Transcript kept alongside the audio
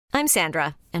I'm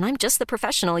Sandra, and I'm just the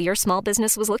professional your small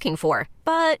business was looking for.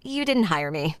 But you didn't hire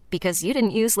me because you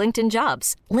didn't use LinkedIn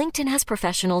Jobs. LinkedIn has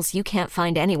professionals you can't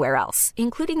find anywhere else,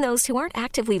 including those who aren't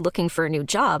actively looking for a new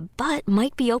job, but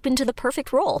might be open to the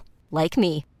perfect role, like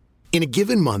me. In a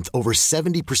given month, over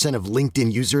 70% of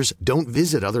LinkedIn users don't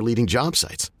visit other leading job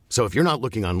sites. So if you're not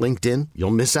looking on LinkedIn,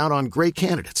 you'll miss out on great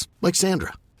candidates like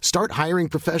Sandra. Start hiring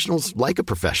professionals like a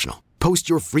professional. Post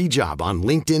your free job on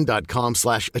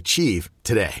linkedin.com/achieve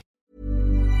today.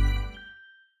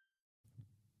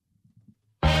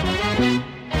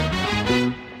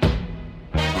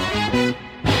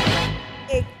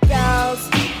 It girls,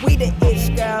 we the ish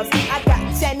girls. I got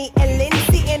Jenny and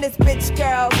Lindsay in this bitch,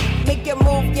 girl. Make you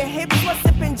move your hips while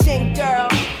sipping gin, girl.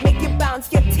 Make you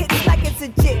bounce your tits like it's a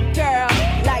jig, girl.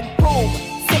 Like boom,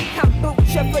 sip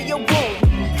kombucha for your womb.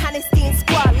 Hannestein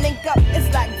squad link up,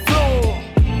 it's like boom.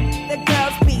 The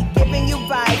girls be giving you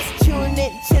vibes. Tune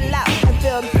in, chill out, and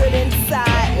feel good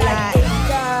inside. Like it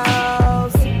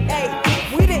girls, hey,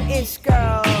 we the ish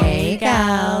girls. Hey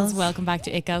gals, welcome back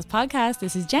to It Gals Podcast.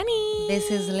 This is Jenny.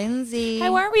 This is Lindsay.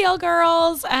 How are we all,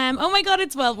 girls? Oh my god,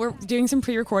 we're doing some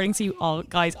pre-recording, so you all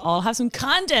guys all have some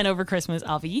content over Christmas,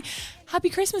 Avi. Happy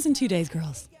Christmas in 2 days,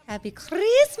 girls. Happy Christmas.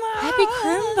 Happy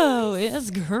Crimbo. It's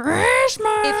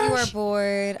Christmas. If you are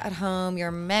bored at home,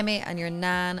 your memmy and your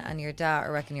nan and your dad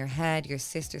are wrecking your head, your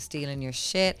sister stealing your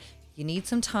shit, you need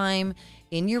some time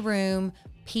in your room,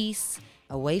 peace,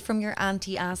 away from your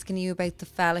auntie asking you about the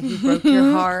fella who broke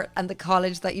your heart and the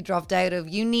college that you dropped out of.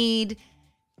 You need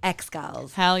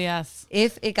X-Gals. Hell yes.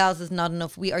 If It Gals is not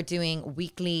enough, we are doing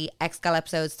weekly X-Gal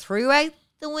episodes throughout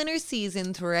the winter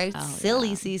season, throughout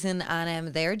silly season,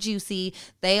 and they're juicy.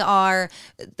 They're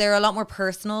a lot more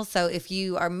personal. So if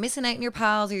you are missing out on your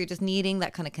pals or you're just needing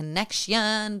that kind of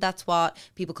connection, that's what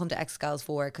people come to X-Gals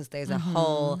for, because there's a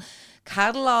whole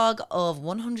catalogue of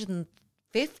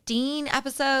 115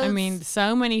 episodes. I mean,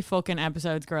 so many fucking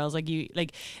episodes, girls.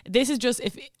 This is just,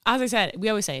 if, as I said, we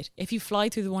always say it, if you fly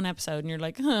through the one episode and you're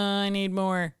like, I need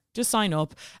more, just sign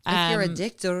up. If you're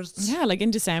addicted. Yeah, like in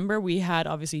December, we had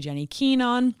obviously Jenny Keane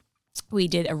on. We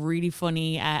did a really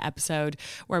funny episode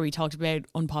where we talked about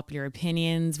unpopular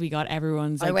opinions. We got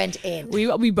everyone's. I went in.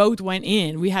 We both went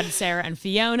in. We had Sarah and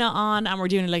Fiona on, and we're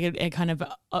doing like a kind of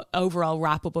overall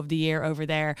wrap up of the year over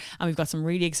there. And we've got some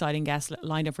really exciting guests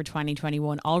lined up for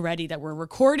 2021 already that we're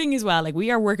recording as well. Like, we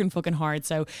are working fucking hard.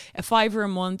 So a $5 a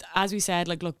month, as we said.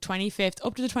 Like, look, 25th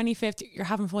up to the 25th, you're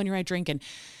having fun. You're out drinking.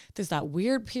 There's that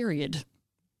weird period.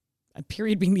 A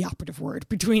period being the operative word,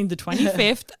 between the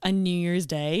 25th and New Year's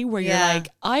Day, where you're like,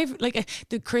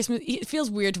 the Christmas, it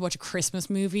feels weird to watch a Christmas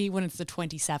movie when it's the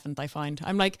 27th, I find.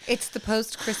 I'm like, it's the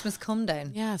post-Christmas come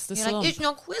down. Yes, the you're slump. like, it's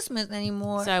not Christmas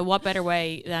anymore. So what better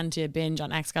way than to binge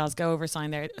on X-Gals? Go over,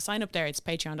 sign up there. It's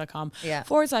patreon.com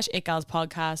 /ItGals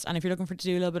podcast. And if you're looking to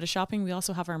do a little bit of shopping, we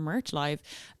also have our merch live,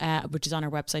 which is on our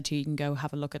website too. You can go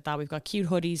have a look at that. We've got cute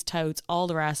hoodies, totes, all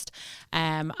the rest.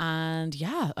 And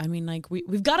yeah, I mean, like,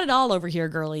 we've got it all over here,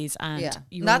 girlies, and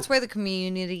that's where the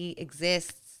community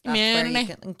exists. Community.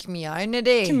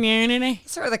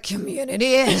 That's where the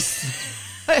community is.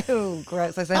 Oh,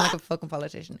 gross! I sound like a fucking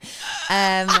politician.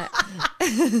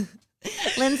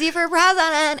 Lindsay for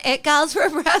president, It Gals for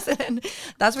president.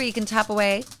 That's where you can tap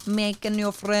away, making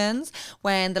new friends.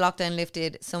 When the lockdown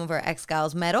lifted, some of our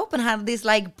ex-gals met up and had this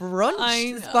like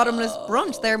brunch, this bottomless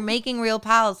brunch. They're making real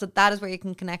pals. So that is where you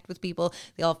can connect with people.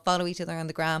 They all follow each other on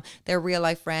the gram. They're real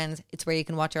life friends. It's where you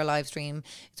can watch our live stream.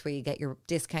 It's where you get your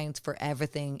discounts for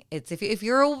everything. It's if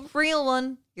you're a real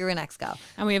one, you're an X-Gal.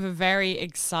 And we have a very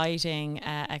exciting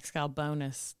X-Gal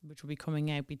bonus, which will be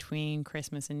coming out between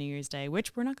Christmas and New Year's Day,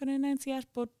 which we're not going to announce yet,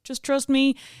 but just trust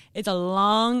me, it's a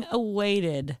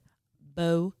long-awaited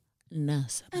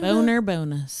bonus. Boner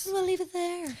bonus. We'll leave it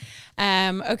there.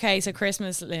 Okay, so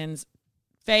Christmas, Lynn's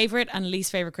favourite and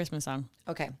least favourite Christmas song.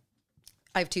 Okay.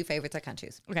 I have two favourites I can't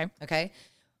choose. Okay.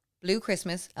 Blue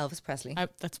Christmas, Elvis Presley.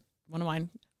 That's one of mine.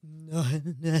 Okay,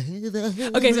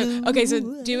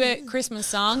 so do a Christmas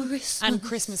song and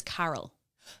Christmas carol.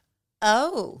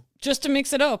 Oh, just to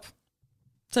mix it up.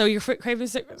 So your favorite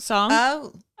song?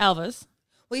 Oh, Elvis.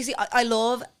 Well, you see, I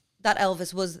love that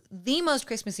Elvis was the most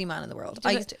Christmassy man in the world.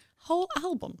 I used to whole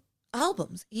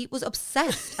albums. He was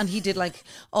obsessed, and he did like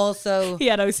also. He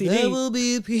had OCD. There will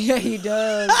be peace. Yeah, he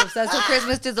does. Obsessed with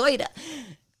Christmas desire.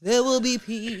 There will be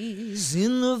peace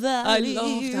in the valley. I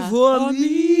love that. For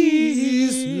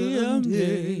me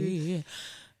someday.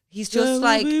 He's just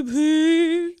like,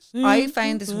 I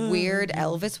found this weird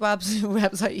Elvis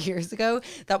website years ago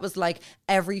that was like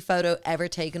every photo ever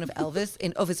taken of Elvis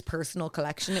of his personal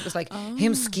collection. It was like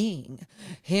him skiing,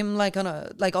 him like on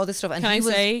a, like all this stuff. And Can I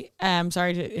say,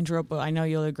 sorry to interrupt, but I know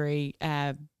you'll agree,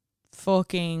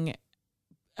 fucking,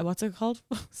 what's it called?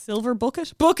 Silver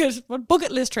bucket? What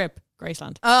bucket list trip?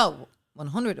 Graceland. Oh,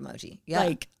 100 emoji. Yeah.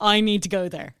 Like, I need to go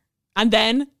there. And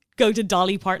then go to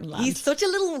Dolly Parton land. He's such a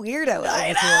little weirdo.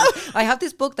 I have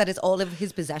this book that is all of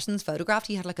his possessions photographed.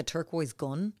 He had like a turquoise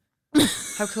gun.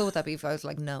 How cool would that be if I was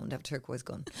like known to have a turquoise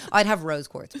gun? I'd have rose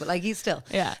quartz, but like he's still.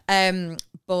 Yeah.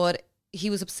 But he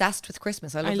was obsessed with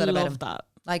Christmas. I love that about him. That.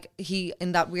 Like he,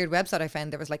 in that weird website I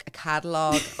found, there was like a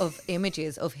catalogue of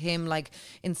images of him like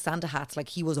in Santa hats. Like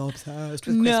he was obsessed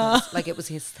with Christmas. Like it was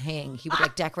his thing. He would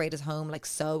like decorate his home like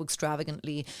so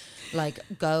extravagantly, like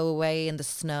go away in the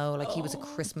snow. Like he was a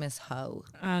Christmas hoe.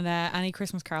 And any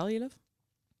Christmas carol you love?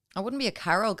 I wouldn't be a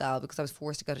carol gal because I was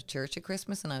forced to go to church at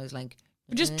Christmas and I was like...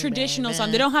 Just traditional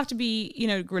song. They don't have to be,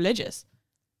 religious.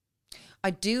 I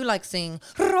do like singing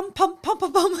rum pum pum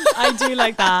pum pum. I do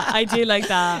like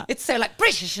that. It's so like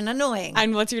British and annoying.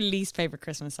 And what's your least favourite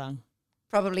Christmas song?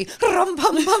 Probably rum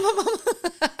pum pum pum pum.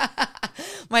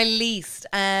 My least.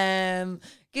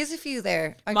 Gives a few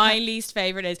there. My least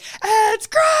favourite is It's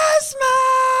Christmas.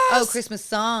 Oh, Christmas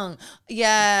song.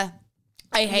 Yeah.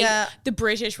 I hate the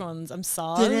British ones. I'm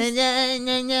sorry.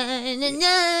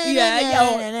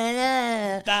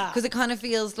 Because it kind of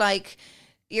feels like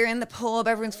you're in the pub,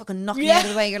 everyone's fucking knocking you out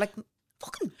of the way. You're like,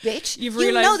 fucking bitch. You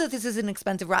know that this is an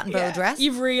expensive Rattenborough dress.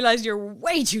 You've realised you're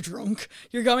way too drunk.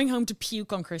 You're going home to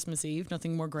puke on Christmas Eve.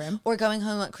 Nothing more grim. Or going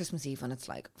home at Christmas Eve when it's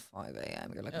like 5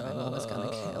 a.m. You're like, my mum is going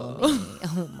to kill me.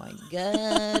 Oh my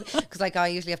God. Because like I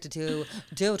usually have to do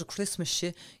the Christmas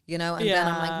shit, And then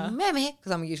I'm like, Mammy,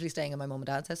 because I'm usually staying at my mum and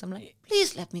dad's house. I'm like,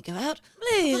 please let me go out.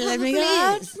 Please let me go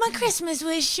out. My Christmas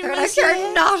wish. They're like,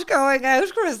 you're not going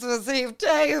out Christmas Eve,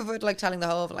 David. Like telling the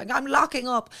whole, like, I'm locking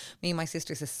up. Me and my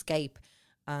sisters escape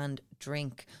and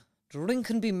drink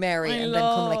and be merry, and then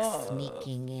come like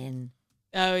sneaking in.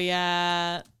 Oh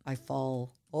yeah, I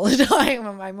fall all the time,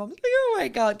 and my mum's like, "Oh my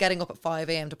God!" Getting up at 5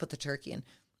 a.m. to put the turkey in.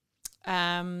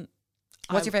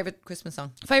 What's your favorite Christmas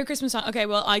song? Favorite Christmas song? Okay,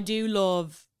 well, I do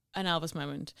love an Elvis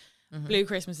moment. Mm-hmm. Blue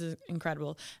Christmas is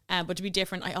incredible, but to be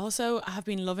different, I also have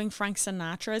been loving Frank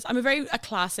Sinatra's. I'm a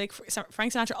classic.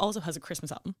 Frank Sinatra also has a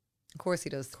Christmas album. Of course he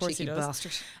does. Of course he does.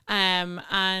 Bastard.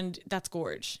 And that's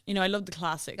gorge. I love the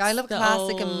classics. I love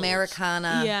classic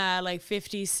Americana. Yeah, like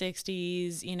 50s,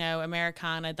 60s,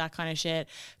 Americana, that kind of shit.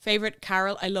 Favorite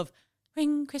carol, I love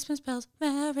Ring Christmas bells,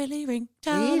 merrily ring.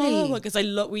 Really? Because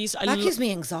that gives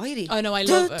me anxiety. Oh no, I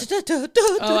love it.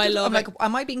 I love I'm like,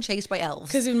 am I being chased by elves?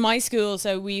 Because in my school,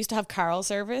 so we used to have carol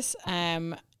service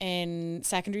in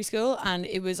secondary school, and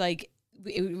it was like,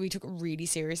 we took it really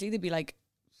seriously. They'd be like,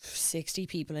 60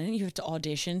 people in it. You have to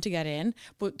audition to get in,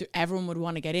 but everyone would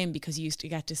want to get in because you used to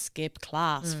get to skip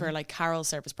class for like carol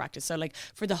service practice. So like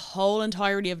for the whole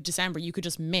entirety of December, you could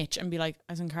just mitch and be like,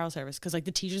 I was in carol service, because like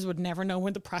the teachers would never know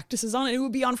when the practice is on, and it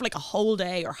would be on for like a whole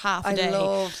day or half a day. I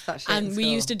loved that shit. And we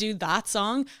used to do that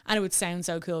song, and it would sound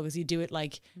so cool because you do it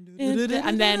like,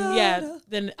 and then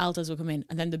then altos would come in,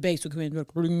 and then the bass would come in, like,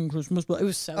 Christmas. It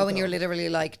was so. Oh, and you're literally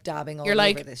like dabbing all you're over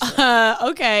like, this shit.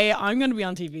 Okay, I'm going to be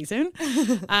on TV soon.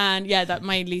 And yeah, that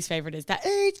my least favorite is that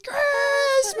It's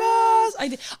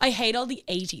Christmas. I hate all the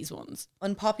 80s ones.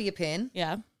 Unpoppy a pin.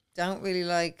 Yeah. Don't really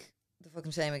like the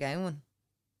fucking Shame Again one.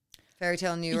 Fairy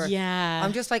Tale New York. Yeah.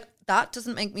 I'm just like, that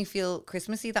doesn't make me feel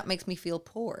Christmassy. That makes me feel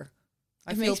poor.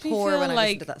 I feel makes me poor feel when I like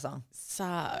listen to that song.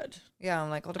 Sad. Yeah, I'm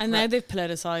like, what a and now they've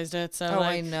politicized it. So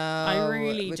I know. I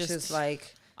really which just is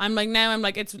like. I'm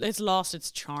like, it's lost its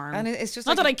charm. And it's just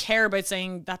not like, that I care about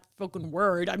saying that fucking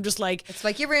word. I'm just like, it's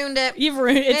like, you ruined it. You've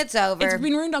ruined it. It's over. It's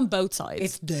been ruined on both sides.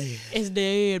 It's dead. It's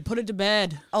dead. Put it to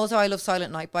bed. Also, I love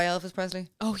Silent Night by Elvis Presley.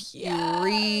 Oh yeah. He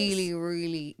really,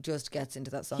 really just gets into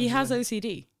that song. He has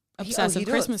OCD. Obsessive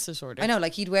Christmas disorder. I know,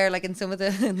 like he'd wear like in some of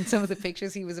the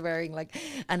pictures he was wearing like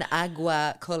an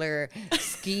agua color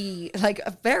ski, like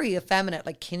a very effeminate,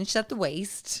 like cinched at the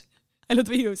waist. I love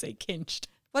the way you say cinched.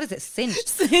 What is it?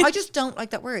 Cinched. I just don't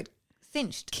like that word.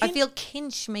 Cinched. I feel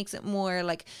kinch makes it more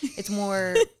like, it's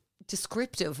more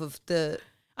descriptive of the.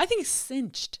 I think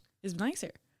cinched is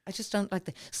nicer. I just don't like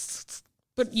the.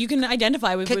 But you can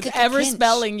identify with whatever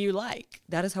spelling you like.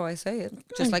 That is how I say it.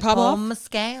 Just like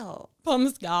Pomscale.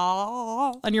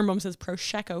 Pomscale. And your mum says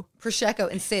Prosecco. Prosecco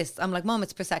insists. I'm like, Mum,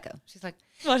 it's Prosecco. She's like,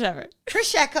 whatever.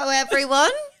 Prosecco,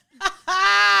 everyone.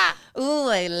 Ooh,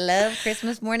 I love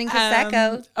Christmas morning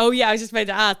prosecco. Oh yeah, I was just about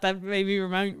to ask. That maybe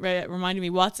reminded me.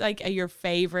 What's like your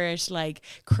favorite like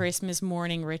Christmas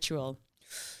morning ritual?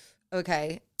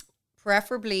 Okay,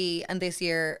 preferably, and this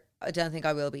year I don't think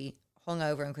I will be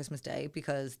hungover on Christmas Day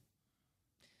because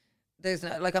there's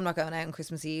no I'm not going out on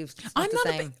Christmas Eve. It's not I'm the not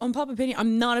same. unpopular opinion.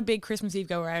 I'm not a big Christmas Eve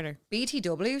goer either.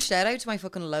 BTW, shout out to my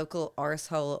fucking local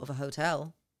arsehole of a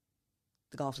hotel,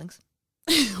 the Golflings.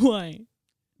 Why?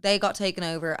 They got taken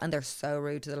over and they're so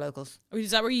rude to the locals.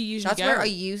 Is that where you usually That's go? where I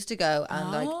used to go,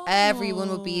 and like everyone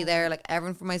would be there, like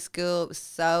everyone from my school. It was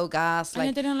so gas. And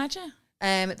Like they don't let you?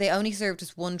 they only served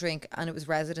us one drink, and it was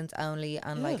residents only,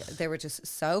 and like they were just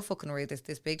so fucking rude.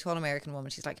 This big tall American woman.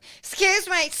 She's like, "Excuse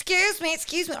me, excuse me,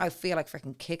 excuse me." I feel like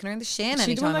freaking kicking her in the shin.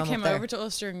 She the one anytime that I'm came up there. over to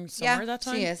us during summer that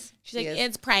time? she is. She's She like, is.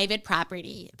 it's private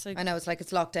property. It's like, I know, it's like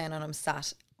it's locked down, and I'm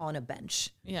sat on a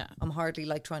bench. yeah. I'm hardly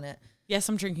like trying to. Yes,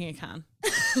 I'm drinking a can.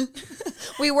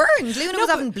 We weren't. Luna was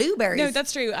having blueberries. No,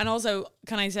 that's true. And also,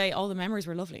 can I say, all the memories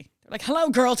were lovely. They're like, hello,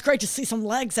 girl. It's great to see some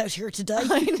legs out here today.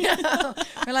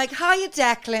 We're like, hiya,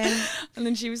 Declan. And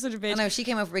then she was such a bitch. I know, she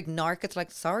came over big narc. It's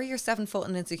like, sorry, you're 7 foot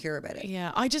and insecure about it.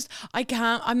 Yeah, I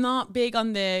can't, I'm not big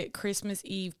on the Christmas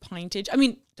Eve pintage. I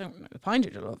mean, don't know the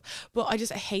pintage I love, but I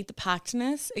hate the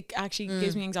packedness. It actually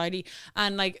gives me anxiety.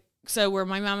 And like, so where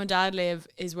my mum and dad live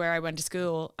is where I went to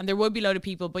school, and there would be a load of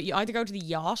people, but you either go to the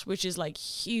yacht, which is like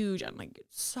huge and like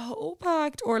so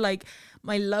packed, or like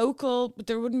my local, but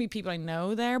there wouldn't be people I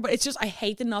know there. But it's just, I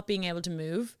hate the not being able to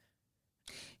move.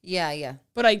 Yeah.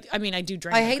 But I mean, I do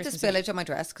drink. I on hate the Christmas Eve. spillage on my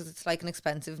dress because it's like an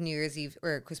expensive New Year's Eve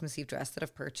or Christmas Eve dress that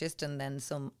I've purchased, and then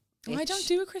some. Oh, I itch. don't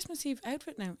do a Christmas Eve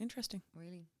outfit now. Interesting.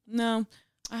 Really. No,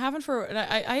 I haven't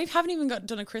I haven't even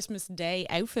done a Christmas Day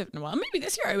outfit in a while. Maybe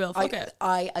this year I will. Fuck it.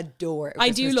 I adore. A I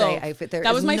Christmas do Day love outfit. There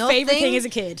that was is my favorite thing nothing as a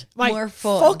kid. My more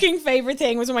fun. fucking favorite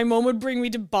thing was when my mum would bring me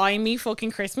to buy me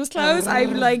fucking Christmas clothes. I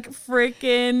would like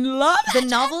freaking love The it.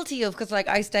 novelty of, because like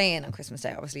I stay in on Christmas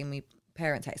Day, obviously in my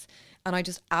parents' house, and I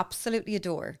just absolutely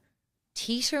adore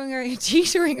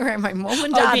teetering around my mum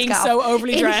and dad's being gaff so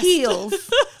overly in dressed. heels,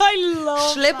 I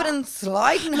love slipping and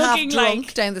sliding half looking drunk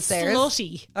like down the stairs.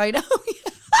 slutty. I know.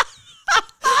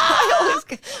 I always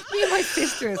me and my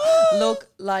sisters look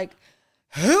like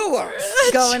whores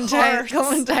going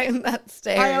down that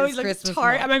stairs. I always look Christmas tired.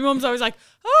 morning. And my mum's always like,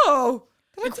 oh.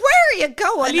 Like, where are you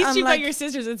going? At least I'm you've like, got your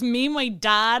sisters. It's me, my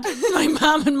dad, my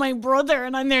mum, and my brother,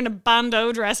 and I'm there in a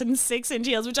bandeau dress and 6-inch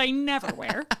heels, which I never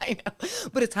wear. I know,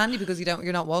 but it's handy because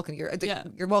you're not walking.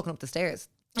 You're walking up the stairs.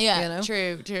 Yeah, you know?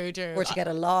 True. Or to get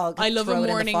a log. I love a throw it in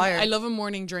the morning. fire. I love a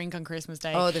morning drink on Christmas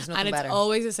Day. Oh, there's nothing and it's better.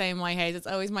 always the same in my house. It's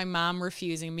always my mom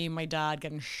refusing, me and my dad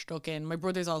getting stuck in. My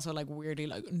brother's also like weirdly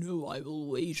like, no, I will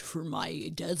wait for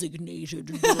my designated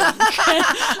drink.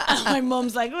 And my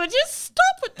mum's like, well, just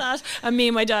stop with that. And me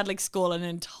and my dad like skull an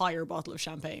entire bottle of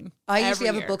champagne. I usually every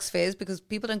have year. a Bucks Fizz because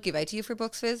people don't give out to you for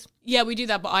Bucks Fizz. Yeah, we do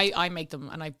that, but I make them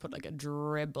and I put like a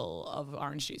dribble of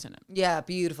orange juice in it. Yeah,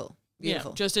 beautiful. You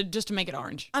know, just to make it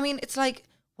orange. I mean, it's like,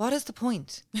 what is the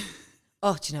point?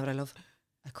 Oh, do you know what I love?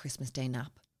 A Christmas Day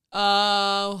nap.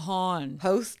 Oh, hon.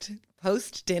 Post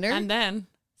dinner. And then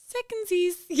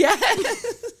secondsies.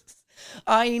 yes.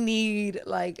 I need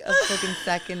like a fucking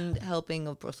second helping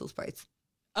of Brussels sprouts.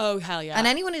 Oh, hell yeah. And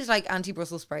anyone who's like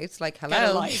anti-Brussels sprouts, like, hello. Get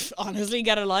a life. Honestly,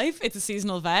 get a life. It's a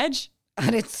seasonal veg.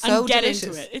 And it's so and get delicious.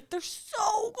 into it. They're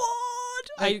so good.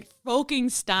 I fucking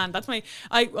stand. That's my.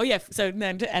 Oh yeah. So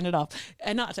then to end it off,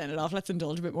 not to end it off. Let's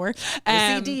indulge a bit more.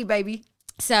 The CD, baby.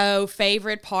 So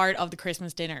favorite part of the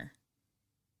Christmas dinner.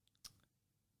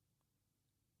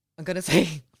 I'm gonna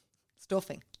say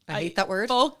stuffing. I hate that word.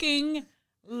 Fucking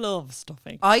love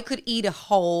stuffing. I could eat a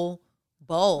whole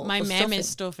bowl. My of mem stuffing. is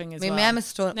stuffing as My well. mem is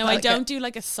stuffing. No, I don't do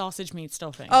like a sausage meat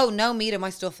stuffing. Oh no, meat in my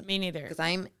stuffing. Me neither. Because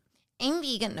I'm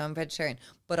vegan. No, I'm vegetarian.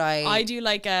 But I do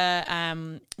like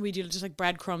a we do just like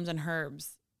breadcrumbs and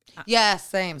herbs. yeah,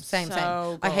 same.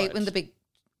 So I hate good. when the big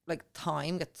like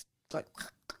thyme gets like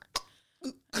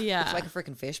Yeah. it's like a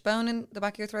freaking fish bone in the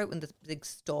back of your throat when the big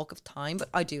stalk of thyme. But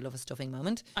I do love a stuffing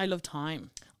moment. I love thyme.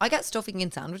 I get stuffing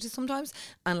in sandwiches sometimes,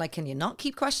 and like, can you not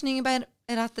keep questioning about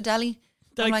it at the deli?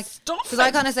 They're I'm like, because "Stuffing?"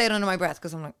 I kind of say it under my breath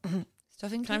because I'm like,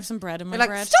 stuffing. Can I have please?" some bread in my They're like,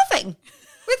 bread? stuffing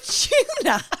with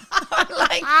tuna. I'm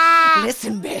like,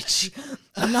 listen, bitch,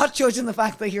 I'm not judging the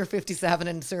fact that you're 57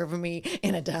 and serving me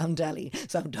in a damn deli,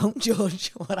 so don't judge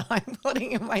what I'm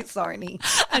putting in my sarnie.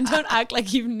 And don't act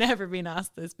like you've never been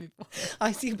asked this before.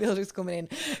 I see builders coming in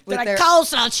They're with like, their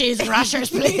coleslaw cheese rashers,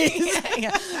 please.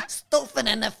 yeah, stuffing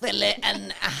and a fillet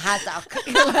and a haddock.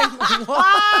 You're like,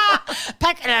 what?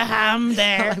 Packet of ham I'm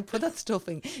there. like, put that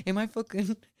stuffing in my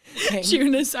fucking thing.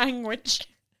 Tuna sandwich.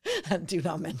 And do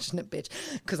not mention it, bitch,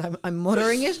 because I'm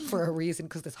muttering it for a reason,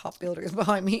 because this hot builder is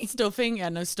behind me. Stuffing, yeah,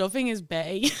 no, stuffing is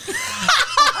bae.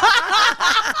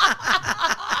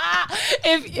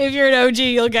 If you're an OG,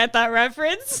 you'll get that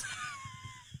reference.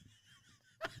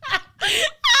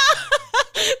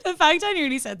 The fact I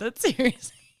nearly said that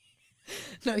seriously.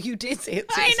 No, you did say it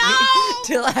I seriously. know.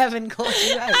 Till Evan called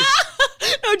you out.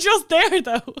 No, just there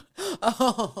though.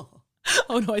 Oh,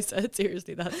 No, I said it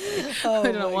seriously. That's oh I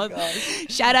don't know my what. God.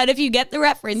 Shout out if you get the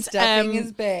reference. Stuffing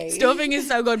is bae. Stuffing is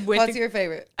so good. With What's your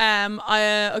favorite?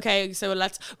 Okay, so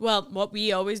what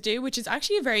we always do, which is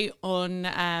actually a very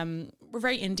we're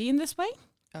very indie in this way.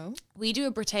 Oh, We do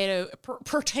a potato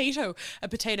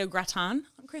gratin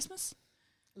on Christmas.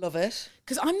 love it.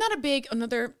 Because I'm not a big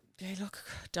hey, look,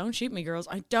 don't shoot me, girls.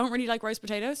 I don't really like roast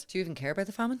potatoes. Do you even care about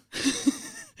the famine?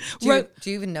 Ro- Do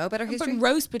you even know about our history? But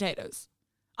roast potatoes.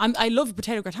 I love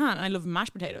potato gratin and I love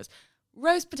mashed potatoes.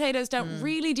 Roast potatoes don't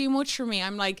really do much for me.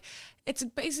 I'm like, it's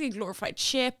basically a glorified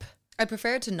chip. I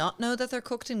prefer to not know that they're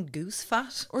cooked in goose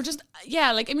fat. Or just,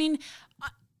 yeah, like, I mean,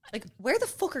 Like, where the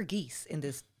fuck are geese in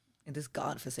this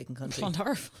godforsaken country?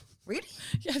 Clontarf. Really?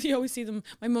 Yeah, you always see them.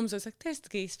 My mum's always like, there's the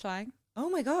geese flying. Oh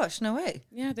my gosh, no way.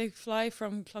 Yeah, they fly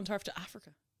from Clontarf to Africa.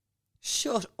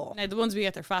 Shut up. Now, the ones we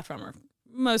get their fat from are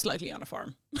most likely on a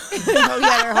farm. Oh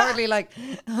yeah, they're hardly like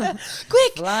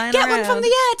Quick, flying get one from around. the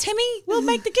air, Timmy. We'll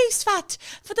make the goose fat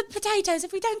for the potatoes.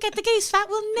 If we don't get the goose fat,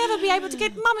 we'll never be able to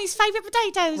get Mummy's favourite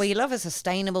potatoes. Well, you love a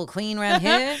sustainable queen around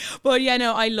here. But yeah,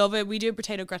 no, I love it. We do a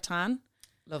potato gratin.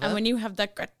 Love And it. when you have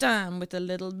that gratin with a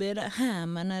little bit of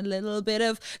ham and a little bit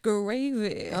of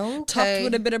gravy, topped Okay.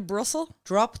 with a bit of Brussels.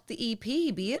 Drop the EP,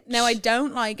 be it. Now, I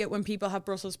don't like it when people have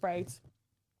Brussels sprouts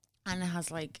and it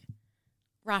has like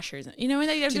rashers. You know, when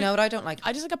they Do you know what I don't like?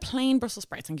 I just like a plain Brussels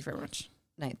sprout. Thank you very much.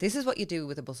 No, this is what you do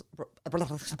with a bus.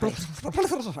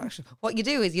 What you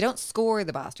do is you don't score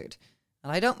the bastard,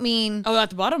 and I don't mean Oh, at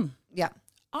the bottom. yeah,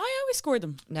 I always score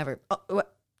them. never.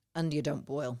 And you don't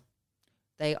boil.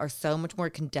 They are so much more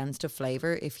condensed of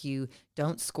flavor if you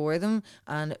don't score them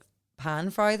and pan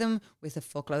fry them with a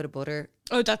fuckload of butter.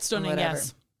 Oh, that's stunning. whatever.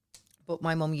 Yes, But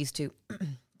my mum used to.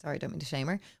 Sorry, I don't mean to shame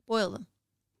her. Boil them.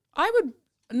 I would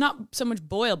not so much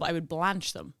boil, but I would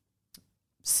blanch them.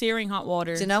 Searing hot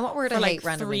water. Do you know what word for I like hate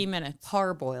randomly? 3 minutes.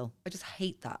 Parboil. I just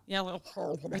hate that. Yeah, like,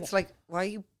 It's like, why are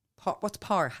you? What's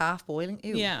par? Half boiling?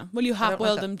 Ew. yeah. Well, you I hot don't boil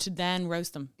like that. them to then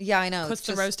roast them. Yeah, I know. Cuts it's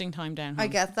the just- roasting time down. I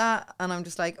hon. get that, and I'm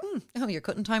just like, oh, you're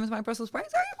cutting time with my Brussels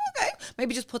sprouts? Are you? Okay.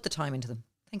 Maybe just put the time into them.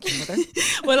 Thank you, mother.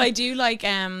 Well, I do like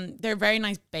they're very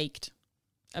nice baked.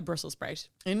 A Brussels sprout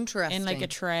Interesting. in like a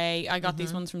tray. I got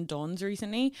these ones from Dunn's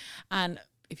recently, and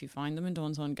if you find them in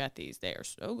Dunn's, on get these. They are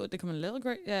so good. They come in a little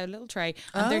tray,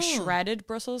 and they're shredded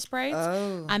Brussels sprouts.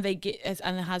 Oh. And they get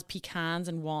and it has pecans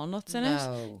and walnuts in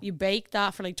No. it. You bake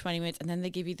that for like 20 minutes, and then they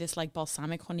give you this like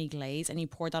balsamic honey glaze, and you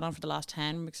pour that on for the last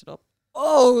 10. Mix it up.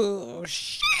 Oh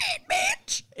shit,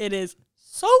 bitch! It is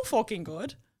so fucking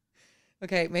good.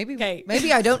 Okay, maybe Okay.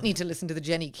 maybe I don't need to listen to the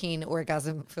Jenny Keane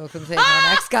orgasm Fulcrum thing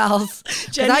on X-Gals.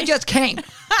 Jenny- Because I just came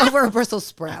over a Brussels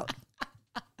sprout.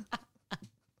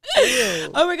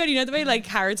 Oh my god, you know the way like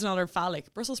carrots and all are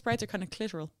phallic. Brussels sprouts are kind of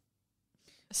clitoral. A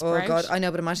Oh sprout? God, I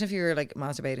know, but imagine if you were like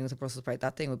masturbating with a Brussels sprout,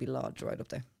 that thing would be lodged right up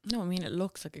there. No, I mean it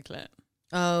looks like a clit.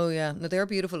 Oh yeah, no, they're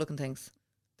beautiful looking things.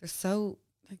 They're so.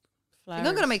 Flowers.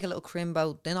 I'm gonna make a little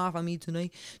crimbo dinner for me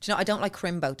tonight. Do you know? I don't like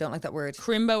crimbo. Don't like that word.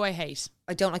 Crimbo I hate.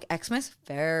 I don't like Xmas.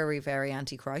 Very, very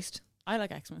anti-Christ. I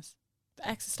like Xmas. The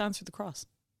X stands for the cross.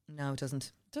 No, it doesn't.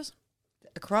 It does.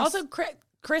 A cross. Also,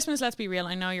 Christmas, let's be real.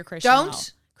 I know you're Christian. and all.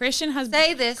 Don't Christian has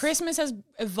say this. Christmas has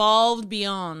evolved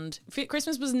beyond.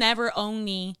 Christmas was never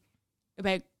only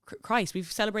about Christ.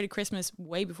 We've celebrated Christmas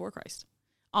way before Christ.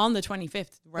 On the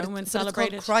 25th, But Romans it's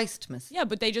celebrated. called Christmas. Yeah,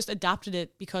 but they just adapted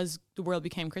it because the world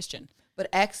became Christian. But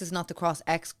X is not the cross.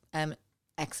 X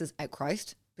is out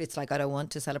Christ. It's like I don't want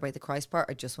to celebrate the Christ part.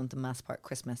 I just want the mass part.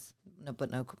 Christmas. No,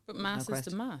 but no. But no mass is Christ.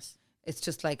 the mass. It's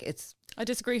just like it's I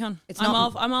disagree, hon. It's I'm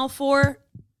not- all for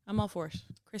it.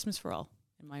 Christmas for all.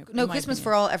 no Christmas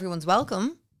for all. Everyone's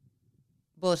welcome.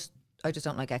 But I just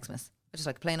don't like Xmas. I just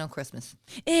like plain old Christmas.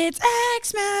 It's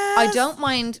Xmas. I don't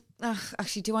mind.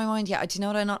 Actually, do I mind? Yeah. Do you know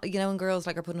what I not? You know when girls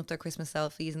like are putting up their Christmas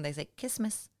selfies and they say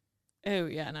Christmas. Oh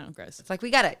yeah, no, gross. It's like we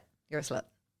get it. You're a slut.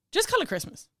 Just call it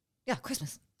Christmas. Yeah,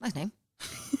 Christmas. Nice name.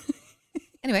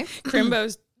 Anyway,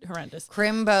 Crimbo's horrendous.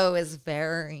 Crimbo is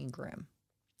very grim.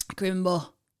 Crimbo.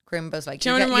 Crimbo's like Do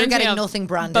you you're, know what it you're reminds me getting of? nothing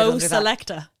branded Bo under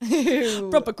Selecta. that.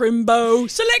 Proper Crimbo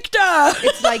Selecta.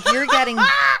 It's like you're getting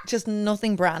just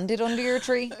nothing branded under your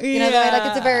tree. You know, the way, like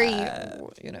it's a very,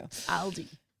 you know. Aldi.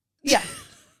 Yeah.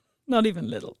 Not even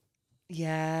little.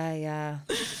 Yeah, yeah,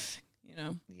 You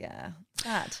know. yeah.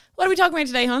 What are we talking about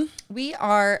today, hon? We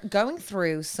are going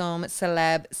through some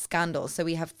celeb scandals. So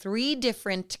we have 3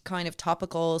 different kind of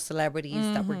topical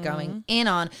celebrities that we're going in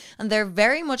on. And they're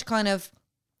very much kind of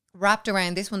wrapped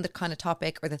around this one. The kind of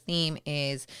topic or the theme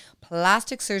is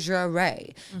plastic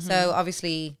surgery. So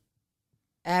obviously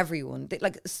everyone,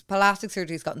 plastic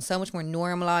surgery has gotten so much more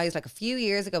normalized. Like a few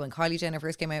years ago when Kylie Jenner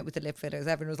first came out with the lip fillers,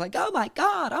 everyone was like, oh my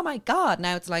God.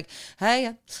 Now it's like,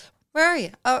 hey, where are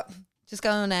you? Oh, just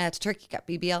going to Turkey, get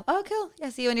BBL. Oh, cool. Yeah,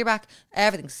 see you when you're back.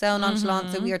 Everything's so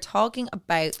nonchalant. So we are talking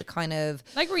about the kind of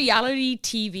like reality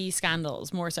TV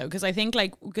scandals more so, because I think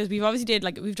because we've obviously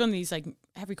we've done these like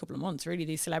every couple of months, really,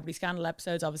 these celebrity scandal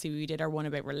episodes. Obviously we did our one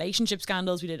about relationship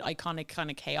scandals. We did iconic kind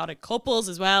of chaotic couples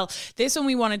as well. This one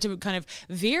we wanted to kind of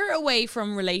veer away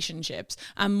from relationships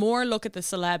and more look at the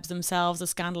celebs themselves, the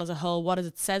scandal as a whole, what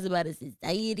it says about a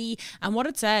society and what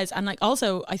it says. And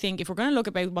also I think if we're going to look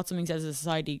about what something says as a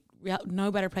society,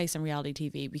 no better place than reality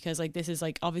TV, because this is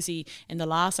obviously in the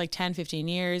last 10, 15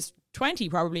 years, 20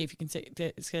 probably if you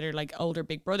consider older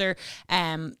Big Brother,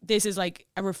 this is a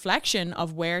reflection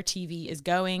of where TV is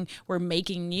going. We're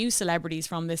making new celebrities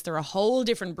from this. They're a whole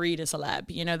different breed of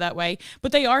celeb, that way,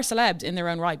 but they are celebs in their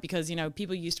own right, because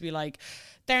people used to be like,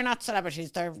 they're not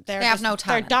celebrities, they have no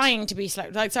talent, they're dying to be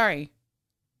celeb. Sorry,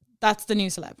 that's the new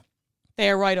celeb. They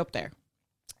are right up there.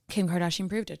 Kim Kardashian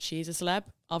proved it. She's a celeb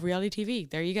of reality TV.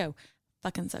 There you go.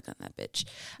 Fucking suck on that bitch.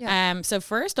 Yeah. So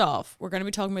first off, we're going to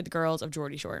be talking about the girls of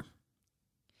Geordie Shore.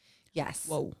 Yes.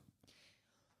 Whoa.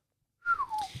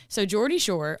 So Geordie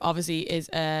Shore obviously is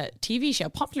a TV show,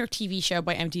 popular TV show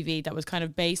by MTV that was kind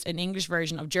of based an English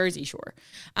version of Jersey Shore.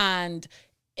 And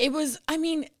it was,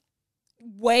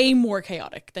 way more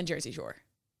chaotic than Jersey Shore.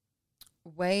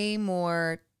 Way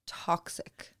more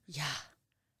toxic. Yeah.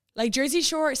 Jersey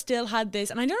Shore still had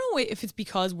this, and I don't know if it's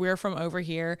because we're from over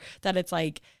here that it's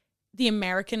the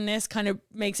Americanness kind of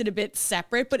makes it a bit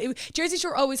separate, but Jersey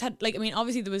Shore always had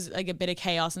obviously there was a bit of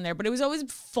chaos in there, but it was always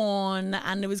fun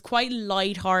and it was quite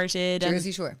lighthearted.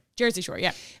 Jersey Shore,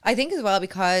 yeah. I think as well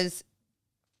because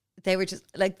they were just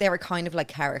they were kind of like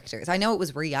characters. I know it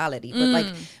was reality, but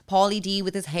Pauly D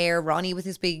with his hair, Ronnie with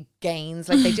his big gains,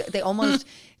 they almost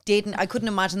didn't. I couldn't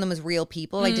imagine them as real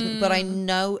people. I didn't, but I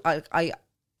know I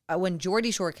when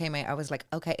Geordie Shore came out, I was like,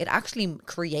 okay, it actually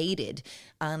created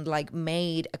and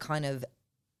made a kind of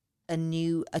a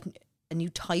new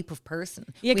type of person.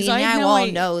 Yeah, we now all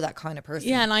know that kind of person.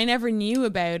 Yeah, and I never knew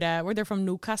about where they're from,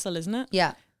 Newcastle, isn't it?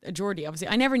 Yeah. Geordie, obviously.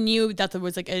 I never knew that there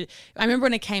was I remember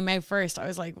when it came out first, I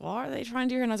was like, what are they trying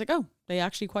to do here? And I was like, oh, they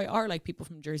actually quite are like people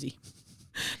from Jersey.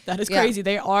 That is crazy. Yeah.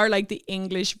 They are like the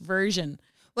English version.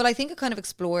 Well, I think it kind of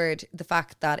explored the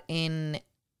fact that in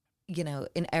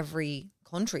every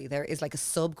country there is a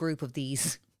subgroup of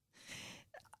these.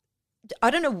 I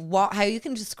don't know how you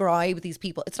can describe these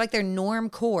people. It's they're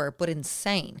normcore but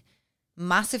insane,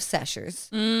 massive seshers,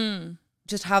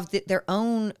 just have their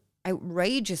own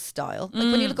outrageous style.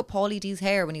 When you look at Pauly D's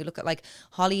hair, when you look at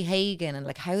Holly Hagen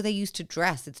and how they used to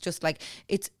dress, it's just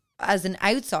it's as an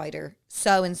outsider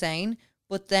so insane.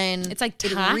 But then it's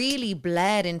it really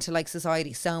bled into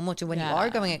society so much. And when you are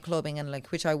going out clubbing and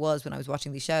which I was when I was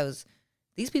watching these shows,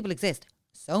 these people exist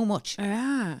so much.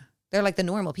 Yeah. They're the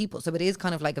normal people. So it is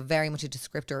kind of a very much a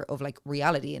descriptor of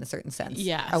reality in a certain sense.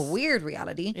 Yes. A weird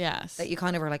reality. Yes. That you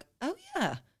kind of are oh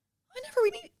yeah, I never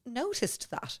really noticed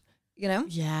that,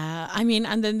 Yeah.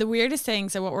 And then the weirdest thing,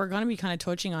 so what we're going to be kind of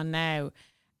touching on now,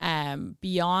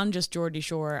 beyond just Geordie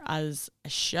Shore as a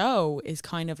show, is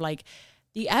kind of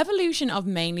the evolution of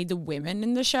mainly the women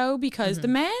in the show, because the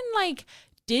men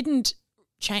didn't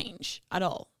change at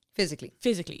all.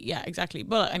 Physically, yeah, exactly.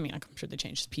 But I'm sure they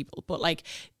changed as people, but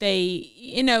they,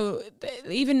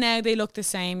 even now they look the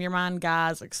same. Your man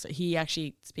Gaz, he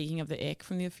actually, speaking of the ick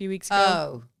from a few weeks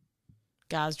ago,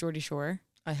 Gaz Geordie Shore,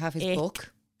 I have his ick.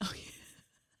 book. Oh, yeah.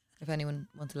 If anyone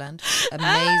wants to lend,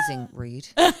 amazing read.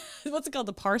 What's it called?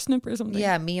 The Parsnip or something?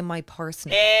 Yeah, Me and My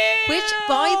Parsnip. Which,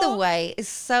 by the way, is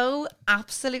so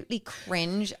absolutely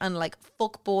cringe and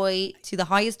fuckboy to the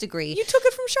highest degree. You took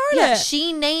it from Charlotte. Yeah,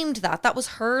 she named that. That was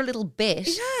her little bit.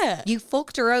 Yeah. You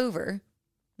fucked her over,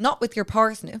 not with your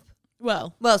parsnip.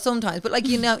 Well, sometimes, but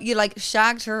you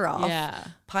shagged her off,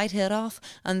 pied it off,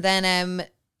 and then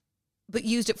but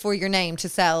used it for your name to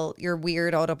sell your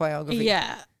weird autobiography.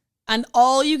 Yeah. And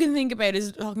all you can think about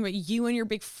is talking about you and your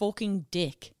big fucking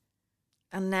dick.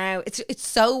 And now it's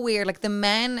so weird. The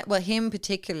men, well, him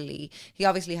particularly, he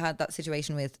obviously had that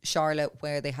situation with Charlotte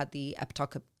where they had the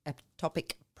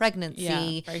ectopic pregnancy.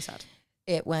 Yeah, very sad.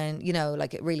 It went,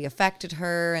 it really affected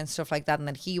her and stuff like that. And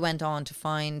then he went on to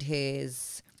find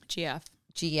his GF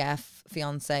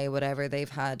fiance, whatever. They've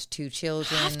had 2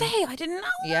 children. Have they? I didn't know.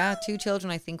 Yeah, 2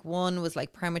 children. I think one was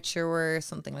like premature or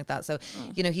something like that. So,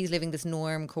 you know, he's living this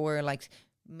normcore, like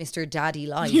Mr. Daddy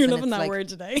life. You're and loving it's that like word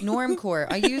today. Normcore.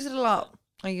 I use it a lot.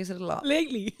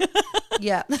 Lately.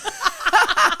 Yeah.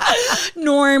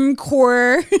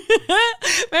 Normcore.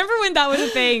 Remember when that was a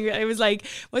thing? It was like,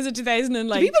 was it 2000 and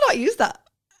like... Do people not use that?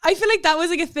 I feel like that was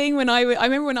like a thing when I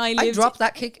remember when I lived... I dropped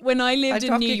that kick. When I lived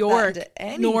in New York,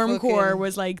 normcore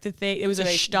was like the thing. It was a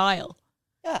style.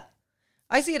 Yeah.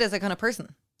 I see it as a kind of person.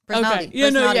 Okay. Personality. Yeah,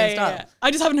 Personality and style. yeah.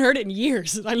 I just haven't heard it in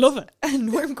years. I love it.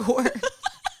 Normcore.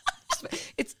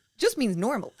 It just means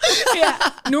normal. Yeah.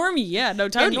 Normie. Yeah. No,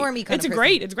 totally. Yeah, normie kind it's of a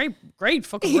person. great, great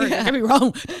fucking word. Don't get me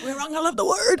wrong. Don't get me wrong. I love the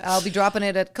word. I'll be dropping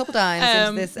it a couple times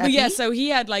into this but yeah, epi. so he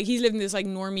had like, he's living this like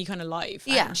normie kind of life.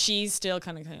 Yeah. And she's still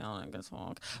kind of, oh, I guess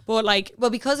fuck. But like, Well,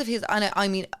 because of his, and I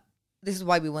mean, this is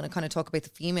why we want to kind of talk about the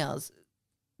females.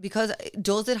 Because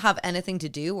does it have anything to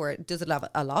do, or does it have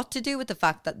a lot to do with the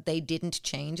fact that they didn't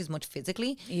change as much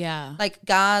physically? yeah. Like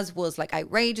Gaz was like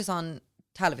outrageous on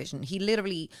television. He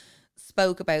literally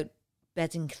spoke about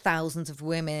bedding thousands of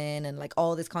women and like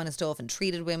all this kind of stuff and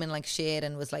treated women like shit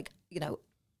and was like, you know,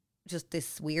 just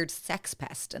this weird sex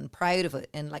pest and proud of it.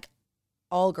 And like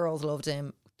all girls loved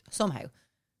him somehow.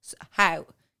 How?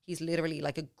 He's literally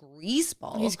like a grease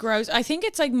ball. He's gross. I think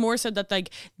it's like more so that like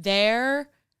the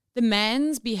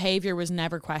men's behavior was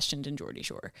never questioned in Geordie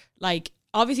Shore. Like,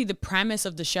 obviously the premise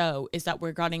of the show is that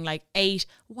we're getting like 8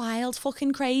 wild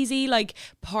fucking crazy like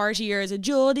partiers of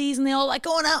Geordies and they all like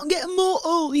going out and getting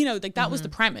more, you know, like that was the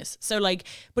premise. So like,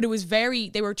 but it was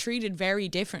they were treated very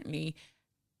differently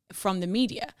from the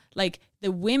media. Like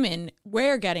the women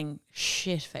were getting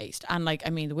shit faced, and like, I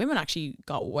mean, the women actually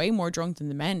got way more drunk than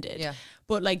the men did. Yeah.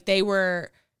 But like they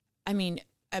were, I mean,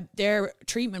 their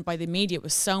treatment by the media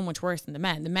was so much worse than the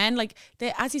men. The men, like,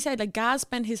 they, as he said, like Gaz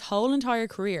spent his whole entire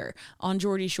career on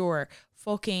Geordie Shore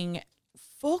fucking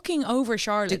over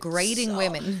Charlotte. Degrading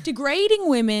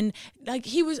women. Like,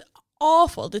 he was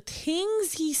awful. The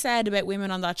things he said about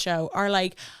women on that show are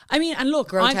like, I mean, and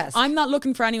look, I'm not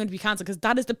looking for anyone to be cancelled because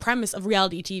that is the premise of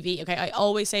reality TV. Okay, I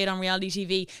always say it on reality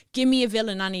TV. Give me a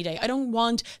villain any day. I don't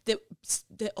want the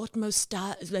utmost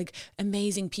like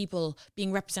amazing people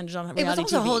being represented on reality TV. It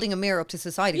was also holding a mirror up to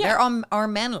society. Yeah. There are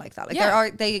men like that.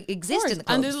 Like they exist in the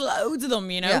clubs. And there's loads of them,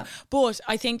 you know. Yeah. But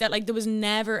I think that like there was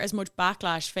never as much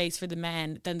backlash faced for the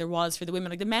men than there was for the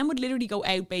women. Like the men would literally go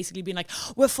out basically being like,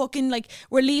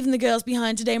 we're leaving the girls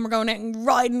behind today and we're going out and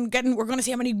riding, we're going to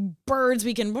see how many birds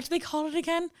we can, what do they call it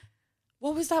again?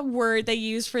 What was that word they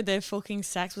used for the fucking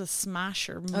sex? Was a smash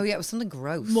or oh yeah, it was something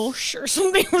gross. Mush or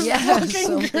something. It was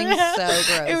something gross. so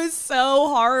gross. It was so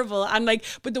horrible. And like,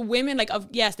 but the women, like,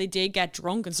 yes, they did get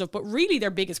drunk and stuff, but really their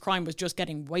biggest crime was just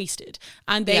getting wasted.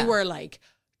 And they were like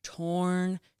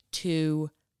torn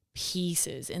to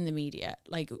pieces in the media,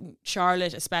 like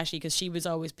Charlotte especially, because she was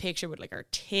always pictured with like her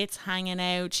tits hanging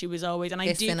out. She was always, and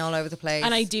Kissing all over the place.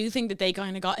 And I do think that they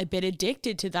kind of got a bit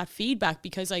addicted to that feedback,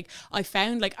 because like I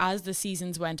found like as the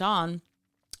seasons went on,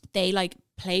 they like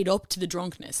played up to the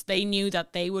drunkenness. They knew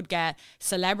that they would get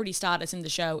celebrity status in the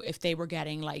show if they were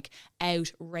getting like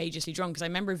outrageously drunk. Because I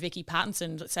remember Vicky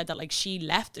Pattinson said that like she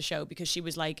left the show because she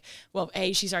was like, well,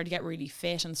 she started to get really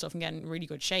fit and stuff and get in really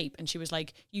good shape, and she was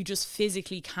like, you just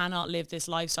physically cannot live this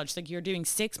lifestyle. She's like, you're doing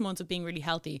 6 months of being really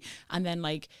healthy and then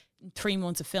like 3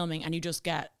 months of filming, and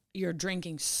you're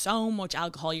drinking so much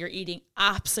alcohol, you're eating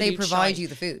absolute They provide shite. you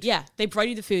the food. Yeah, they provide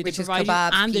you the food. Which they is provide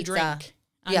kebabs, you and the pizza. drink.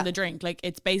 And the drink, like,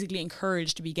 it's basically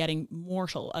encouraged to be getting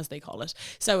mortal, as they call it.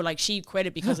 So like she quit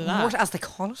it because of that. What, as they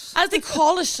call it? As they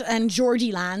call it in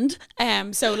Geordie land.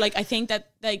 So like I think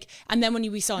that like, and then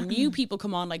when we saw new people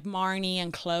come on, like Marnie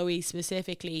and Chloe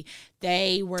specifically,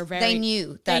 they were very. They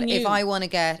knew that if I want to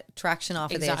get traction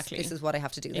off of Exactly. this is what I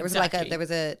have to do. There Exactly.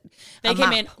 was a They came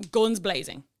map. in guns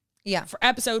blazing. Yeah. For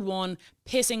episode 1,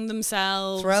 pissing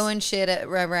themselves, Throwing shit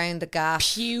around the gap.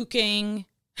 puking.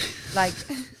 Like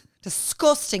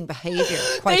disgusting behaviour,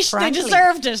 quite frankly. They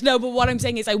deserved it. No, but what I'm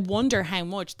saying is I wonder how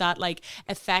much that like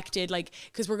affected, like,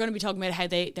 because we're going to be talking about how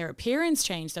their appearance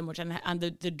changed so much and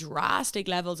the drastic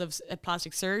levels of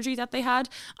plastic surgery that they had.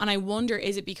 And I wonder,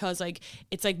 is it because like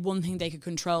it's like one thing they could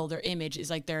control, their image is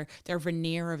like their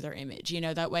veneer of their image, you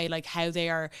know, that way, like how they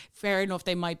are, fair enough,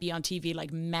 they might be on TV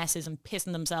like messes and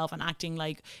pissing themselves and acting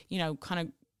like, you know, kind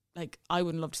of like, I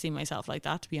wouldn't love to see myself like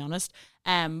that, to be honest.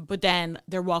 But then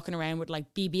they're walking around with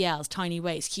like BBLs, tiny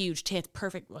waist, huge tits,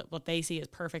 perfect, what they see as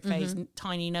perfect face,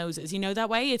 tiny noses, you know, that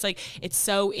way. It's like, it's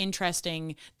so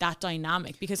interesting, that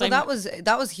dynamic, because that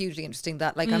was hugely interesting,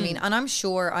 that like, I mean, and I'm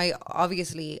sure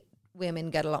obviously women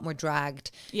get a lot more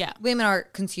dragged. Yeah. Women are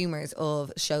consumers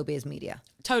of showbiz media.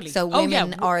 Totally. So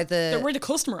women are we're the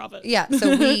customer of it. Yeah.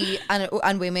 So we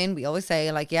and women, we always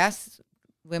say like, yes,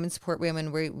 women support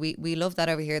women. We love that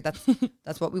over here.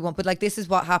 That's what we want. But like, this is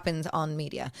what happens on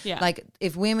media. Yeah. Like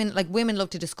if women love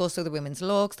to discuss other women's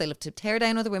looks, they love to tear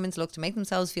down other women's looks to make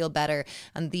themselves feel better.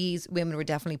 And these women were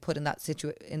definitely put in that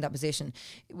in that position.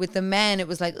 With the men, it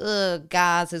was like, ugh,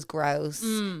 Gaz is gross,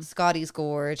 Scotty's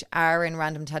gorge, Aaron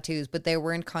random tattoos, but they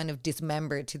weren't kind of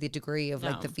dismembered to the degree of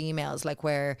like the females, like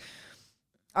where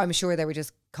I'm sure they were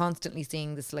just constantly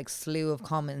seeing this like slew of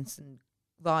comments and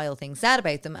vile things said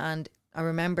about them. And I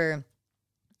remember,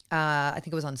 I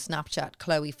think it was on Snapchat,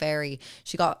 Chloe Ferry,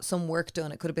 she got some work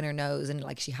done. It could have been her nose, and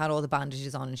like she had all the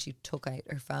bandages on, and she took out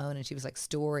her phone and she was like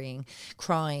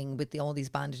crying with all these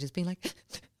bandages, being like,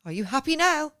 are you happy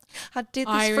now? I did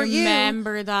this for you. I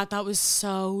remember that. That was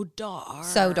so dark.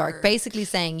 So dark. Basically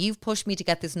saying, you've pushed me to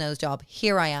get this nose job.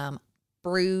 Here I am,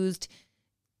 bruised,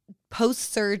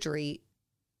 post-surgery,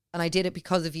 and I did it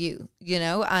because of you, you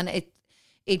know? And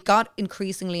it got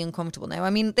increasingly uncomfortable. Now, I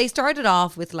mean, they started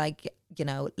off with like, you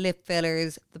know, lip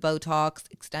fillers, the Botox,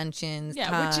 extensions. Yeah,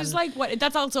 tan. which is like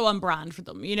that's also on brand for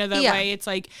them. You know, that way it's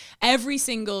like every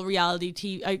single reality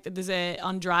TV,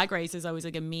 on Drag Race, there's always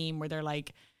like a meme where they're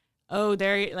like, oh,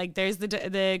 there's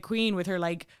the queen with her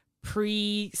like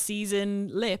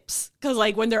pre-season lips, because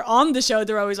like when they're on the show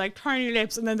they're always like tiny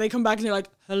lips, and then they come back and they're like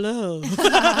hello.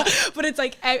 But it's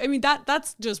like, I mean,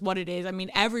 that's just what it is. I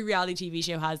mean, every reality TV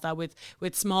show has that, with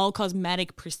small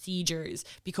cosmetic procedures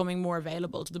becoming more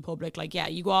available to the public. Like, yeah,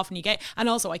 you go off and you get, and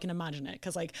also I can imagine it,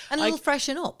 because like, and little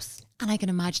freshen ups, and I can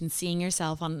imagine seeing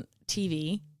yourself on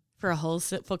TV for a whole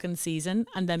fucking season,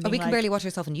 and then being we can barely watch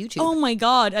ourselves on YouTube. Oh my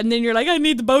God. And then you're like, I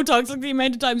need the Botox, like the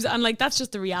amount of times, and like that's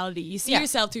just the reality. You see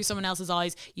yourself through someone else's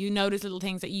eyes, you notice little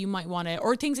things that you might want to,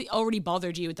 or things that already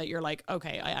bothered you that you're like,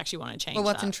 okay, I actually want to change. But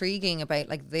what's intriguing about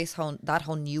like that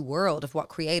whole new world of what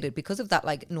created, because of that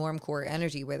like normcore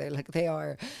energy, where they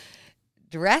are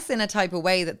dress in a type of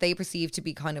way that they perceive to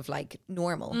be kind of like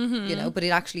normal, you know, but it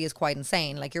actually is quite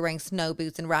insane. Like you're wearing snow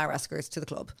boots and rah-rah skirts to the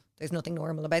club. There's nothing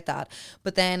normal about that.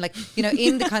 But then like, you know,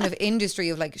 in the kind of industry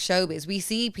of like showbiz, we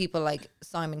see people like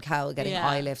Simon Cowell getting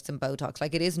eye lifts and Botox.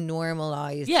 Like it is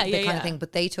normalized, kind of thing,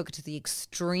 but they took it to the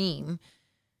extreme.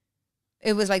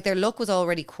 It was like their look was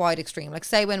already quite extreme. Like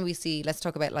say when we see, let's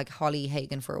talk about like Holly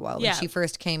Hagen for a while. When she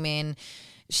first came in,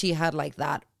 she had like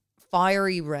that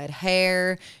fiery red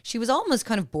hair. She was almost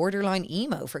kind of borderline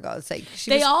emo, for God's sake.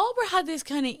 They all had this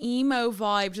kind of emo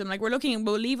vibe to them. Like we'll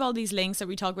leave all these links that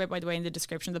we talk about, by the way, in the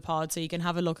description of the pod, so you can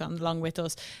have a look along with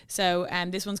us. So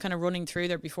this one's kind of running through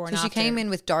there before and after. So she came in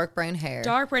with dark brown hair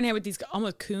with these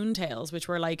almost coon tails, which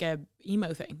were like a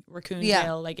emo thing, raccoon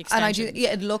tail, like extensions. And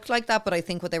it looked like that, but I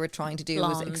think what they were trying to do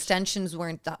was extensions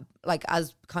weren't that like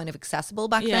as kind of accessible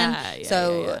back then.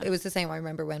 It was the same. I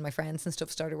remember when my friends and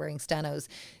stuff started wearing stenos,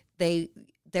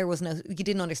 there was no, you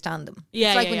didn't understand them.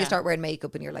 It's like when you start wearing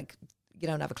makeup and you're like, you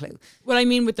don't have a clue. Well, I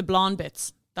mean, with the blonde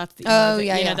bits. That's the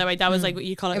that was like what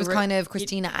you call it. It was kind of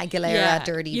Christina Aguilera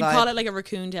dirty you'd vibe. call it like a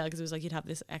raccoon tail, because it was like you'd have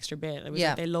this extra bit. It was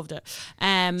like they loved it.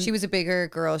 She was a bigger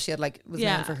girl. She had like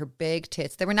known for her big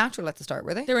tits. They were natural at the start,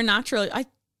 were they? They were natural. I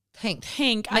think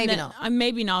maybe not.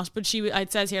 Maybe not. But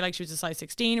it says here like she was a size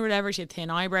 16 or whatever. She had thin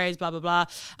eyebrows. Blah blah blah.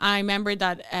 And I remember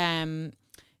that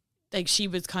like she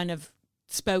was kind of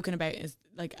spoken about as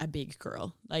like a big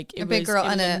girl. Like it was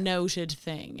a noted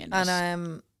thing.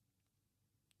 And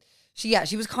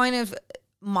she was kind of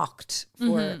mocked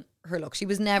for her look. She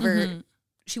was never,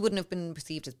 she wouldn't have been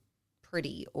perceived as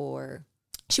pretty, or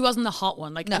she wasn't the hot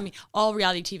one. Like, no. I mean, all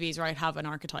reality TVs, right, have an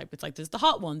archetype. It's like, there's the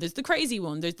hot one, there's the crazy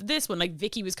one, there's this one. Like,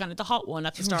 Vicky was kind of the hot one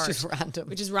at the start.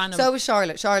 Which is random. So was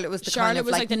Charlotte. Charlotte was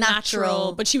the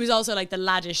natural. But she was also like the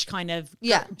laddish kind of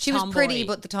she was pretty,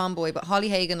 but the tomboy. But Holly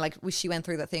Hagen, like, she went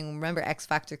through that thing. Remember X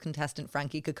Factor contestant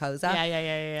Frankie Kokoza?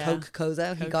 Yeah. Coke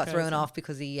Koza. He got thrown off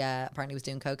because he apparently was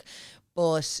doing coke.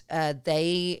 But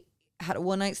they had a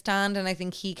one night stand, and I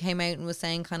think he came out and was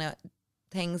saying kind of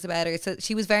things about her. So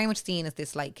she was very much seen as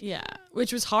this like,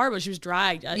 which was horrible. She was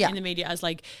dragged in the media as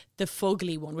like the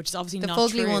fugly one, which is obviously not true.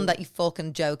 The fugly one that you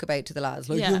fucking joke about to the lads,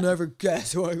 like you'll never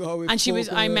guess who I got with. And she was,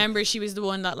 I remember she was the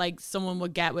one that like someone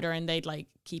would get with her and they'd like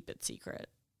keep it secret.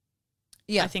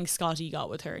 I think Scotty got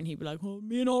with her and he'd be like, oh,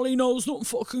 me and Ollie know there's nothing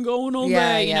fucking going on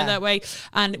there, you know, that way.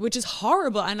 And which is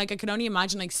horrible. And like I can only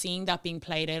imagine like seeing that being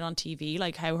played out on TV,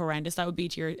 like how horrendous that would be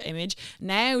to your image.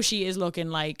 Now she is looking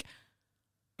like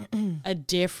a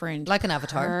different, like an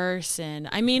avatar person.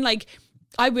 I mean, like,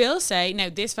 I will say now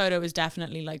this photo is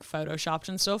definitely like photoshopped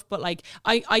and stuff, but like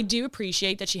I do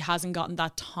appreciate that she hasn't gotten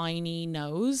that tiny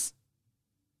nose.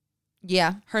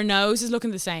 Yeah, her nose is looking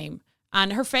the same,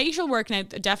 And her facial work now,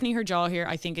 definitely her jaw here,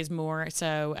 I think is more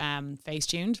so face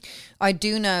tuned. I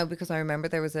do know because I remember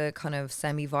there was a kind of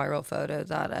semi-viral photo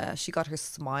that she got her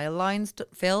smile lines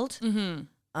filled. Mm-hmm.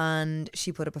 And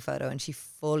she put up a photo and she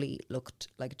fully looked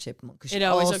like a chipmunk. 'Cause It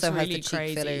always looks also has really the cheek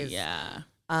crazy. fillers Yeah.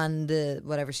 and the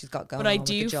whatever she's got going But I on with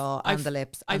the do jaw and the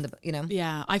lips and the, you know.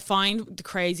 Yeah, I find the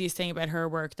craziest thing about her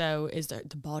work though is the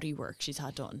body work she's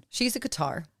had done. She's a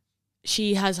guitar.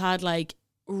 She has had like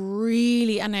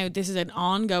really, and now this is an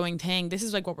ongoing thing. This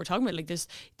is like what we're talking about. Like this,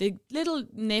 the little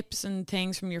nips and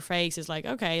things from your face is like,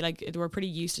 okay, like we're pretty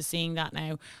used to seeing that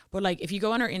now. But like if you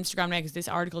go on her Instagram now, because this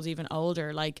article's even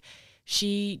older, like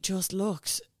she just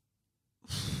looks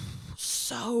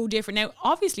so different. Now,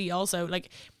 obviously also like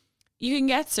you can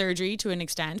get surgery to an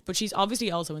extent, but she's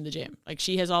obviously also in the gym. Like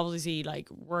she has obviously like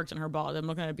worked on her body. I'm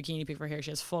looking at a bikini pic for her.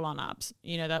 She has full on abs,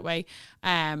 you know, that way.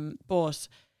 But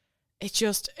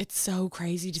it's so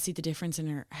crazy to see the difference in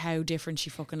her, how different she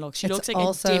fucking looks. She looks like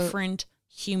also a different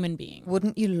human being.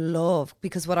 Wouldn't you love,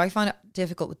 because what I find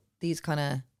difficult with these kind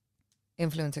of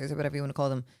influencers or whatever you want to call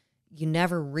them, you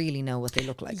never really know what they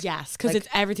look like. Yes, because like, it's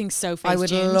everything's so face I would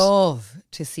tuned. love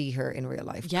to see her in real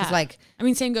life. Yeah, like I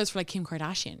mean, same goes for like Kim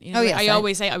Kardashian. You know, oh yeah, I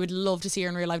always say I would love to see her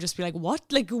in real life. Just be like,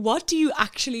 what do you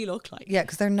actually look like? Yeah,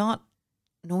 because they're not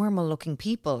normal looking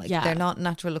people. Like they're not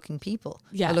natural looking people.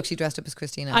 Yeah, oh, look, she dressed up as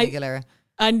Christina Aguilera,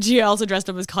 and she also dressed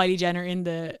up as Kylie Jenner in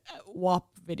the WAP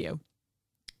video.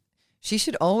 She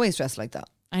should always dress like that.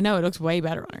 I know, it looks way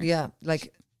better on her. Yeah,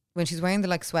 like when she's wearing the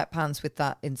like sweatpants with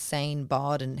that insane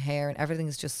bod and hair and everything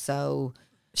is just so.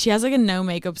 She has like a no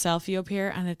makeup selfie up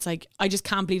here, and it's like I just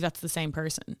can't believe that's the same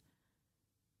person.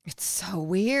 It's so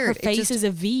weird. Her face is a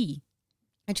V.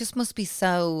 It just must be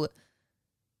so.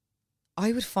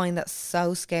 I would find that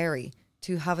so scary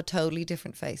to have a totally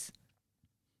different face.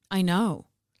 I know.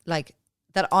 Like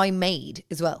that I made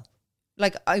as well.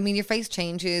 Like, I mean, your face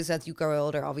changes as you grow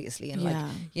older, obviously. And like,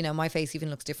 you know, my face even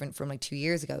looks different from like 2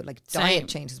 years ago. Like diet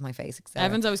changes my face, etc.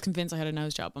 Evan's always convinced I had a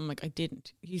nose job. I'm like, I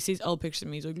didn't. He sees old pictures of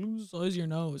me. He's like, look at the size of your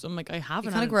nose. I'm like, I haven't.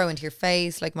 You kind of grow into your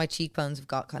face. Like my cheekbones have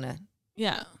got kind of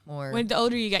more. When the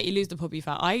older you get, you lose the puppy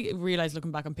fat. I realized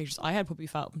looking back on pictures, I had puppy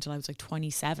fat up until I was like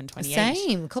 27, 28.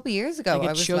 Same. A couple of years ago, like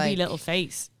I was chubby like, little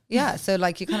face. Yeah, so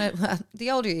like you kind of,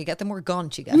 the older you get, the more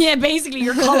gaunt you get. Yeah, basically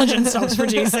your collagen stops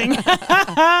producing.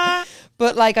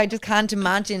 But like I just can't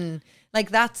imagine,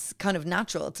 like that's kind of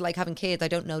natural. It's like having kids. I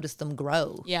don't notice them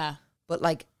grow. Yeah. But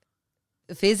like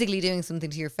physically doing something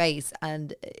to your face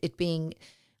and it being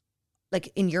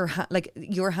like in your like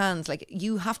your hands, like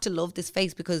you have to love this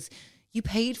face because you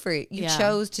paid for it. You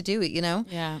chose to do it, you know?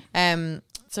 Yeah.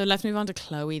 So let's move on to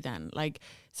Chloe then. Like,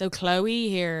 so Chloe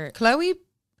here. Chloe,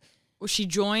 she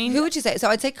joined. Who would you say? So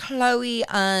I'd say Chloe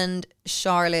and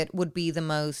Charlotte would be the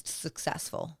most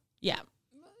successful. Yeah.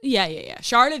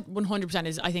 Charlotte 100%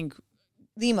 is, I think,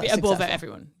 the most above successful.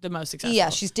 Everyone, the most successful. Yeah,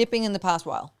 she's dipping in the past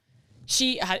while. Is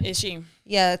she?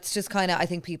 Yeah, it's just kind of, I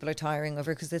think people are tiring of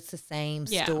her because it's the same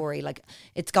story. Like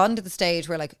it's gotten to the stage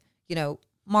where like, you know,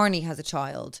 Marnie has a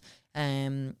child,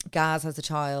 Gaz has a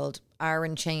child,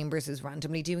 Aaron Chambers is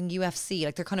randomly doing UFC.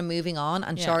 Like they're kind of moving on,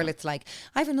 and Charlotte's like,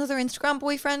 I have another Instagram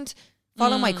boyfriend.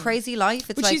 Follow my crazy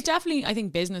life. It's but like, she's definitely, I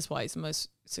think, business-wise, the most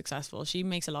successful. She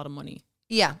makes a lot of money.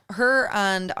 Yeah, her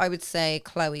and I would say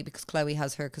Chloe, because Chloe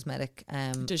has her cosmetic.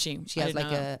 Does she? She has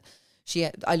like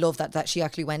I love that she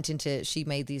actually went into, she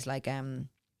made these like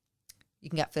you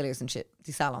can get fillers and shit,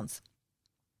 these salons.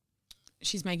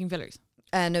 She's making fillers.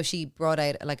 No, she brought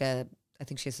out like I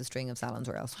think she has a string of salons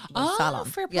or else. Salon.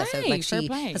 Fair play. Yeah, so like fair she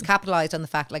play. has capitalized on the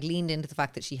fact, like leaned into the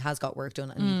fact that she has got work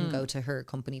done, and you can go to her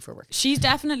company for work. She's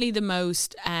definitely the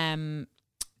most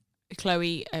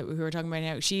Chloe, who we're talking about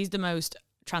now. She's the most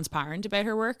transparent about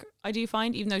her work, I do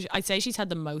find, even though I'd say she's had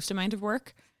the most amount of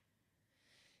work.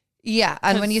 Yeah,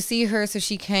 and when you see her, so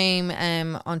she came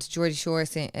onto Geordie Shore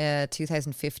in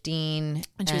 2015,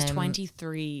 and she was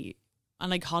 23, and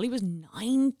like Holly was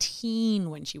 19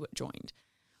 when she joined.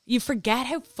 You forget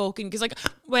how fucking, because like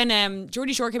when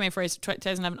Geordie Shore came out first,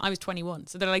 2011, I was 21,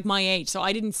 so they're like my age, so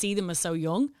I didn't see them as so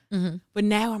young. Mm-hmm. But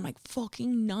now I'm like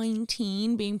fucking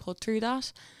 19 being put through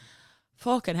that.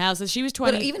 Fucking hell. So she was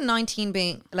 20. But even 19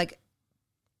 being like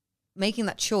making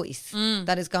that choice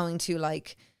that is going to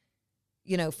like,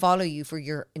 you know, follow you for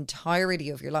your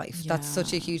entirety of your life. Yeah. That's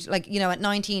such a huge, like, you know, at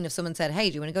 19, if someone said, hey,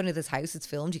 do you want to go into this house? It's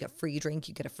filmed. You get free drink.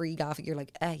 You get a free gaff. You're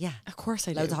like, yeah. Of course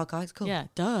I do. Loads of hot guys. Cool. Yeah.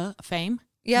 Duh. Fame.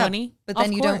 Yeah. Money. But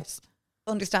then you don't.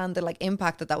 understand the like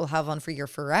impact that will have on for your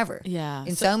forever. Yeah.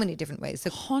 In so many different ways. So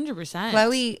 100%.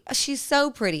 Chloe, she's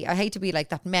so pretty. I hate to be like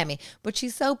that meme, but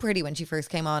she's so pretty when she first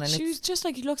came on. And she was just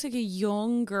like, looks like a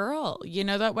young girl, you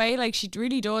know, that way. Like she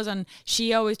really does. And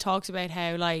she always talks about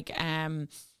how like,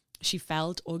 she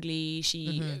felt ugly.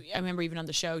 I remember even on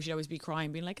the show, she'd always be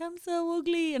crying, being like, I'm so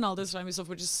ugly and all this kind of stuff,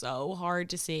 which is so hard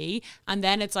to see. And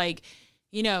then it's like,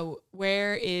 you know,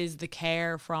 where is the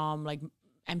care from like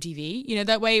MTV? You know,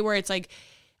 that way where it's like,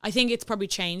 I think it's probably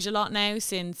changed a lot now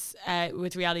since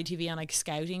with reality TV and like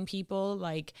scouting people,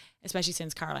 like especially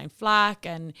since Caroline Flack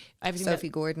and everything.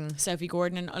 Sophie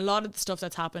Gordon and a lot of the stuff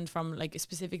that's happened from like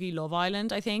specifically Love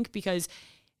Island, I think, because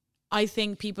I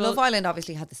think people... Love Island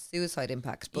obviously had the suicide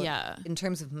impact, but in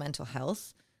terms of mental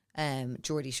health,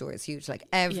 Geordie Shore is huge. Like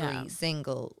every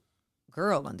single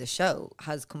girl on the show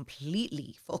has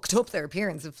completely fucked up their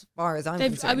appearance as far as I'm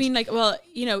concerned. I mean, like, well,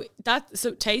 you know,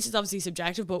 so taste is obviously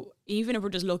subjective, but even if we're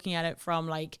just looking at it from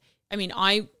like, I mean,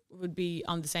 I would be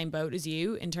on the same boat as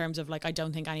you in terms of like, I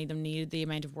don't think any of them needed the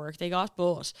amount of work they got,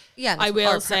 but I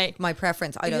will say my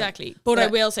preference. I don't exactly, but I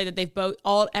will say that they've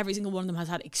every single one of them has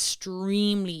had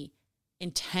extremely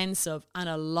intensive and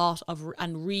a lot of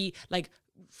like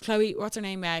Chloe, what's her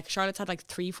name? Charlotte's had like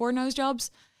 3-4 nose jobs.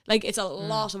 Like it's a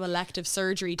lot of elective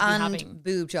surgery to be having.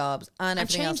 Boob jobs and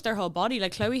everything changed their whole body.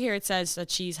 Like Chloe here, it says that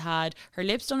she's had her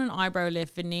lips done, an eyebrow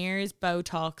lift, veneers,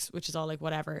 Botox, which is all like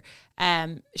whatever.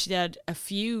 She did a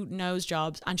few nose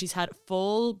jobs and she's had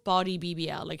full body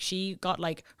BBL. Like she got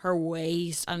like her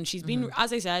waist and she's been,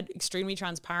 as I said, extremely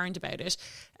transparent about it.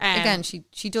 Again,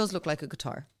 she does look like a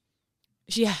guitar.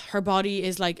 Yeah, her body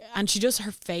is like, and she just,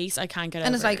 her face, I can't get over.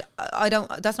 And it's like,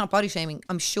 that's not body shaming.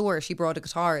 I'm sure she brought a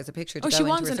guitar as a picture to go into her surgery. She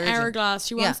wants an hourglass.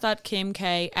 She wants that Kim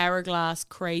K hourglass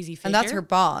crazy figure. And that's her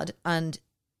bod and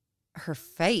her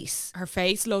face. Her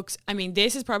face looks, I mean,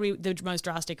 this is probably the most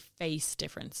drastic face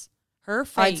difference. Her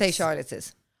face. I'd say Charlotte's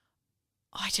is.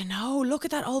 I don't know. Look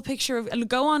at that old picture of,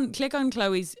 click on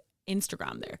Chloe's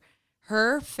Instagram there.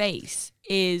 Her face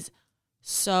is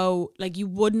so, like, you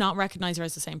would not recognize her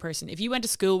as the same person. If you went to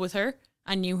school with her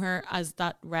and knew her as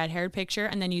that red-haired picture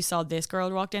and then you saw this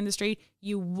girl walk down the street,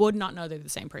 you would not know they're the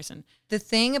same person. The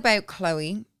thing about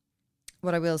Chloe,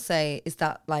 what I will say, is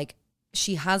that, like,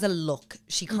 she has a look.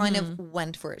 She kind of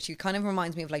went for it. She kind of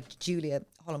reminds me of, like, Julia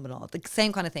Holland-Banal. The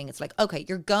same kind of thing. It's like, okay,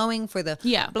 you're going for the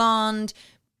blonde,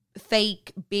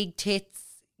 fake, big tits,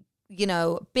 you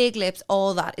know, big lips,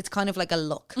 all that. It's kind of like a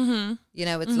look. You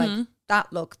know, it's like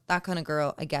that look, that kind of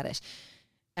girl. I get it.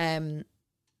 And,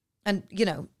 you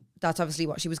know, that's obviously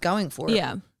what she was going for.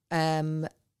 Yeah.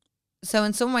 So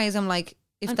in some ways, I'm like,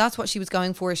 if that's what she was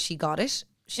going for, she got it.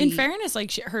 In fairness,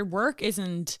 like her work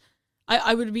isn't...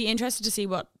 I would be interested to see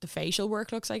what the facial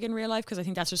work looks like in real life, because I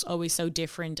think that's just always so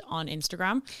different on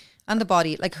Instagram. And the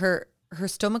body, like her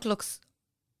stomach looks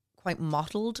quite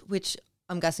mottled, which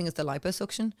I'm guessing is the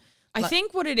liposuction. I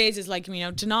think what it is like, you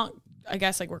know, to not, I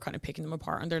guess like we're kind of picking them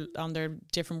apart on their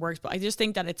different works, but I just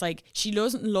think that it's like she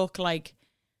doesn't look like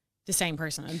the same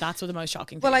person, and that's what the most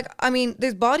shocking thing. Well, like, I mean,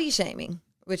 there's body shaming,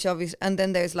 which obviously, and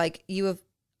then there's like,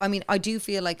 I do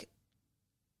feel like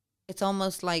it's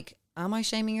almost like, am I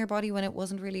shaming your body when it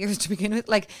wasn't really yours to begin with?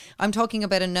 Like, I'm talking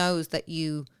about a nose that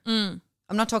I'm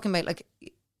not talking about like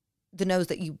the nose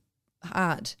that you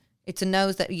had. It's a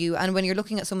nose that and when you're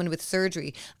looking at someone with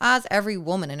surgery, as every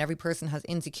woman and every person has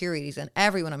insecurities, and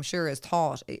everyone, I'm sure, has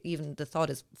thought, even the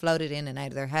thought is floated in and out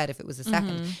of their head if it was a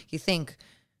second. You think,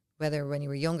 whether when you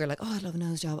were younger, like, oh, I'd love a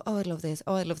nose job, oh, I'd love this,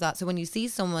 oh, I'd love that. So when you see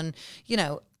someone, you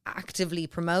know, actively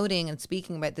promoting and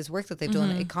speaking about this work that they've done,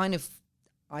 it kind of,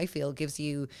 I feel, gives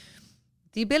you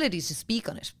the ability to speak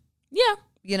on it. Yeah.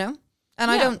 You know?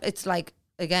 And it's like,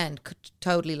 again,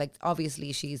 totally, like,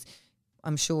 obviously she's,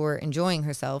 I'm sure, enjoying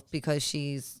herself because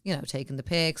she's, you know, taking the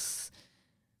pics,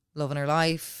 loving her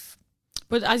life.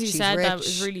 But as you said, rich. That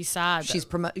was really sad.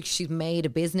 She's made a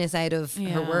business out of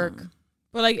her work.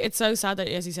 But like, it's so sad that,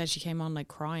 as you said, she came on like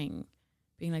crying,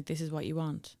 being like, this is what you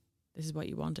want. This is what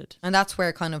you wanted. And that's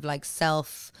where kind of like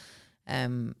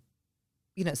self-control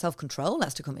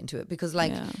has to come into it, because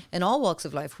like in all walks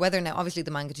of life, whether now obviously the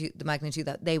magnitude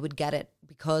that they would get it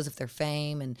because of their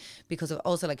fame and because of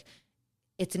also like,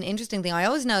 it's an interesting thing I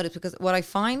always notice, because what I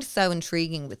find so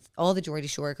intriguing with all the Geordie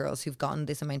Shore girls who've gotten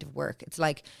this amount of work, it's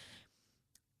like,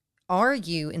 are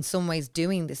you in some ways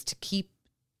doing this to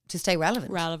stay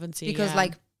relevant? Relevancy, because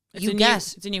like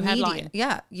it's a new headline.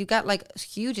 Yeah, you get like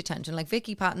huge attention. Like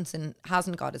Vicky Pattinson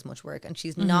hasn't got as much work, and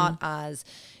she's not as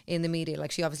in the media.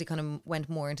 Like she obviously kind of went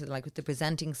more into with the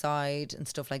presenting side and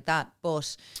stuff like that.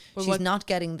 But she's not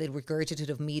getting the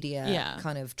regurgitative media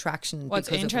kind of traction. What's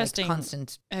because interesting of, like,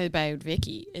 constant about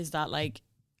Vicky is that like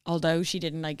although she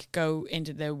didn't like go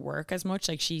into the work as much,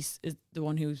 like she's is the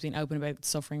one who's been open about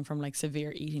suffering from like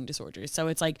severe eating disorders. So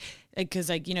it's like, because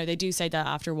like, you know, they do say that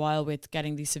after a while with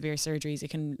getting these severe surgeries,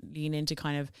 it can lean into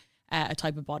kind of a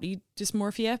type of body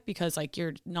dysmorphia, because like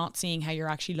you're not seeing how you're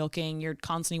actually looking. You're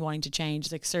constantly wanting to change.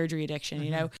 It's like surgery addiction,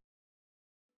 you know?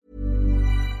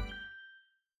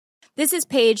 This is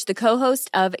Paige, the co-host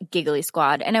of Giggly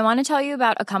Squad, and I want to tell you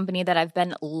about a company that I've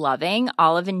been loving,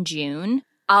 Olive & June.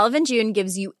 Olive & June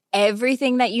gives you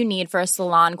everything that you need for a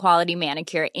salon-quality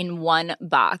manicure in one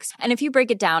box. And if you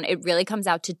break it down, it really comes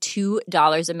out to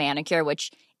 $2 a manicure,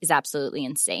 which is absolutely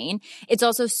insane. It's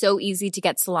also so easy to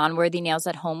get salon-worthy nails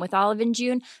at home with Olive &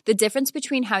 June. The difference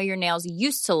between how your nails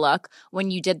used to look when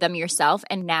you did them yourself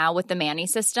and now with the Mani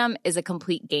system is a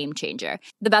complete game changer.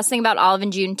 The best thing about Olive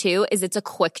 & June, too, is it's a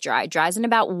quick dry. Dries in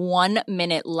about 1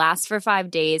 minute, lasts for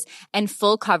 5 days, and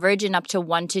full coverage in up to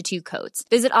 1 to 2 coats.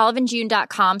 Visit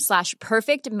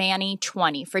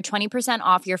oliveandjune.com/perfectmani20 for 20%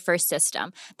 off your first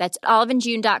system. That's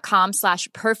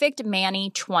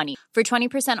oliveandjune.com/perfectmani20 for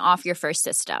 20% off your first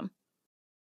system.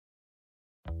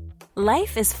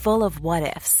 Life is full of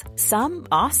what-ifs. Some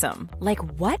awesome, like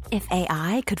what if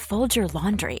AI could fold your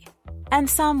laundry? And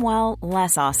some, well,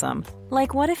 less awesome,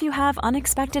 like what if you have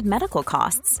unexpected medical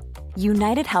costs?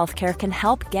 United Healthcare can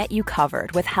help get you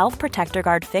covered with Health Protector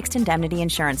Guard fixed indemnity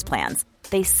insurance plans.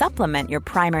 They supplement your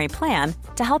primary plan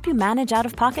to help you manage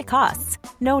out-of-pocket costs.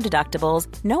 No deductibles,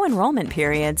 no enrollment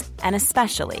periods, and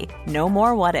especially no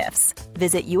more what-ifs.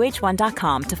 Visit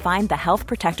uh1.com to find the Health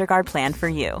Protector Guard plan for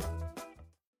you.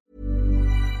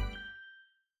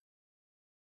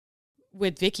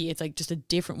 With Vicky, it's like just a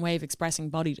different way of expressing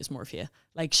body dysmorphia.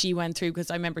 Like she went through, because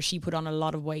I remember she put on a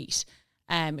lot of weight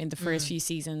in the first few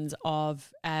seasons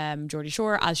of Geordie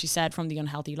Shore, as she said, from the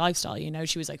unhealthy lifestyle. You know,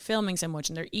 she was like filming so much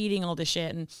and they're eating all this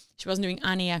shit and she wasn't doing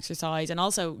any exercise. And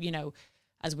also, you know,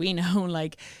 as we know,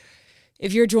 like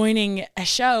if you're joining a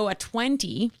show at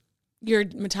 20, your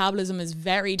metabolism is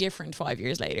very different 5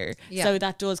 years later. Yeah. So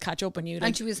that does catch up on you. Like,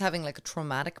 and she was having like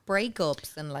traumatic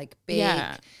breakups and like big.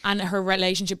 Yeah. And her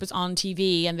relationship was on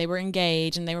TV and they were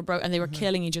engaged and they were broke and they were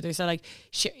killing each other. So like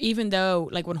even though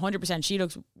like 100% she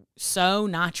looks so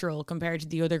natural compared to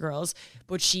the other girls,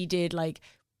 but she did like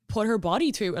put her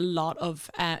body through a lot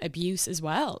of abuse as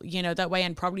well, you know, that way,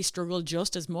 and probably struggled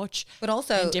just as much, but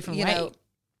also in a different way. Know,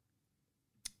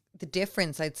 the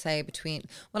difference I'd say between,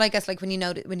 well, I guess like when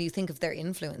you think of their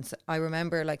influence, I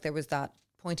remember like there was that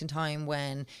point in time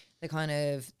when they kind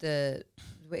of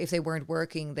if they weren't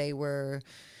working, they were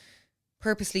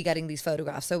purposely getting these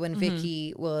photographs. So when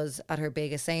Vicky was at her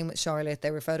biggest, same with Charlotte,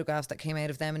 there were photographs that came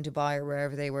out of them in Dubai or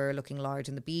wherever they were, looking large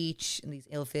on the beach in these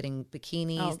ill-fitting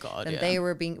bikinis. Oh God, and they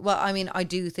were being, well, I mean, I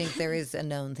do think there is a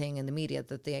known thing in the media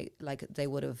that they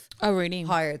would have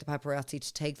hired the paparazzi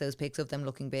to take those pics of them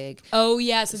looking big. Oh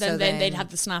yeah, so then they'd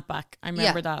have the snapback. I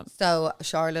remember that. So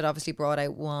Charlotte obviously brought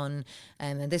out one,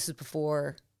 and this was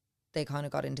before they kind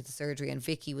of got into the surgery, and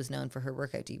Vicky was known for her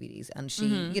workout DVDs, and she,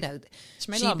 you know,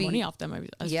 she made a lot of money off them.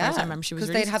 As far as I remember, she was because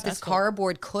really they'd have this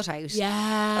cardboard cutout of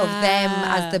them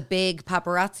as the big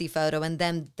paparazzi photo, and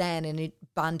then in a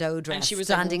bandeau dress, and she was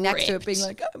standing like next to it, being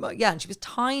like, oh my, yeah, and she was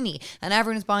tiny, and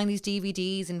everyone was buying these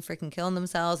DVDs and freaking killing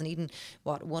themselves and eating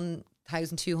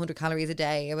 1,200 calories a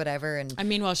day or whatever, and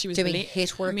meanwhile she was doing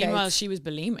HIIT workouts. Meanwhile she was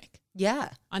bulimic.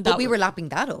 Yeah, and but we were lapping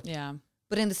that up. Yeah,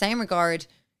 but in the same regard,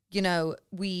 you know,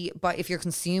 but if you're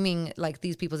consuming like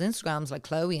these people's Instagrams, like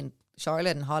Chloe and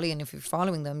Charlotte and Holly, and if you're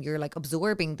following them, you're like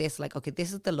absorbing this, like, okay,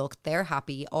 this is the look, they're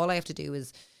happy. All I have to do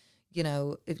is, you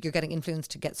know, if you're getting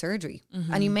influenced to get surgery.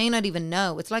 And you may not even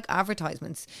know. It's like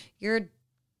advertisements. You're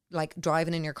like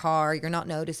driving in your car, you're not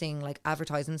noticing like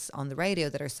advertisements on the radio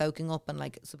that are soaking up and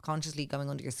like subconsciously going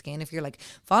under your skin. If you're like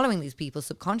following these people,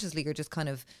 subconsciously you're just kind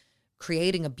of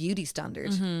creating a beauty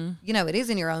standard. You know, it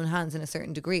is in your own hands in a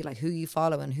certain degree, like who you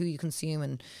follow and who you consume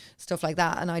and stuff like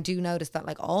that. And I do notice that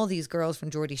like all these girls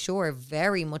from Geordie Shore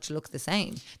very much look the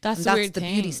same. That's the weird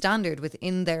thing. Beauty standard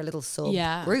within their little sub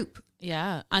group.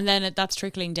 Yeah. And then that's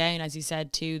trickling down, as you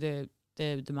said, to the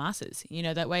masses, you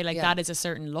know, that way, like that is a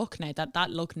certain look now.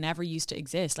 That look never used to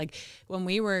exist. Like when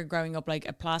we were growing up, like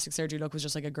a plastic surgery look was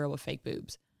just like a girl with fake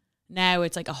boobs. Now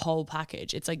it's like a whole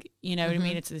package. It's like, you know what I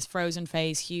mean? It's this frozen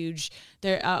face, huge.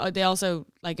 They also,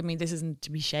 like, I mean, this isn't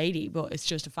to be shady, but it's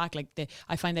just a fact. Like,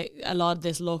 I find that a lot of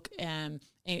this look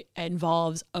it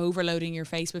involves overloading your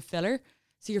face with filler.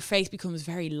 So your face becomes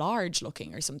very large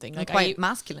looking or something. Like quite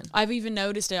masculine. I've even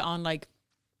noticed it on like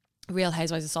Real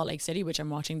Housewives of Salt Lake City, which I'm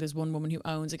watching. There's one woman who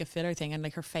owns like a filler thing and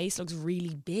like her face looks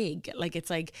really big. Like it's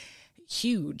like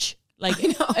huge. Like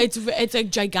it's a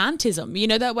gigantism, you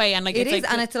know, that way. And like it it's is,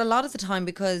 like, and it's a lot of the time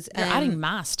because they're adding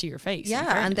mass to your face.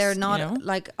 Yeah, and they're not you know?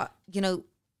 like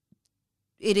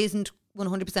it isn't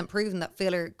 100% proven that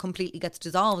filler completely gets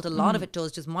dissolved. A lot of it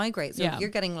does just migrate. So if you're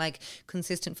getting like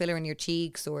consistent filler in your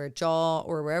cheeks or jaw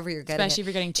or wherever you're getting especially if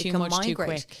you're getting too much too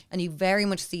quick. And you very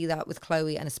much see that with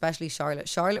Chloe and especially Charlotte.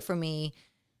 Charlotte, for me,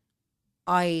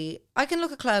 I can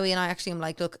look at Chloe and I actually am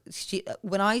like, look,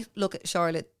 when I look at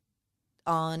Charlotte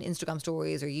on Instagram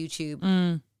stories or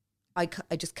YouTube,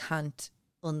 I just can't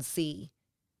unsee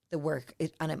the work,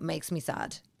 and it makes me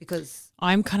sad because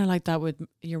I'm kind of like that with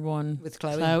your one with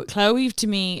Chloe. Chloe to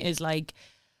me is like,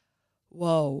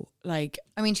 whoa, like,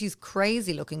 I mean, she's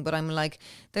crazy looking, but I'm like,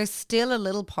 there's still a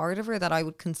little part of her that I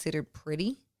would consider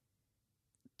pretty.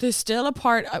 There's still a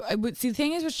part. I would see. The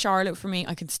thing is with Charlotte, for me,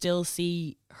 I can still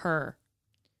see her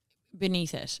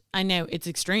beneath it. I know it's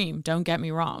extreme. Don't get me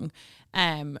wrong,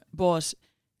 but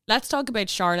let's talk about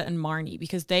Charlotte and Marnie,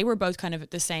 because they were both kind of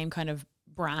the same kind of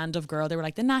brand of girl. They were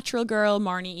like the natural girl.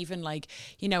 Marnie, even like,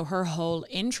 you know, her whole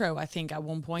intro, I think at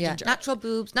one point, natural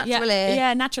boobs, natural hair.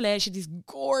 Yeah, natural hair. She had these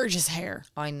gorgeous hair.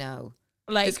 I know.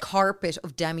 Like this carpet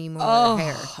of Demi Moore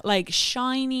hair. Like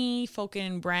shiny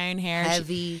fucking brown hair.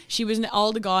 Heavy. She was,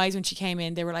 all the guys when she came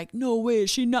in, they were like, no way, is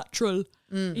she natural?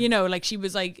 You know, like she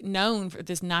was like known for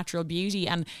this natural beauty,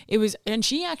 and it was, and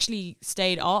she actually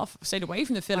stayed away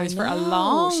from the fillers for a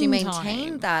long time. She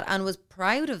maintained that and was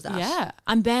proud of that. Yeah.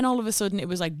 And then all of a sudden it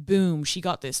was like, boom, she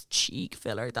got this cheek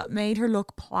filler that made her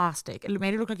look plastic. It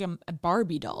made her look like a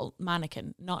Barbie doll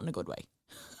mannequin, not in a good way.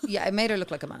 Yeah, it made her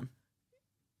look like a man.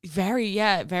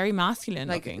 Very masculine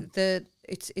like looking.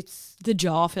 It's the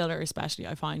jaw filler especially,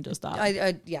 I find, does that.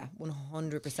 I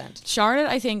 100%. Charlotte,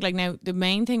 I think, like, now the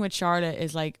main thing with Charlotte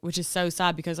is like, which is so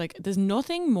sad, because like there's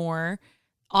nothing more.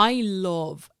 I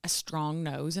love a strong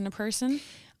nose in a person.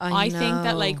 I think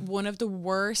that like one of the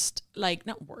worst, like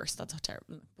not worst, that's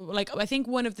terrible, but like I think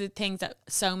one of the things that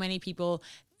so many people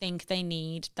think they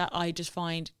need, that I just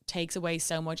find takes away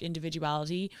so much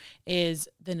individuality, is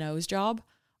the nose job.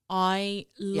 I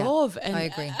love I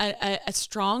agree. A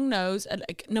strong nose.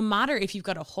 Like, no matter if you've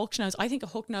got a hooked nose, I think a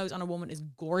hooked nose on a woman is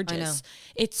gorgeous. I know.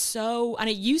 It's so, and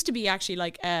it used to be actually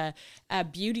like a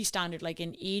beauty standard, like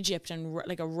in Egypt, and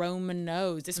like a Roman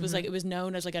nose. This was like, it was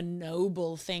known as like a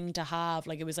noble thing to have.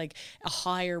 Like it was like a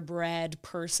higher bred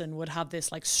person would have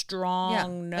this like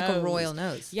strong nose. Like a royal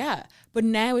nose. Yeah. But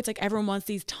now it's like everyone wants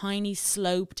these tiny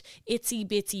sloped, itsy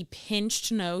bitsy pinched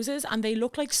noses, and they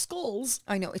look like skulls.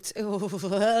 I know, it's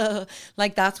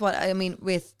like, that's what I mean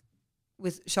with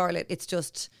Charlotte. It's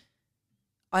just,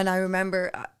 and I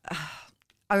remember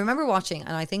watching,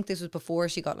 and I think this was before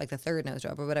she got like the third nose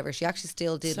job or whatever. She actually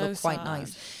still did look quite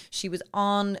nice. She was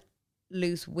on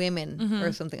Loose Women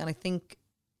or something, and I think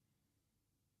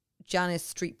Janice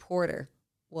Street Porter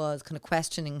was kind of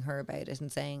questioning her about it and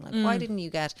saying like, why didn't you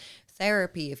get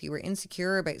therapy if you were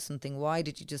insecure about something? Why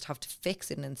did you just have to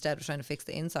fix it instead of trying to fix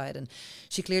the inside? And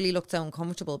she clearly looked so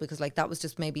uncomfortable because like that was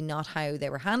just maybe not how they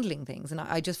were handling things. And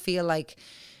I just feel like,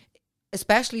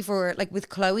 especially for like with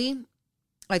Chloe,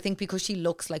 I think because she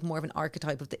looks like more of an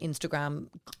archetype of the Instagram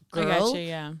girl. I got you,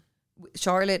 yeah.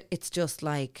 Charlotte, it's just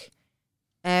like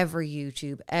every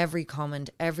YouTube, every comment,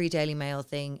 every Daily Mail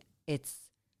thing, it's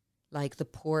like the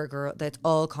poor girl. That's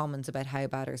all comments about how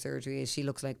bad her surgery is. She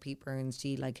looks like Pete Burns.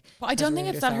 She like. But I don't think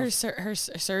it's that her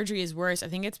surgery is worse. I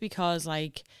think it's because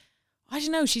like, I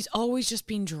don't know. She's always just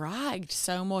been dragged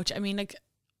so much. I mean, like,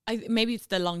 maybe it's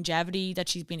the longevity that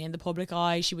she's been in the public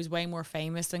eye. She was way more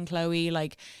famous than Chloe.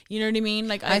 Like, you know what I mean?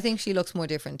 Like, I think she looks more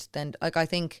different than like. I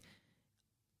think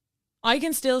I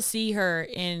can still see her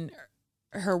in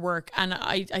her work, and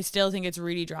I still think it's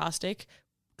really drastic.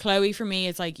 Chloe, for me,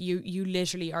 it's like you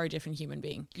literally are a different human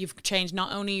being. You've changed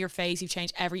not only your face, you've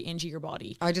changed every inch of your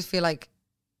body. I just feel like,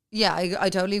 yeah, I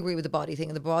totally agree with the body thing.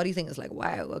 And the body thing is like,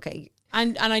 wow, okay.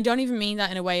 And I don't even mean that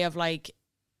in a way of like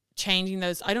changing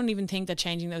those. I don't even think that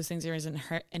changing those things is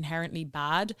inherently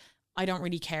bad. I don't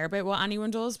really care about what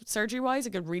anyone does surgery-wise.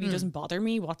 Like, it really doesn't bother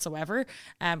me whatsoever.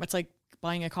 It's like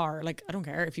buying a car. Like, I don't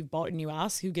care if you've bought a new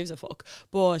ass. Who gives a fuck?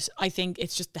 But I think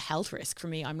it's just the health risk for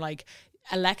me. I'm like,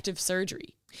 elective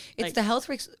surgery. It's like, the health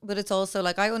risk, but it's also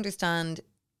like, I understand,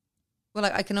 well,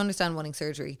 I can understand wanting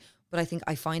surgery, but I think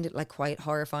I find it like quite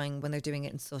horrifying when they're doing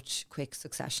it in such quick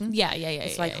succession. Yeah.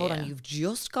 It's like, hold on, you've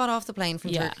just got off the plane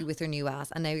from Turkey with your new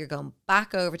ass, and now you're going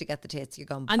back over to get the tits. You're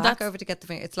going back over to get the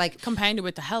finger. It's like compounded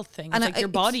with the health thing. It's like your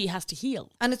body has to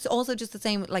heal. And it's also just the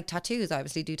same with like tattoos. I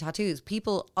obviously do tattoos.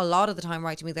 People a lot of the time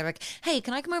write to me, they're like, hey,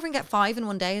 can I come over and get 5 in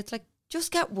one day? It's like,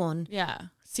 just get one. Yeah.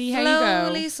 See how you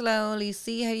go. Slowly,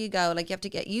 see how you go. Like, you have to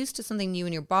get used to something new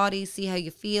in your body, see how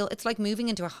you feel. It's like moving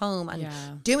into a home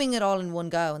and doing it all in one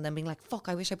go and then being like, fuck,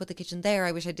 I wish I put the kitchen there.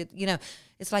 I wish I did, you know.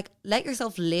 It's like, let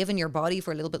yourself live in your body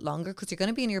for a little bit longer because you're going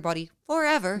to be in your body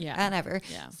forever and ever.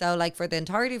 Yeah. So, like, for the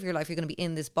entirety of your life, you're going to be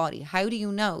in this body. How do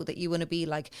you know that you want to be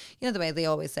like, you know, the way they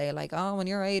always say, like, oh, when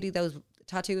you're 80, those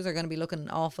tattoos are going to be looking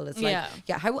awful. It's like,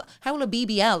 how will a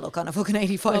BBL look on a fucking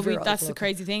 85-year-old? Well, that's the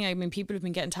crazy thing. I mean, people have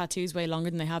been getting tattoos way longer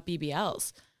than they have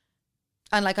BBLs.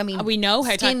 And like, I mean, we know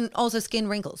how skin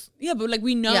wrinkles. Yeah, but like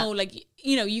we know, like,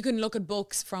 you know, you can look at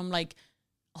books from like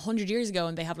 100 years ago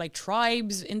and they have like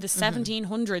tribes in the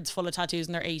 1700s full of tattoos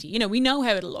and they're 80. You know, we know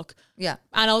how it'll look. Yeah.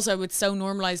 And also it's so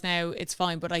normalized now, it's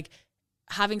fine. But like,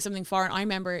 having something foreign. I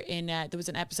remember in there was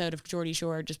an episode of Geordie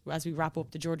Shore, just as we wrap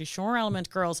up the Geordie Shore element,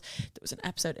 girls, there was an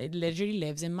episode, it literally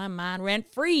lives in my mind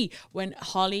rent free, when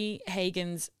Holly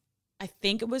Hagen's, I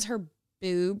think it was her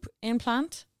boob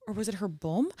implant, or was it her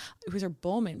bum? It was her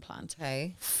bum implant.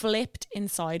 Okay. Flipped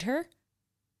inside her.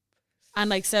 And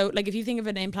like, so like if you think of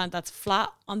an implant that's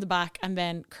flat on the back and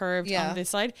then curved on this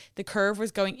side, the curve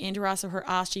was going into her ass, so her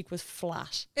ass cheek was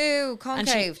flat. Ew,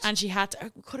 concave. And she had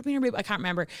to, could have been her boob, I can't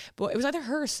remember, but it was either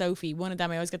her or Sophie, one of them,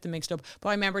 I always get them mixed up. But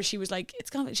I remember she was like,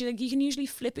 she's like, you can usually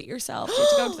flip it yourself. You have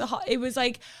to go to the it was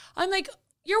like, I'm like,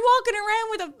 you're walking around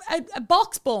with a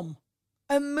box bum.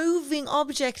 A moving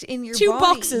object in your Two body.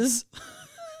 boxes.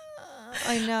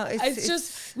 I know. It's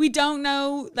just, we don't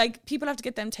know, like, people have to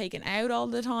get them taken out all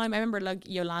the time. I remember like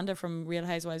Yolanda from Real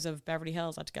Housewives of Beverly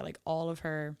Hills had to get like all of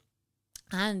her,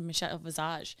 and Michelle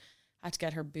Visage had to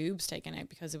get her boobs taken out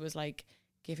because it was like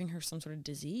giving her some sort of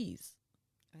disease.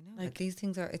 I know, like these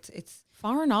things are, it's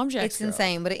foreign objects. It's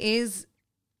insane, but it is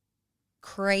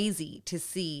crazy to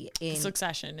see in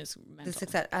Succession is mental. The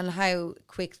success and how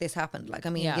quick this happened. Like, I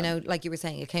mean, you know, like you were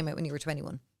saying, it came out when you were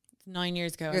 21. 9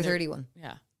 years ago. You're 31.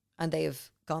 Yeah. And they've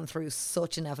gone through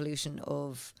such an evolution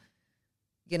of,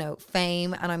 you know,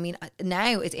 fame. And I mean,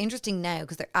 now it's interesting now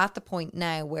because they're at the point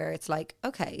now where it's like,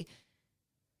 okay,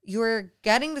 you're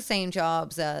getting the same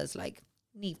jobs as like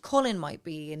Niamh Cullen might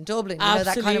be in Dublin. You know,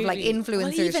 that kind of like influencer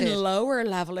well, even shit. Lower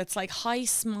level, it's like High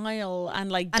Smile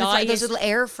and like and diet. It's like those little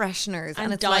air fresheners.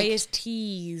 And it's diet like,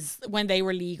 teas when they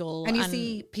were legal. And you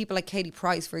see people like Katie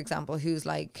Price, for example, who's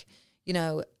like, you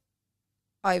know,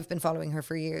 I've been following her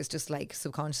for years, just like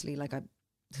subconsciously, like I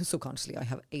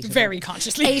have 8 very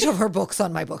consciously 8 of her books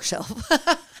on my bookshelf.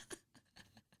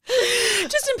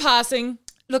 Just in passing.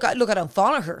 Look, I don't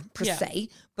follow her per se,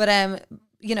 but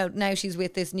you know, now she's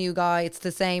with this new guy. It's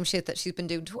the same shit that she's been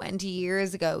doing 20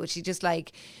 years ago. She just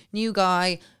like, new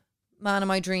guy, man of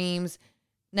my dreams,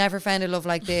 never found a love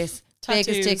like this.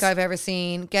 Biggest dick I've ever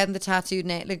seen, getting the tattooed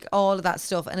nail, like all of that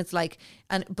stuff. And it's like,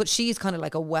 but she's kind of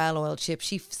like a well-oiled ship.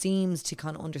 She seems to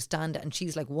kind of understand it, and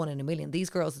she's like one in a million. These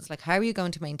girls, it's like, how are you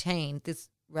going to maintain this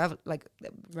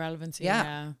relevancy?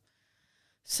 Yeah.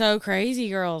 So crazy,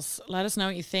 girls. Let us know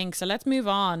what you think. So let's move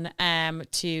on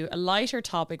to a lighter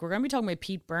topic. We're going to be talking about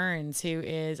Pete Burns, who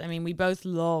is, I mean, we both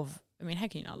love, I mean, how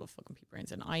can you not love fucking Pete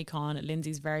Burns? An icon.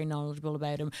 Lindsay's very knowledgeable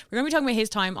about him. We're going to be talking about his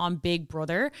time on Big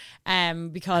Brother,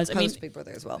 because and post Big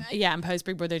Brother as well. Yeah, and post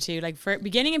Big Brother too. Like, for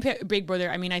beginning in Big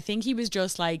Brother, I mean, I think he was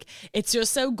just like, it's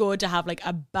just so good to have like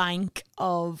a bank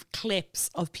of clips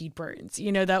of Pete Burns,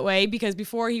 you know, that way, because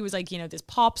before he was like, you know, this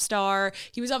pop star.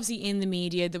 He was obviously in the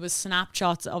media. There was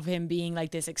snapshots of him being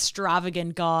like this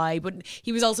extravagant guy, but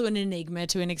he was also an enigma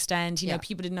to an extent. You know,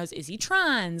 people didn't know, is he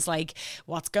trans? Like,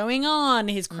 what's going on?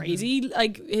 His crazy,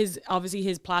 like his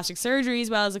plastic surgery as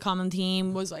well as a common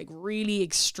theme was like really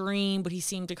extreme, but he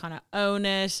seemed to kind of own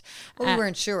it. Well, we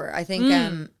weren't sure. I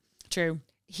think true.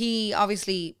 He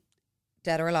obviously,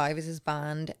 Dead or Alive is his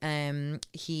band.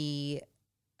 He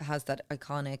has that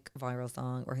iconic viral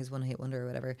song, or his one hit wonder or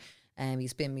whatever. He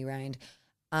Spin Me Round,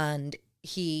 and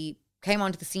he came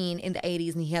onto the scene in the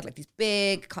 80s, and he had like these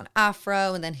big kind of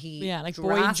afro, and then he like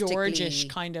Boy George-ish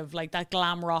kind of, like that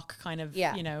glam rock kind of,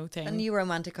 you know, thing. A new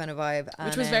romantic kind of vibe.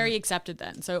 Which was very accepted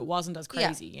then, so it wasn't as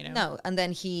crazy, you know. No, and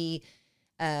then he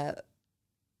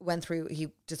he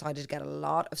decided to get a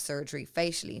lot of surgery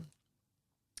facially.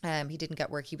 He didn't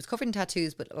get work. He was covered in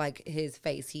tattoos, but like his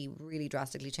face, he really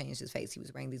drastically changed his face. He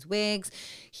was wearing these wigs.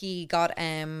 He got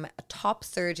a top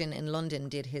surgeon in London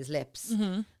did his lips,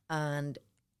 and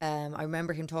I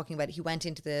remember him talking about it. He went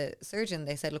into the surgeon.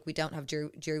 They said, look, we don't have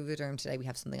Juvederm today. We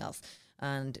have something else.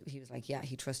 And he was like, yeah,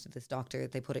 he trusted this doctor.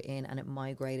 They put it in, and it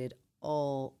migrated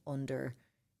all under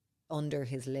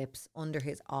his lips, under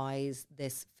his eyes,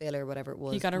 this filler, whatever it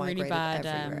was. He got a really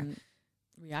bad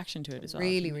reaction to it as well.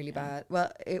 Really, really bad.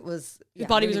 Well, it was... His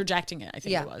body was rejecting it, I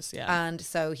think it was, And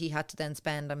so he had to then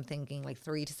spend, I'm thinking, like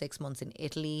 3 to 6 months in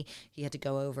Italy. He had to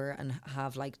go over and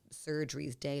have like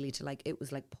surgeries daily to like, it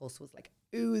was like pus was like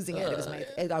oozing out of his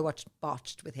mouth. I watched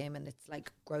Botched with him and it's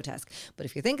like grotesque. But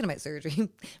if you're thinking about surgery,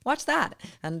 watch that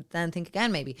and then think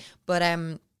again maybe. But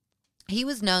he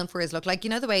was known for his look. Like, you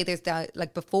know, the way there's that,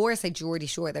 like before, say, Geordie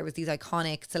Shore, there was these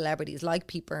iconic celebrities like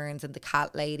Pete Burns and the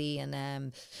Cat Lady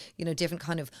and, you know, different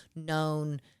kind of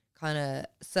known kind of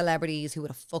celebrities who would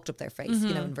have fucked up their face,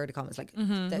 you know, inverted commas, like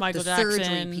Michael the Jackson.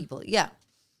 surgery people. Yeah.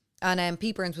 And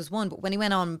Pete Burns was one. But when he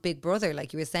went on Big Brother,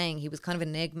 like you were saying, he was kind of an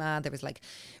enigma. There was like,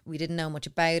 we didn't know much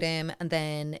about him. And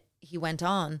then he went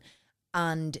on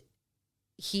and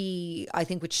he, I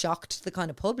think, which shocked the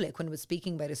kind of public when he was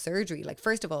speaking about his surgery. Like,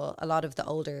 first of all, a lot of the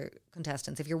older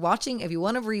contestants, if you want to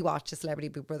rewatch a Celebrity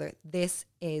Big Brother, this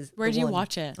is Where do you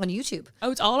watch it? On YouTube. Oh,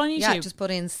 it's all on YouTube? Yeah, just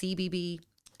put in CBB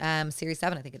Series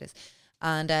 7, I think it is.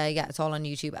 And yeah, it's all on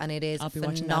YouTube and it is I'll be phenomenal.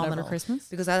 watching that over Christmas.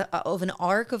 Because of an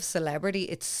arc of celebrity,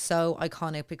 it's so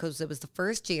iconic because it was the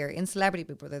first year in Celebrity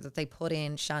Big Brother that they put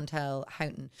in Chantal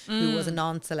Houghton, who was a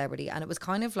non-celebrity. And it was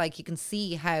kind of like, you can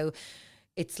see how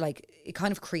it's like, it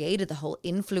kind of created the whole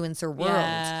influencer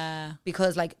world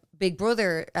because like Big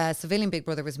Brother, civilian Big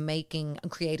Brother was making and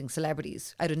creating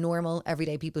celebrities out of normal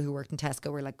everyday people who worked in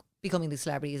Tesco were like becoming these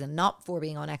celebrities, and not for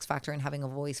being on X Factor and having a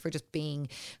voice, for just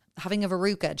having a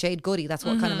Veruca, Jade Goody. That's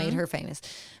what kind of made her famous.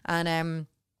 And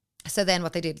so then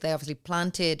what they did, they obviously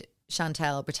planted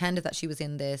Chantal, pretended that she was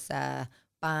in this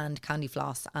band Candy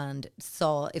Floss, and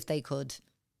saw if they could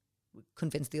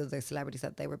convince the other celebrities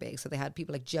that they were big. So they had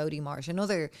people like Jodie Marsh,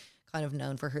 another kind of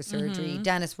known for her surgery,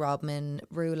 Dennis Rodman,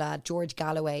 Rula, George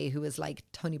Galloway, who was like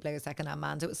Tony Blair's second-hand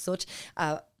man. So it was such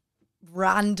a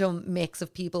random mix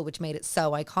of people which made it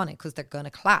so iconic because they're going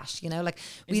to clash, you know? Like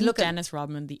we Isn't look at Dennis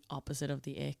Rodman the opposite of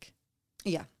the ick?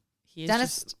 Yeah. He is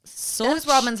Dennis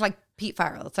Rodman's like Pete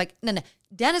Farrell. It's like, no,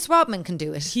 Dennis Rodman can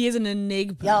do it. He is an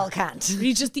enigma. Y'all can't.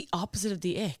 He's just the opposite of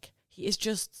the ick. He is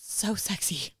just so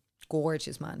sexy.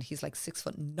 Gorgeous, man. He's like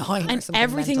 6'9" and or something.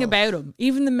 Everything mental. about him,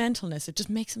 even the mentalness, it just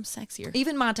makes him sexier.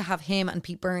 Even mad to have him and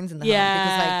Pete Burns in the home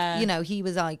because, like, you know, he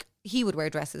was like, he would wear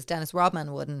dresses. Dennis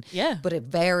Rodman wouldn't. Yeah. But a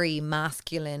very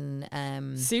masculine,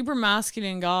 super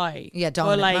masculine guy. Yeah,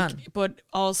 dominant man. But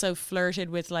also flirted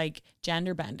with like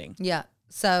gender bending. Yeah.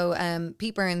 So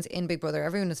Pete Burns in Big Brother,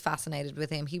 everyone was fascinated with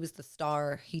him. He was the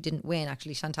star. He didn't win.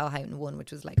 Actually, Chantal Houghton won,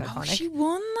 which was like iconic. She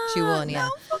won that? She won, yeah.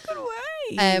 No fucking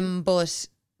way. But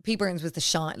Pete Burns was the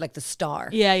star.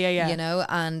 Yeah. You know,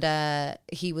 and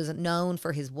he was known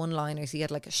for his one-liners. He had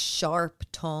like a sharp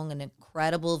tongue and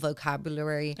incredible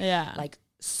vocabulary. Yeah. Like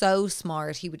so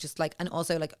smart. He would just like, and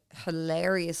also like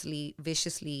hilariously,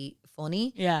 viciously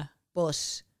funny. Yeah.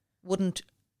 But wouldn't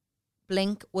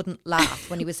blink, wouldn't laugh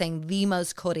when he was saying the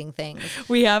most cutting things.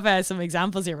 We have some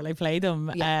examples here. Will I play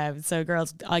them? Yeah. So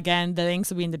girls, again, the links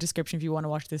will be in the description if you want to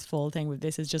watch this full thing. But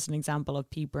this is just an example of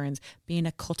Pete Burns being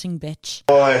a cutting bitch.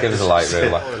 Give us a light,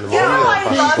 Rula. You know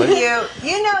I love you.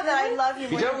 You know that I love you.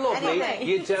 You don't love me,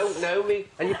 you don't know me,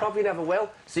 and you probably never will.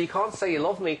 So you can't say you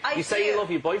love me. You say you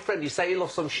love your boyfriend, you say you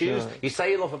love some shoes, you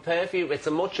say you love a perfume. It's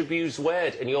a much abused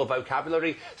word in your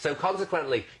vocabulary. So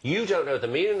consequently, you don't know the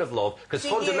meaning of love, because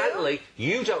fundamentally,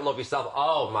 you don't love yourself.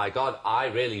 Oh my God, I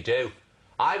really do.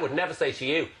 I would never say to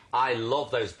you, I love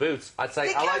those boots. I'd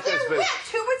say, I like those boots.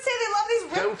 Ripped. Who would say they love these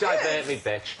ripped Don't divert me,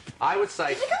 bitch. I would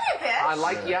say, I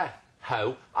like,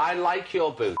 ho. I like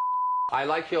your boots. I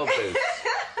like your boots.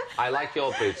 I like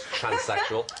your boots,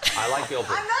 transsexual. I like your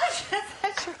boots. I'm not a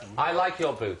transsexual. I like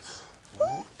your boots.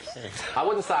 I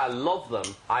wouldn't say I love them.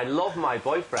 I love my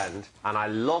boyfriend and I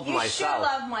love myself. You should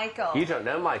love Michael. You don't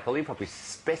know Michael. He'd probably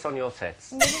spit on your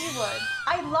tits. Maybe you would.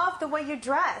 I love the way you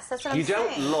dress. That's what I'm saying.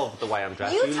 You don't love the way I'm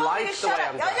dressed. You You told like me to the shut way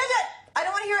up. I'm dressed. I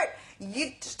don't want to hear it.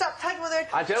 You stop talking with her.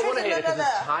 I don't want to hear it because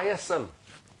it's tiresome.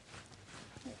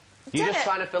 You're Dennis, just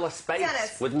trying to fill a space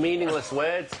Dennis. with meaningless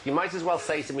words. You might as well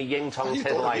say to me, ying tong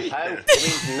tiddle I po. It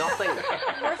means nothing.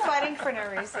 We're fighting for no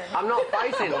reason. I'm not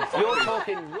fighting. You're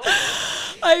talking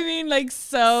rubbish. I mean, like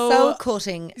so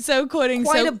cutting. So cutting.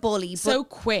 Quite so, a bully. So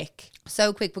quick.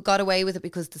 So quick, but got away with it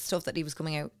because the stuff that he was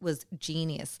coming out was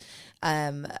genius.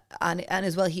 And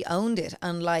as well, he owned it.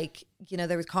 And like, you know,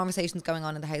 there was conversations going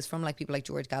on in the house from like people like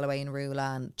George Galloway and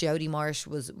Rula, and Jodie Marsh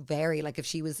was very, like, if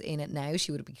she was in it now,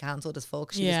 she would be cancelled as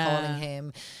fuck. She was calling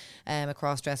him a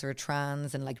cross-dresser, a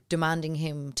trans, and like demanding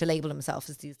him to label himself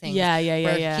as these things.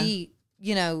 Where he,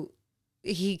 you know,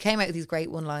 he came out with these great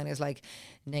one-liners like,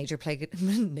 nature played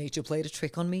a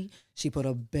trick on me. She put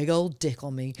a big old dick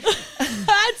on me.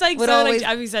 It's like Would so always- like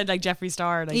have you said like Jeffree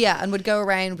Star? Like, Yeah, and would go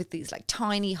around with these like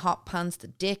tiny hot pants, the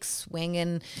dick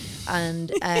swinging,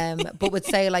 and but would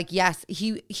say like, yes,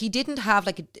 he didn't have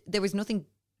like there was nothing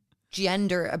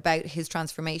gender about his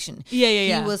transformation.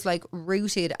 Yeah. He was like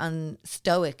rooted and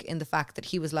stoic in the fact that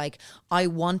he was like, I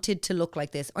wanted to look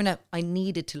like this, or no, I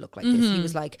needed to look like this. He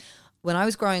was like, when I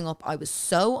was growing up, I was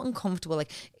so uncomfortable.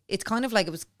 Like, it's kind of like,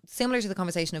 it was similar to the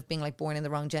conversation of being like born in the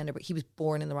wrong gender, but he was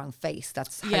born in the wrong face.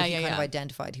 That's how he kind of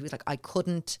identified. He was like, I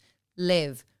couldn't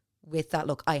live with that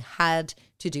look. I had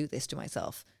to do this to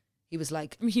myself. He was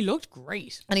like, I mean, he looked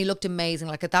great. and he looked amazing.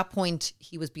 Like at that point,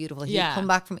 he was beautiful. He had come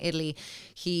back from Italy.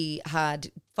 He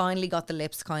had finally got the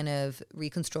lips kind of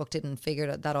reconstructed and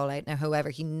figured that all out. Now, however,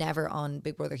 he never on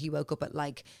Big Brother, he woke up at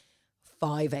like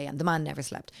 5 a.m. The man never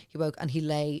slept. He woke and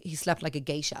he slept like a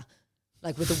geisha,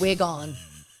 like with a wig on,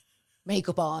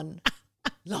 makeup on,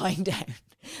 lying down.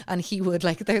 And he would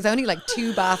like, there's only like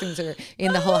 2 bathrooms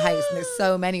in the whole house, and there's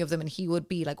so many of them. And he would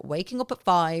be like waking up at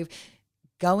 5,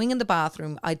 going in the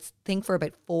bathroom, I'd think for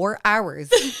about 4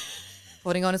 hours,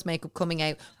 putting on his makeup, coming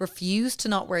out, refused to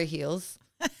not wear heels.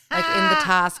 Like in the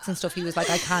tasks and stuff, he was like,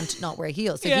 I can't not wear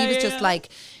heels. So he was just like,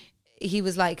 he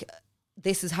was like,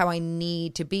 this is how I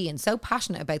need to be, and so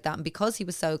passionate about that. And because he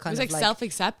was so kind It was of like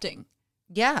self-accepting.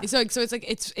 yeah. So it's like,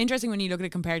 it's interesting when you look at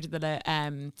it compared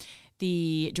to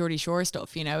the Geordie Shore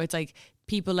stuff, you know, it's like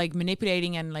people like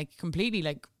manipulating and like completely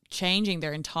like changing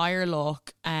their entire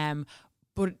look,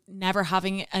 but never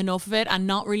having enough of it and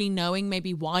not really knowing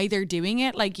maybe why they're doing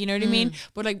it. Like, you know what I mean?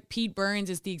 But like Pete Burns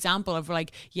is the example of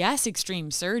like, yes, extreme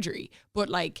surgery, but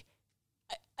like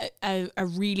a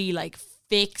really like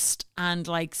fixed and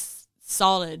like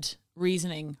solid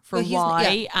reasoning for Well,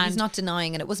 why. and he's not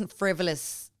denying, and it wasn't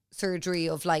frivolous surgery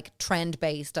of like trend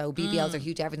based. Oh, BBLs are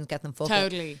huge, everything's getting them fucked.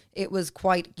 Totally. It was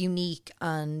quite unique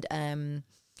and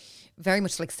very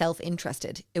much like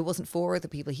self-interested. It wasn't for other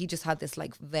people. He just had this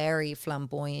like very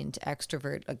flamboyant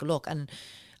extrovert like look, and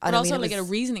But I also mean, like a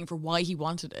reasoning for why he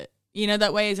wanted it. You know,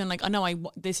 that way is in like, oh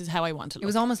no, this is how I want to look. it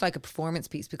was almost like a performance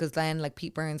piece, because then like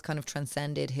Pete Burns kind of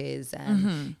transcended his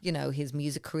you know, his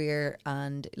music career,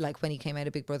 and like when he came out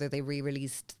of Big Brother, they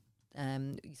re-released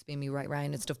You Spin Me Right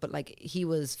Round and stuff, but like he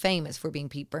was famous for being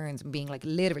Pete Burns and being like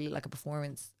literally like a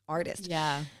performance artist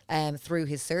through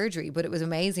his surgery. But it was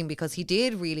amazing because he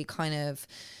did really kind of,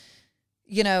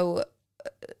 you know,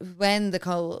 when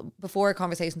before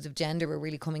conversations of gender were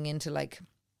really coming into like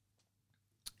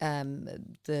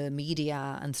the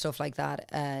media and stuff like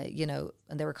that, you know,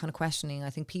 and they were kind of questioning, I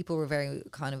think people were very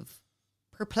kind of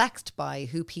perplexed by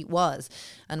who Pete was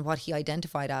and what he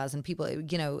identified as. And people,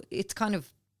 you know, it's kind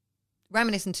of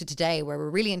reminiscent to today, where we're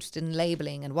really interested in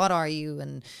labeling and what are you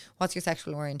and what's your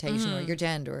sexual orientation or your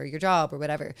gender or your job or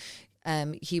whatever.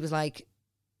 He was like,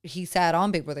 he said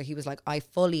on Big Brother, he was like, I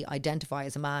fully identify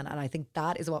as a man. And I think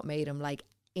that is what made him like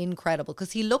incredible,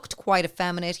 because he looked quite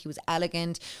effeminate. He was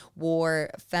elegant,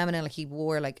 wore feminine, like he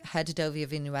wore like head to toe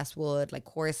Vivienne Westwood, like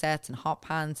corsets and hot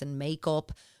pants and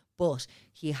makeup. But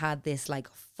he had this like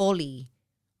fully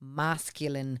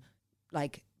masculine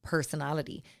like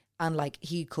personality. And like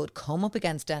he could come up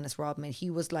against Dennis Rodman. He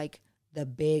was like the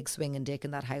big swinging dick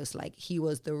in that house. Like he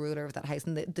was the ruler of that house.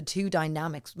 And the two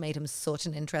dynamics made him such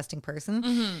an interesting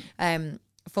person.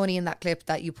 Funny in that clip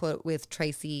that you put with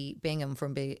Tracy Bingham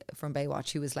from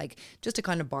Baywatch, who was like just a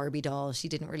kind of Barbie doll. She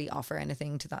didn't really offer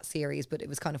anything to that series, but it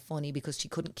was kind of funny because she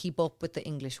couldn't keep up with the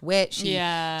English wit. She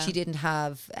didn't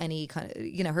have any kind of,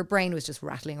 you know, her brain was just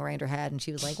rattling around her head, and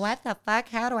she was like, what the fuck?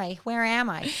 Where am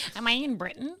I? Am I in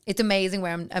Britain? It's amazing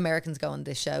where Americans go on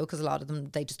this show, because a lot of them,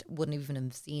 they just wouldn't even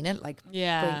have seen it. Like,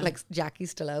 like Jackie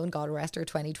Stallone, God rest her,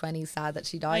 2020, sad that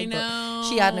she died. But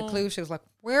she hadn't a clue. She was like,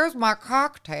 where's my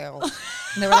cocktail?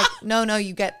 And they were like, no,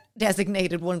 you get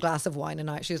designated one glass of wine a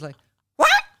night. She was like,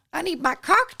 what? I need my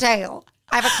cocktail.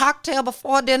 I have a cocktail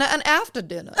before dinner and after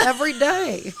dinner every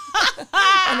day.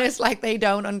 And it's like, they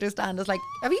don't understand. It's like,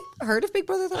 have you heard of Big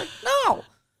Brother? They're like, no.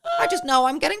 I just know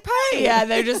I'm getting paid. Yeah,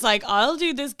 they're just like, I'll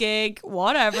do this gig,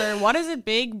 whatever. What is it,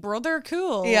 Big Brother?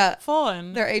 Cool. Yeah.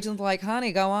 Fun. Their agent's like,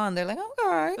 honey, go on. They're like,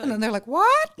 okay. And then they're like,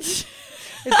 what?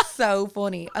 It's so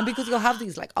funny. And because you'll have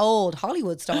these like old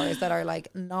Hollywood stars that are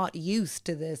like not used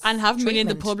to this and haven't been in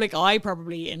the treatment. public eye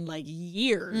probably in like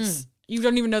years. You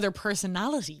don't even know their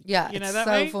personality. Yeah, you know it's that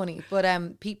so way? funny.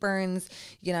 But Pete Burns,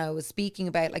 you know, was speaking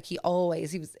about like he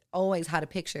always had a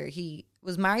picture. He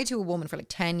was married to a woman for like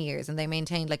 10 years, and they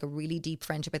maintained like a really deep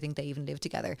friendship. I think they even lived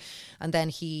together. And then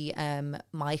he,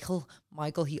 Michael,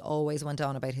 he always went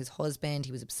on about his husband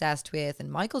he was obsessed with.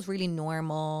 And Michael's really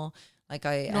normal. Like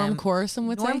I Norm Corson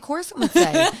would Norm say. Corson would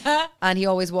say. And he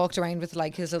always walked around with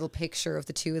like his little picture of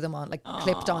the two of them on, like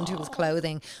clipped onto his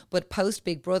clothing. But post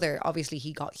Big Brother, obviously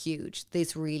he got huge.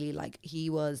 This really, like, he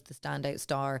was the standout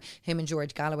star. Him and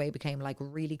George Galloway became like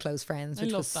really close friends,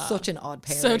 which was such an odd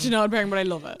pairing. Such an odd pairing, but I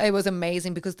love it. It was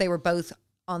amazing because they were both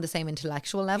on the same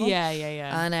intellectual level. Yeah.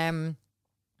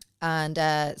 And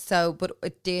so, but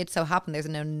it did so happen. There's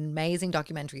an amazing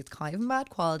documentary. It's kind of bad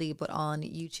quality, but on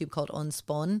YouTube called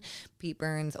Unspun. Pete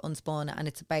Burns Unspun, and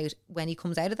it's about when he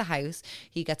comes out of the house,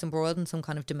 he gets embroiled in some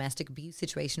kind of domestic abuse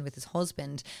situation with his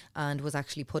husband, and was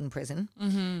actually put in prison.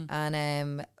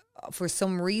 And for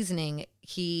some reasoning,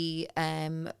 he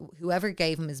whoever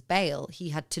gave him his bail, he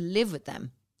had to live with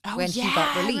them. When he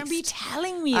got released. I remember you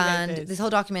telling me about and this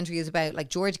whole documentary is about like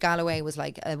George Galloway was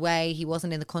like away, he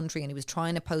wasn't in the country, and he was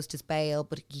trying to post his bail,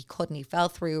 but he couldn't, he fell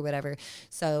through or whatever.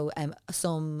 So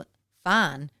some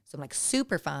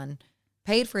super fan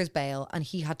paid for his bail, and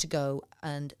he had to go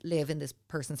and live in this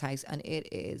person's house, and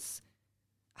it is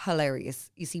hilarious.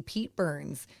 You see Pete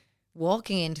Burns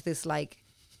walking into this like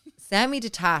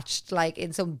semi-detached, like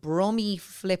in some brummy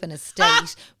flipping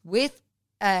estate with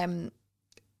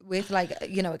like,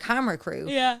 you know, a camera crew.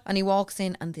 Yeah. And he walks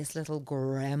in, and this little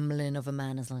gremlin of a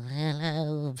man is like,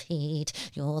 "Hello, Pete,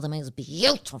 you're the most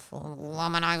beautiful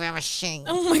woman I've ever seen."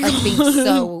 Oh my like, God.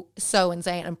 being so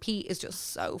insane. And Pete is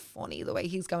just so funny the way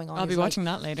he's going on. I'll He's be like, watching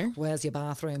that later. "Where's your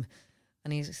bathroom?"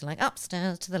 And he's just like,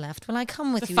 "Upstairs to the left. Will I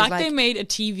come with The you?" fact He's like, they made a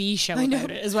TV show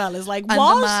about it as well is like, and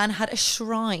what? the man had a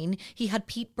shrine. He had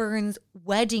Pete Burns'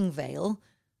 wedding veil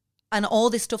and all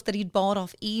this stuff that he'd bought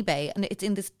off eBay, and it's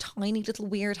in this tiny little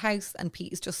weird house. And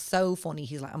Pete is just so funny.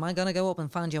 He's like, "Am I gonna go up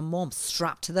and find your mum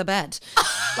strapped to the bed?"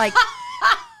 Like,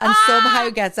 and somehow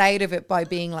gets out of it by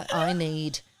being like, "I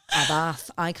need a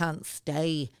bath. I can't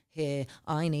stay here.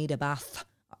 I need a bath.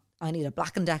 I need a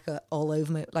Black and Decker all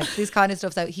over me." Like this kind of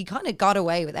stuff. So he kind of got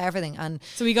away with everything. And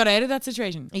So he got out of that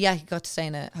situation. yeah, he got to stay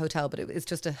in a hotel, but it's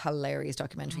just a hilarious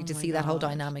documentary to see that whole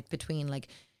dynamic between like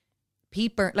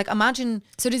Pete Burns. Like, imagine.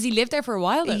 So does he live there for a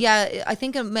while then? Yeah, I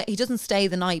think he doesn't stay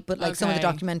the night, but like some of the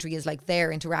Okay. documentary is like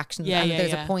their interactions. Yeah, and yeah,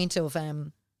 there's yeah. a point of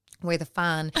where the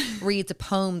fan reads a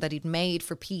poem that he'd made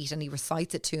for Pete, and he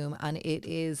recites it to him, and it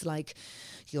is like,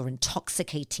 "You're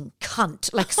intoxicating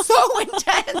cunt," like so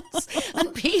intense.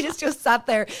 And Pete is just sat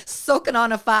there sucking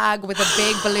on a fag with a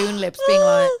big balloon lips, being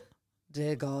like,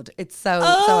 "Dear God," it's so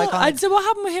iconic. And so what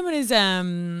happened with him and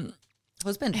his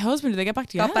Husband. did they get back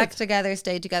together? Got back together,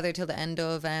 stayed together till the end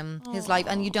of his life.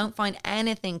 And you don't find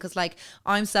anything, because like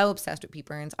I'm so obsessed with Pete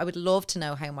Burns. I would love to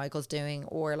know how Michael's doing,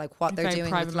 or like what they're Very doing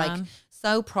private with like man.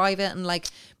 so private. And like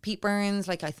Pete Burns,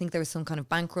 like I think there was some kind of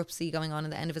bankruptcy going on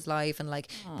at the end of his life, and like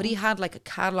but he had like a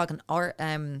catalogue and art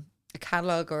a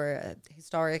catalogue or a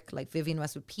historic like Vivienne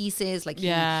Westwood pieces. Like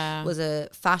Yeah. he was a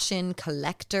fashion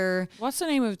collector. What's the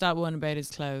name of that one about his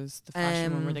clothes? The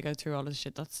fashion one where they go through all this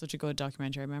shit. That's such a good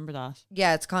documentary. I remember that.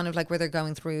 Yeah, it's kind of like where they're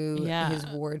going through Yeah. his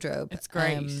wardrobe. It's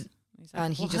great. He's He's like,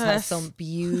 and he just "What?" has some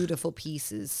beautiful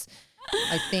pieces.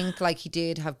 I think like he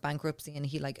did have bankruptcy, and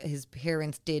he like his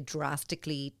appearance did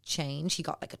drastically change. He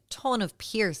got like a ton of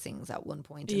piercings at one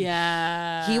point. And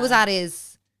Yeah. he was at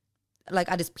his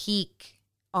peak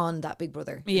on that Big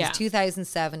Brother. It Yeah. was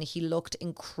 2007. He looked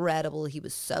incredible. He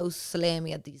was so slim.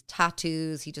 He had these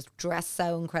tattoos. He just dressed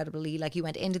so incredibly. Like he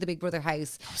went into the Big Brother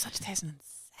house. That was like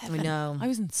 2007. I know. I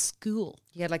was in school.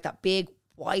 He had like that big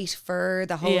white fur,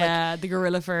 the whole like Yeah, the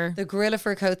gorilla fur. the gorilla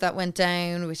fur coat that went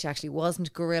down, which actually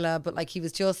wasn't gorilla, but like he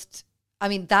was just, I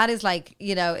mean, that is like,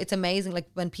 you know, it's amazing. Like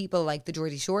when people like the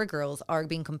Geordie Shore girls are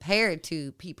being compared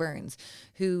to Pete Burns,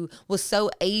 who was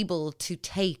so able to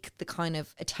take the kind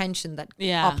of attention that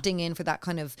Yeah. opting in for that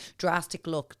kind of drastic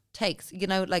look takes, you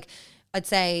know, like I'd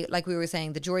say, like we were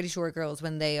saying, the Geordie Shore girls,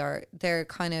 when they're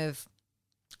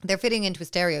fitting into a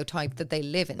stereotype that they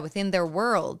live in within their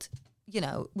world, you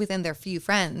know, within their few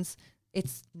friends,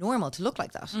 it's normal to look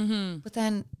like that. Mm-hmm. But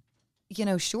then, you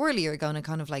know, surely you're going to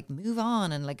kind of like move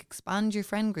on and like expand your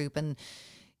friend group, and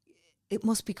it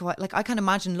must be quite like I can't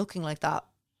imagine looking like that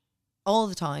all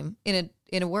the time in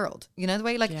a world, you know, the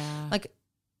way like Yeah. like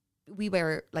we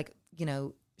wear like, you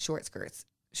know, shorts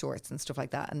and stuff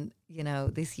like that, and you know,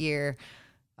 this year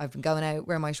I've been going out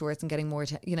wearing my shorts and getting more,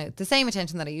 you know, the same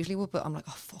attention that I usually would. But I'm like,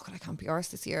 oh fuck it, I can't be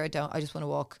arsed this year. I just want to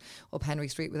walk up Henry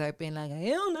Street without being like, I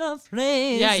don't know,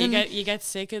 friends. Yeah, you get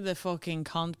sick of the fucking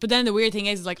cunt. But then the weird thing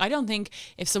is, like, I don't think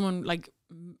if someone like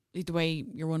the way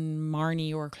your one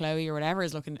Marnie or Chloe or whatever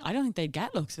is looking, I don't think they'd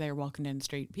get looks if they were walking down the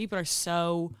street. People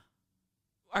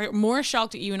are more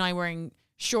shocked at you and I wearing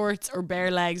shorts or bare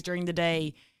legs during the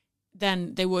day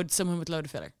than they would someone with a load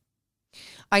of filler.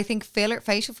 I think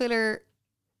facial filler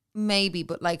maybe,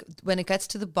 but like when it gets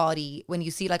to the body, when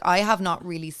you see, like, I have not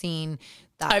really seen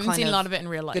that. I haven't seen a lot of it in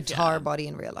real life. Guitar body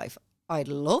in real life. I'd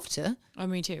love to. Oh,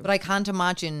 me too. But I can't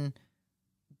imagine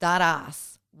that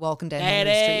ass walking down That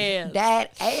Henry Street.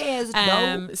 That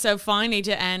ass. No. So finally,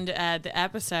 to end the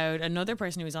episode, another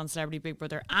person who was on Celebrity Big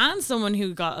Brother and someone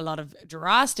who got a lot of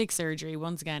drastic surgery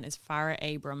once again is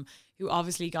Farrah Abram, who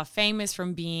obviously got famous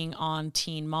from being on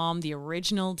Teen Mom, the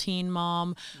original Teen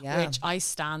Mom, which I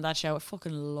stand that show. I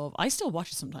fucking love. I still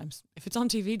watch it sometimes. If it's on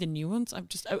TV, the new ones, I'm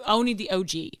just only the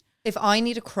OG. If I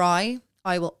need to cry,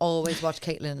 I will always watch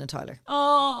Caitlyn and Tyler.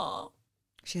 Oh.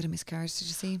 She had a miscarriage, did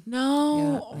you see?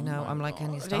 No. Yeah, I know. I'm like,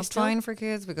 can you stop trying for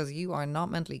kids? Because you are not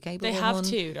mentally capable. They have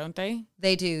to, don't they?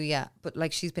 They do, yeah. But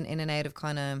like she's been in and out of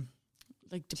kind of...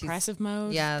 Like depressive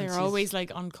mode. Yeah. They're always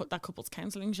like on that couple's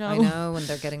counselling show. I know, and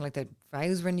they're getting like their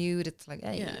vows renewed. It's like,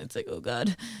 hey. Yeah, it's like, oh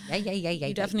God. Yeah.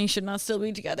 You definitely should not still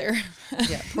be together.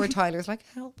 Yeah, poor Tyler's like,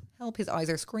 help. His eyes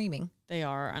are screaming. They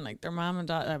are, and like their mom and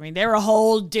dad, I mean, they're a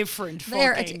whole different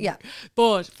fucking... Yeah.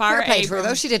 But Farrah Abram,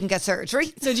 though, she didn't get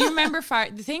surgery. So do you remember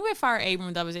the thing with Farrah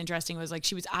Abram that was interesting was like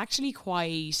she was actually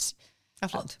quite...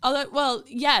 affluent. Well,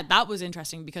 yeah, that was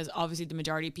interesting because obviously the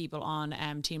majority of people on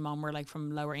Teen Mom were like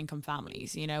from lower income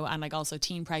families, you know, and like also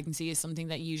teen pregnancy is something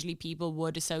that usually people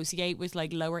would associate with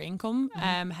like lower income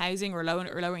housing or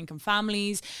lower income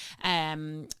families,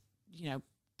 you know.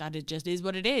 That it just is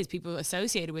what it is. People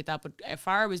associated with that, but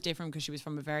Farrah was different because she was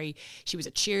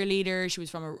a cheerleader. She was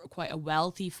from quite a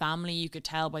wealthy family. You could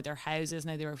tell by their houses.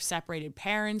 Now they were separated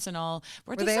parents and all.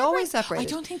 Were they always separated? I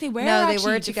don't think they were. No, actually.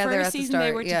 they were together the first at the season. start.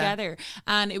 They were together,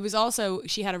 and it was also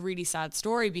she had a really sad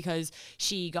story because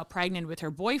she got pregnant with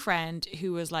her boyfriend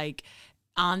who was like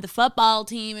on the football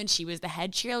team and she was the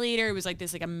head cheerleader. It was like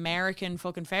this like American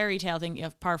fucking fairy tale thing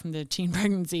apart from the teen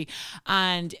pregnancy,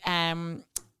 and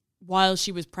while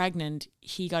she was pregnant,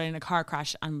 he got in a car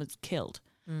crash and was killed.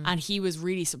 And he was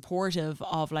really supportive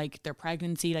of like their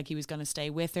pregnancy, like he was going to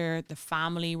stay with her. The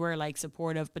family were like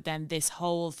supportive, but then this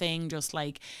whole thing just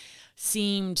like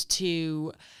seemed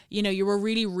to, you know, you were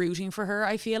really rooting for her.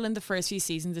 I feel in the first few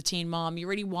seasons of Teen Mom, you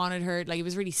really wanted her. Like it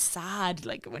was really sad,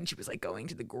 like when she was like going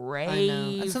to the grave. I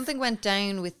know. And something went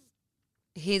down with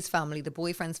his family, the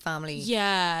boyfriend's family.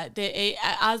 Yeah,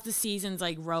 as the seasons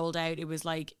like rolled out, it was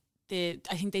like I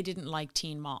think they didn't like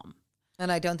Teen Mom.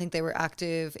 And I don't think they were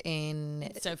active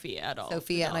in Sophia at all.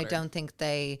 Sophia, and I don't think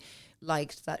they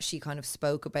liked that she kind of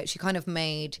spoke about, she kind of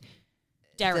made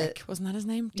Derek, wasn't that his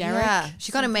name? Derek? Yeah,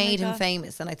 she kind of made him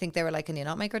famous, and I think they were like, can you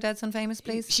not make our dead son famous,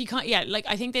 please? She can't, yeah, like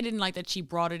I think they didn't like that she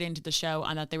brought it into the show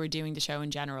and that they were doing the show in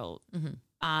general.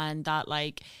 And that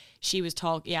like she was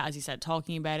as you said,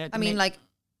 talking about it. I mean, like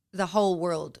the whole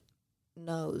world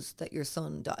knows that your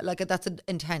son died. Like that's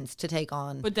intense to take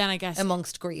on. But then I guess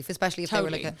amongst grief, especially if they were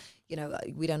like you know,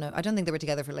 we don't know. I don't think they were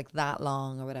together for like that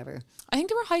long or whatever. I think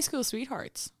they were high school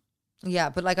sweethearts. Yeah,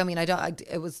 but like I mean, I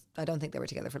don't think they were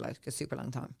together for like a super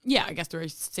long time. Yeah, I guess they were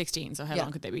 16, so how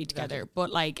long could they be together? Exactly.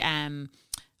 But like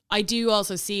I do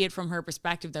also see it from her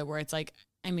perspective though, where it's like,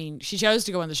 I mean, she chose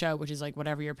to go on the show, which is like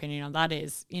whatever your opinion on that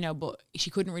is, you know, but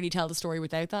she couldn't really tell the story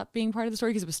without that being part of the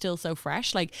story because it was still so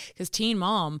fresh. Like, because Teen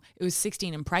Mom, it was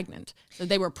 16 and pregnant. So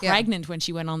they were pregnant when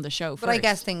she went on the show first. But I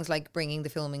guess things like bringing the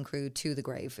filming crew to the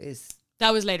grave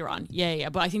that was later on. Yeah.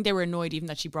 But I think they were annoyed even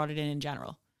that she brought it in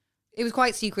general. It was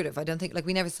quite secretive. I don't think, like,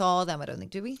 we never saw them, I don't think,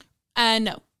 did we?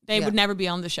 No. They would never be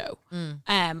on the show.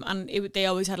 And they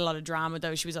always had a lot of drama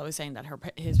though. She was always saying that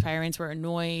his parents were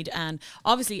annoyed. And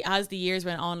obviously as the years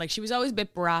went on, like she was always a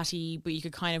bit bratty, but you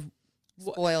could kind of...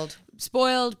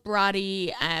 Spoiled,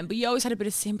 bratty. But you always had a bit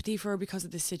of sympathy for her because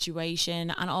of the situation.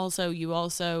 And also,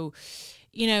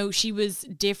 you know, she was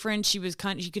different. She was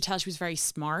you could tell she was very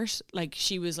smart. Like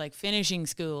she was like finishing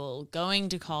school, going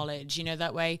to college, you know,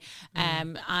 that way.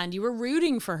 And you were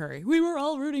rooting for her. We were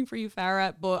all rooting for you,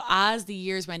 Farrah. But as the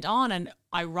years went on, and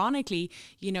ironically,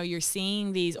 you know, you're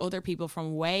seeing these other people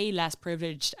from way less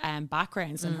privileged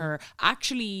backgrounds than her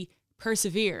actually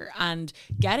persevere and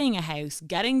getting a house,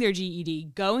 getting their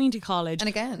GED, going to college, and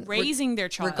again raising their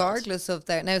child, regardless of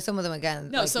their. Now, some of them again.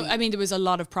 No, like so I mean, there was a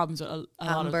lot of problems with a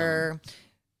lot of them.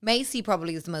 Macy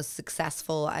probably is the most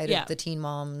successful out of the Teen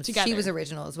Moms. Together. She was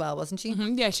original as well, wasn't she?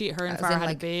 Mm-hmm. Yeah, her and Farrah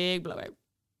had a big blowout.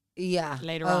 Yeah,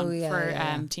 later on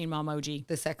for Teen Mom OG,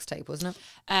 the sex tape, wasn't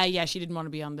it? Yeah, she didn't want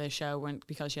to be on the show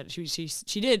because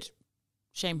she did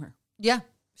shame her. Yeah.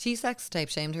 She sex tape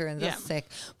shamed her, and that's sick.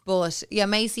 But yeah,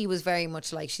 Macy was very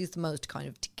much like, she's the most kind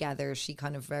of together. She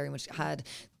kind of very much had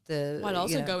the... While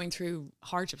also going through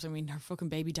hardships. I mean, her fucking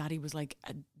baby daddy was like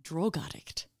a drug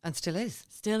addict. And still is.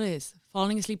 Still is.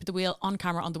 Falling asleep at the wheel on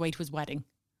camera on the way to his wedding.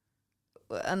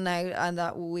 and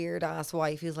that weird ass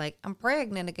wife who's like, I'm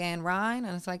pregnant again, Ryan,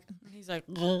 and it's like he's like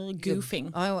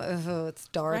goofing. Oh, it's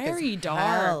dark, very as dark,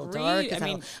 hell, really, dark as I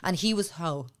hell. mean, And he was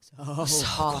so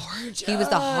hot. gorgeous. He was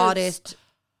the hottest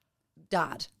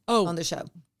dad on the show.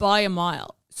 By a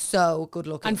mile. So good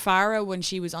looking. And Farrah, when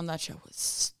she was on that show,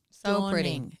 was So pretty.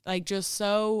 stunning. Like, just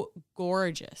so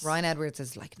gorgeous. Ryan Edwards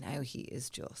is like, now he is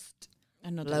just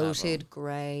Another bloated, level.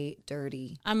 grey,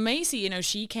 dirty. And Macy, you know,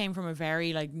 she came from a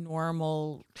very like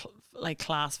normal like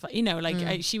class, you know,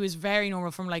 like she was very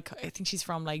normal from like, I think she's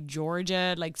from like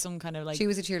Georgia, like some kind of like. She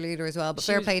was a cheerleader as well, but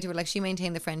fair play to her. Like, she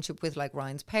maintained the friendship with like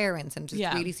Ryan's parents and just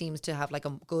really seems to have like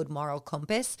a good moral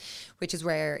compass, which is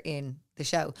rare in the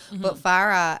show. But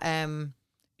Farrah,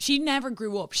 she never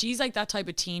grew up. She's like that type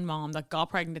of teen mom that got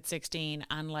pregnant at 16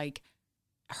 and like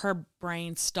her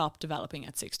brain stopped developing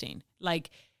at 16. Like,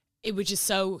 it was just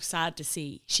so sad to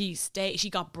see. She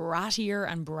got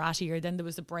brattier and brattier. Then there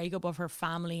was the breakup of her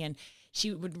family and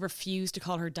she would refuse to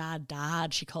call her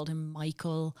dad. She called him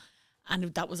Michael. And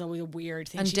that was always a weird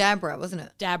thing. and Deborah, wasn't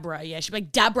it? Deborah, yeah. She'd be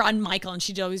like, Deborah and Michael. And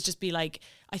she'd always just be like,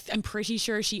 I'm pretty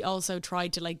sure she also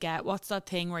tried to like get, what's that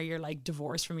thing where you're like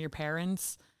divorced from your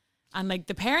parents? And like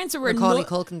the parents were Macaulay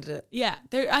Culkin did it. yeah,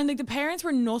 and like the parents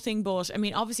were nothing but, I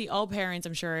mean, obviously all parents,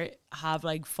 I'm sure, have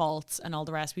like faults and all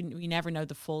the rest. We never know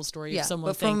the full story of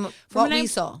someone's but from thing. what we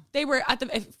saw, they were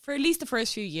for at least the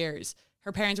first few years,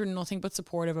 her parents were nothing but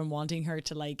supportive and wanting her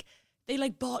to like. They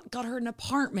like got her an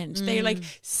apartment. They like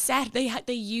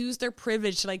they used their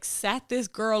privilege to like set this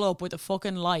girl up with a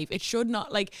fucking life. It should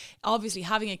not, like, obviously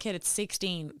having a kid at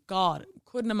 16, God,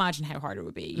 couldn't imagine how hard it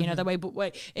would be, you know, that way.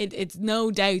 But it's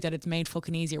no doubt that it's made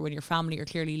fucking easier when your family are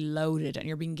clearly loaded and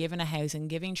you're being given a house and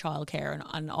giving childcare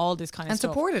and all this kind of and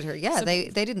stuff. supported her. Yeah, they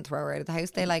didn't throw her out of the house.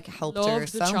 They like helped her Loved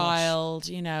so the much. child,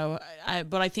 you know.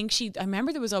 But I think I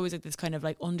remember there was always like this kind of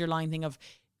like underlying thing of,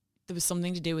 there was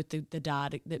something to do with the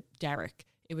dad, Derek.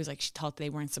 It was like she thought they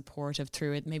weren't supportive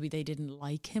through it. Maybe they didn't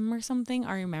like him or something.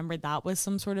 I remember that was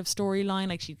some sort of storyline.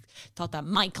 Like she thought that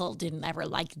Michael didn't ever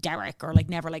like Derek or like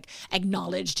never like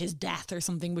acknowledged his death or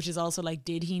something, which is also like,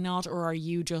 did he not? Or are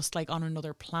you just like on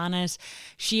another planet?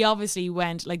 She obviously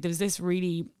went, like, there was this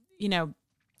really, you know,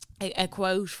 a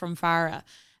quote from Farrah.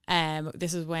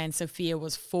 This is when Sophia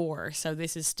was 4. So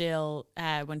this is still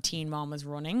when Teen Mom was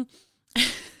running.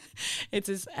 It's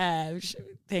this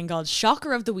thing called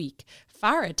Shocker of the Week.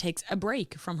 Farrah takes a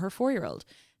break from her 4-year-old.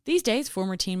 These days,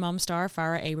 former Teen Mom star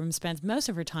Farrah Abrams spends most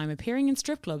of her time appearing in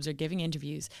strip clubs or giving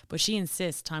interviews, but she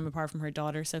insists time apart from her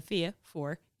daughter, Sophia,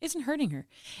 4, isn't hurting her.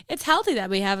 It's healthy that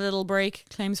we have a little break,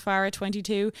 claims Farrah,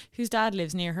 22, whose dad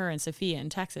lives near her and Sophia in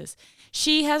Texas.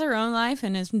 She has her own life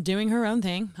and is doing her own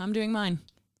thing. I'm doing mine.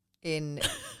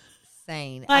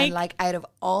 Insane. And like, out of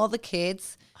all the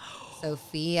kids,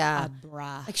 Sophia,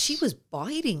 like, she was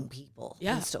biting people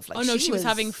and stuff. Like, she was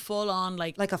having full on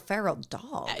like a feral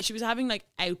dog. She was having like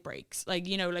outbreaks, like,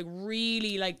 you know, like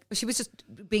really like. She was just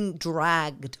being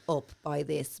dragged up by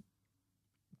this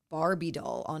Barbie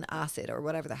doll on acid or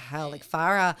whatever the hell. Like,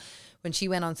 Farrah, when she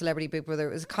went on Celebrity Big Brother,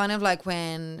 it was kind of like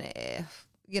when.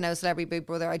 You know, Celebrity Big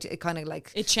Brother, it kind of like...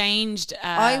 It changed.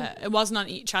 It wasn't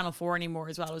on Channel 4 anymore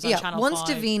as well. It was on Channel 5. Once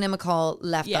Davina McCall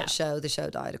left that show, the show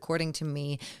died, according to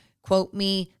me. Quote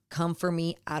me, come for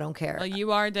me, I don't care. Well,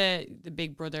 you are the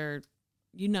Big Brother...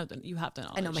 You know them. You have the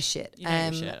knowledge. I know my shit. You know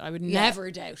your shit. I would never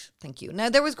doubt. Thank you. Now,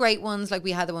 there was great ones. Like,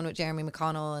 we had the one with Jeremy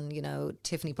McConnell and, you know,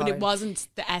 Tiffany Pollard. But it wasn't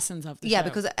the essence of the show. Yeah,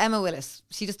 because Emma Willis,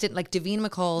 she just didn't, like, Davina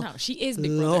McCall. No, she is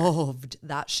Big Brother. Loved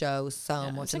that show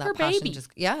so much. It's and like that her passion baby.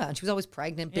 and she was always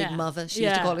pregnant, big mother, she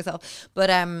used to call herself. But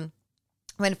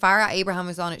when Farrah Abraham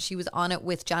was on it, she was on it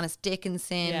with Janice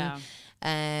Dickinson.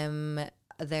 Yeah.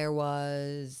 There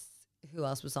was... Who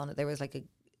else was on it? There was, like, a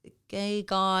gay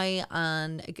guy,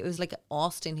 and it was like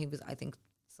Austin. He was, I think,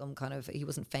 some kind of, he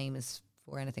wasn't famous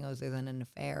for anything other than an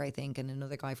affair, I think, and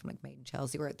another guy from like Made in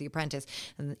Chelsea or The Apprentice,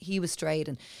 and he was straight,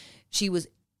 and she was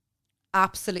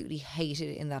absolutely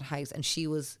hated in that house, and she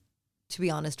was, to be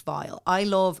honest, vile. I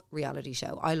love reality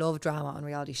show. I love drama on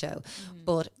reality show,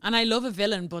 and I love a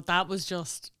villain, but that was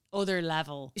just other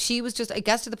level. She was just, I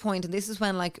guess, to the point, and this is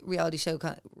when like reality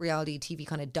TV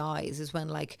kind of dies, is when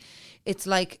like, it's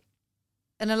like,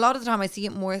 and a lot of the time I see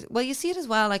it more, well, you see it as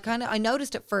well, like kind of, I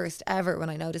noticed it first ever when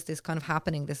I noticed this kind of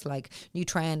happening, this like new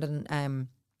trend on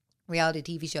reality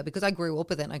TV show, because I grew up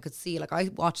with it and I could see, like, I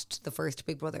watched the first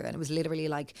Big Brother and it was literally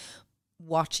like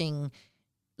watching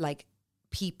like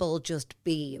people just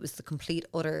be, it was the complete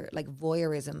utter like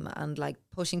voyeurism and like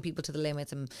pushing people to the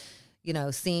limits and, you know,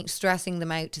 stressing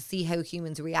them out to see how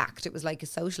humans react. It was like a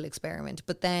social experiment.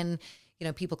 But then, you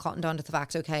know, people cottoned on to the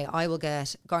fact, okay, I will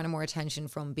garner more attention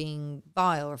from being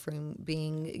vile or from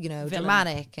being, you know,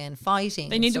 dramatic and fighting.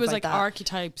 They need to like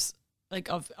archetypes like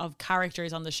of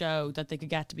characters on the show that they could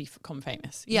get to become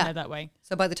famous. You know, that way.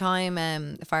 So by the time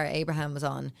Farrah Abraham was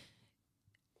on,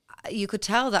 you could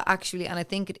tell that actually, and I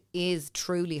think it is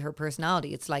truly her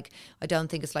personality. It's like, I don't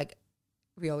think it's like,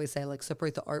 we always say like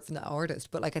separate the art from the artist,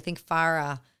 but like I think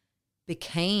Farrah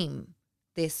became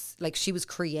this, like she was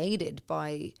created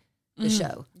by the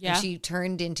show. Yeah. And she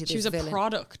turned into this villain. She was a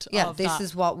product of this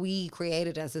is what we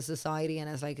created as a society and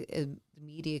as like a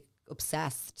media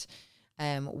obsessed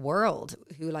world,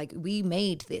 who like we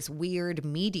made this weird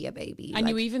media baby. And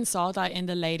like, you even saw that in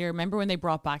the later, remember when they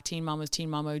brought back Teen Mom was Teen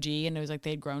Mom OG, and it was like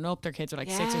they'd grown up, their kids were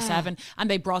like 6 or 7, and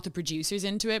they brought the producers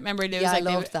into it. Remember, it was like I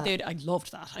loved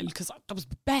that because that was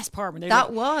the best part. When they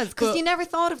because you never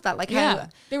thought of that. Like how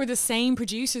they were the same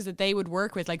producers that they would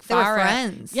work with. Like they Farrah, were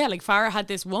friends. Yeah, like Farrah had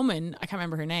this woman, I can't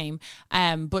remember her name,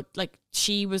 but like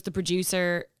she was the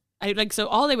producer. So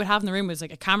all they would have in the room was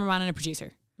like a cameraman and a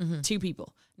producer. 2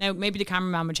 people. Now, maybe the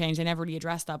cameraman would change. They never really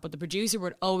addressed that. But the producer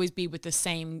would always be with the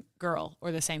same girl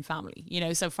or the same family. You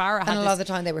know, so Farrah had and a lot of the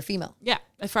time they were female. Yeah.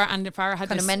 Farrah had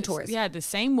kind of mentors. Yeah, the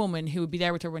same woman who would be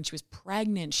there with her when she was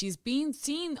pregnant. She's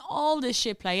seen all this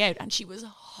shit play out, and she was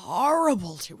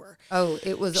horrible to her. Oh,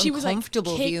 it was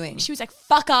uncomfortable viewing. She was like,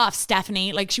 fuck off,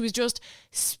 Stephanie. Like, she was just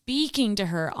speaking to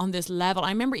her on this level. I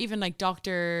remember even like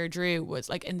Dr. Drew was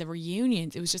like in the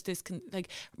reunions. It was just this, like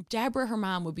Deborah, her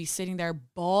mom, would be sitting there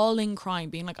bawling,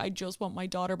 crying, being like, I just want my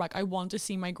daughter back. I want to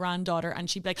see my granddaughter. And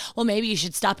she'd be like, well, maybe you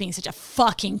should stop being such a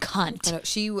fucking cunt.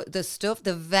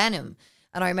 The venom.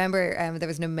 And I remember there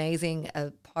was an amazing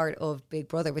part of Big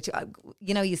Brother, which,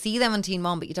 you know, you see them on Teen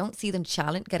Mom, but you don't see them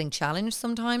getting challenged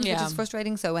sometimes, which is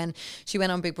frustrating. So when she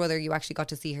went on Big Brother, you actually got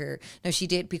to see her. Now, she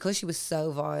did, because she was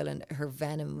so violent, her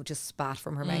venom just spat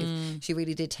from her mouth. She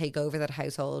really did take over that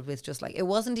household with just like, it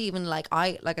wasn't even like,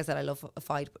 like I said, I love a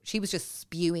fight, but she was just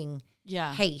spewing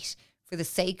hate for the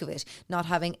sake of it, not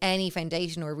having any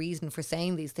foundation or reason for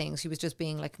saying these things. She was just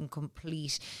being like in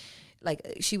complete,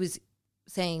 like she was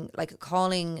saying, like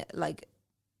calling like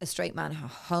a straight man a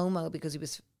homo because he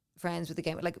was friends with the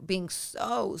game, like being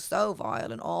so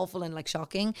vile and awful and like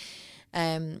shocking,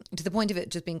 to the point of it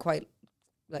just being quite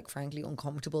like frankly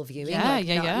uncomfortable viewing. Like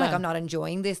I'm not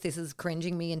enjoying this. This is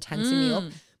cringing me and tensing me up.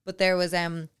 But there was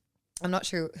I'm not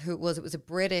sure who it was. It was a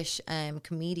British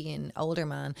comedian, older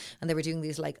man, and they were doing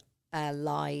these like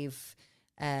live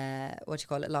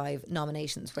live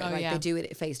nominations where they do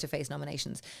it face-to-face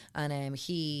nominations, and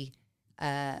he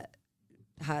had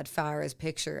Farrah's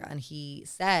picture, and he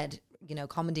said, you know,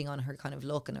 commenting on her kind of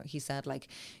look, and he said like,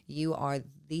 you are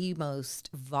the most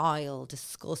vile,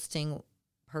 disgusting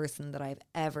person that I've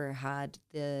ever had.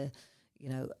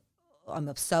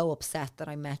 I'm so upset that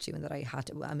I met you and that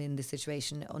I'm in this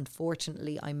situation.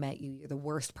 Unfortunately, I met you. You're the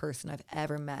worst person I've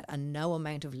ever met, and no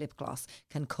amount of lip gloss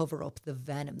can cover up the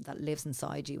venom that lives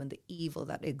inside you and the evil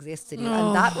that exists in you.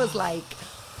 And that was like,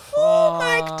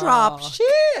 mic drop,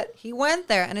 shit. He went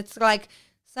there, and it's like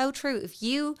so true. If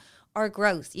you are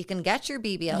gross, you can get your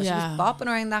BBL. She was bopping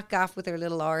around that gaff with her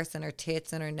little arse and her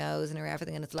tits and her nose and her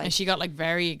everything, and it's like, and she got like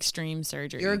very extreme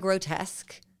surgery. You're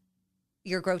grotesque.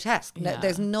 No,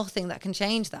 there's nothing that can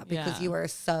change that, because you are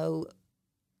so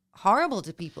horrible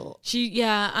to people.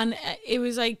 And it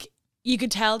was like, you could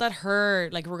tell that her,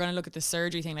 like, we're going to look at the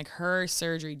surgery thing, like her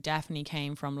surgery definitely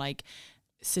came from like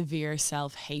severe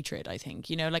self-hatred, I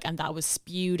think, you know, like, and that was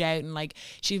spewed out, and like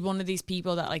she's one of these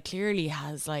people that like clearly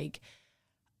has like,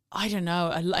 I don't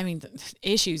know, I mean,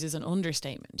 issues is an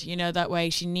understatement, you know, that way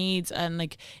she needs, and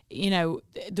like, you know,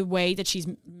 the way that she's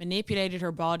manipulated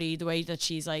her body, the way that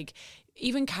she's like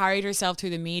even carried herself through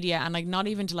the media, and like not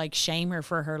even to like shame her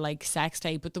for her like sex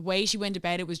tape, but the way she went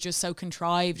about it was just so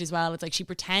contrived as well. It's like she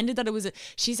pretended that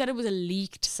she said it was a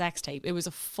leaked sex tape. It was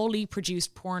a fully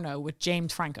produced porno with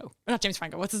James Franco. Not James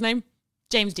Franco, what's his name?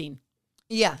 James Dean.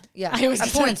 Yeah. A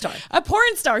porn star. A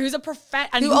porn star who's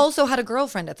who also had a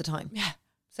girlfriend at the time. Yeah.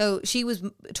 So she was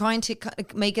trying to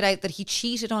make it out that he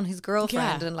cheated on his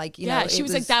girlfriend, and like, you know, she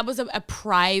was like, that was a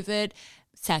private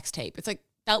sex tape. It's like,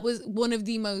 that was one of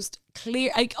the most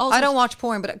clear. I don't watch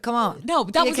porn, but come on. No,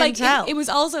 but that was like, it was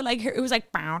also like her, it was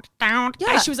like, down.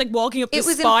 Yeah. She was like walking up the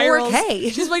spiral. It was in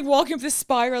 4K. She was like walking up this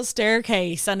spiral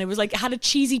staircase, and it was like, it had a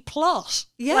cheesy plot.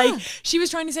 Yeah. Like, she was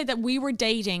trying to say that we were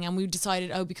dating, and we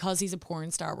decided, because he's a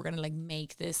porn star, we're going to like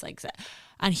make this like that.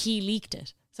 And he leaked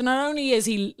it. So not only is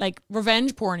he like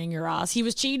revenge porning your ass, he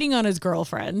was cheating on his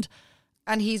girlfriend.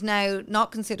 And he's now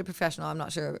not considered professional. I'm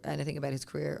not sure anything about his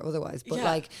career otherwise,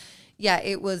 but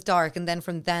it was dark. And then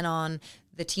from then on,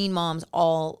 the teen moms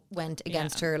all went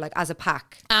against her, like as a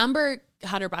pack. Amber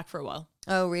had her back for a while.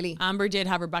 Oh, really? Amber did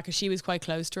have her back because she was quite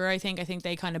close to her, I think. I think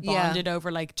they kind of bonded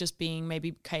over like just being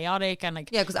maybe chaotic and like...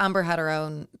 Yeah, because Amber had her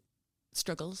own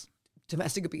struggles.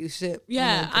 Domestic abuse shit.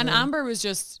 Yeah, and Amber was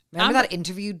just... Remember that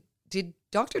interview? Did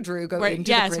Dr. Drew go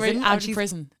into the prison? Yes, right out of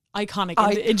prison. Iconic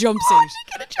in jumpsuit.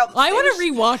 I want to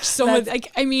rewatch some of,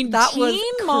 like, I mean, that Teen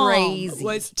Mom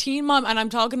was Teen Mom, and I'm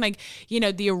talking like, you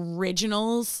know, the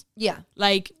originals. Yeah.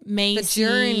 Like Macy. The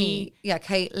Journey. Yeah,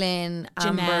 Caitlin,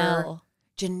 Amber.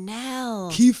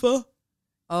 Janelle. Kifa.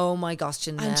 Oh my gosh,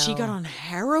 Janelle. And she got on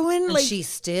heroin. And like, she's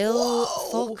still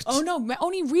fucked. Oh no,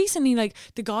 only recently, like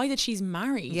the guy that she's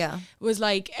married was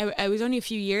like, it was only a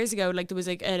few years ago, like there was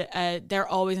like they're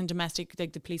always in domestic,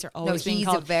 like the police are always being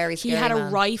called. A very scary He had man. a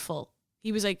rifle.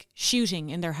 He was like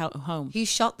shooting in their home. He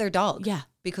shot their dog. Yeah.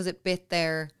 Because it bit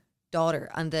their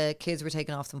daughter and the kids were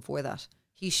taken off them for that.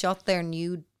 He shot their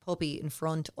new puppy in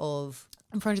front of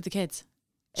the kids.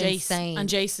 Jace. Insane. And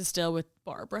Jace is still with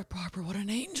Barbara. Barbara, what an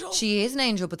angel. She is an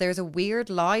angel, but there's a weird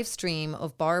live stream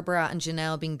of Barbara and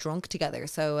Janelle being drunk together.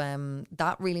 So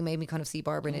that really made me kind of see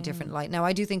Barbara in a different light. Now,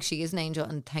 I do think she is an angel,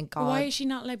 and thank God. Why is she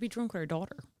not allowed to be drunk with her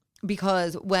daughter?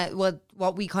 Because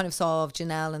what we kind of saw of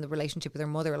Janelle and the relationship with her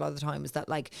mother a lot of the time is that,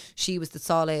 like, she was the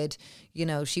solid, you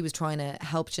know, she was trying to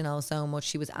help Janelle so much.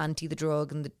 She was anti the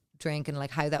drug and the drink, and like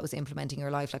how that was implementing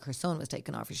her life. Like her son was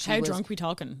taken off her. How drunk we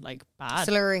talking? Like bad?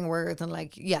 Slurring words and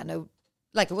like, yeah, no,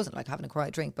 like it wasn't like having a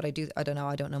quiet drink, but I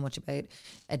don't know much about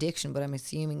addiction, but I'm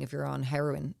assuming if you're on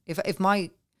heroin, if my,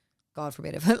 God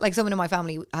forbid, if like someone in my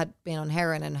family had been on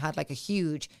heroin and had like a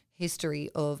huge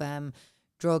history of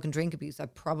drug and drink abuse, I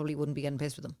probably wouldn't be getting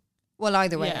pissed with them. Well,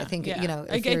 either way, I think, you know,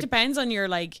 like, it depends on your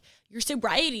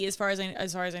sobriety as far as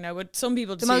I know. But some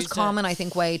people, the most common, I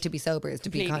think, way to be sober is to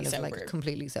be kind of like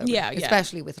completely sober. Yeah,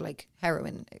 especially with like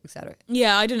heroin, etc.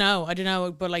 Yeah, I don't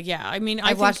know, but like, yeah, I mean,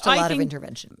 I've watched a lot of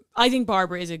intervention. I think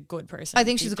Barbara is a good person. I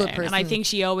think she's a good person, and I think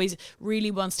she always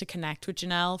really wants to connect with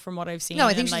Janelle. From what I've seen, no,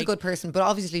 I think she's a good person, but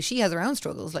obviously she has her own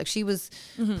struggles. Like she was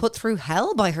put through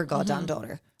hell by her goddamn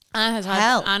daughter. And has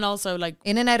had, and also like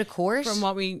in and out of court. From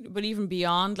what but even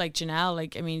beyond like Janelle,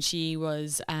 like I mean, she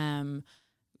was Janelle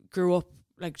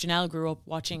grew up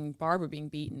watching Barbara being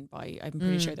beaten by, I'm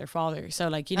pretty sure, their father. So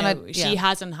like, you know, she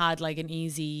hasn't had like an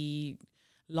easy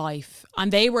life,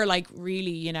 and they were like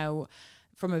really, you know,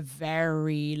 from a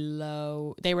very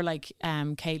low. They were like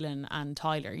Caitlin and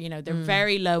Tyler. You know, they're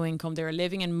very low income. They were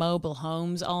living in mobile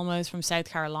homes almost from South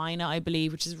Carolina, I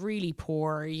believe, which is really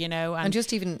poor. You know, and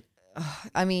just even.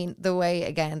 I mean, the way,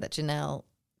 again, that Janelle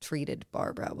treated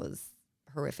Barbara was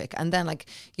horrific. And then, like,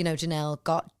 you know, Janelle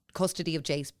got custody of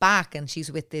Jace back, and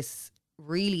she's with this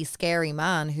really scary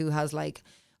man who has, like,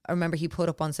 I remember he put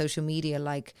up on social media,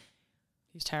 like...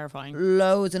 He's terrifying.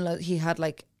 Loads and loads. He had,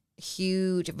 like,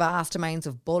 huge, vast amounts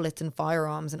of bullets and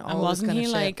firearms and all this kind of shit. And wasn't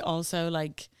he, like, also,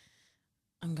 like,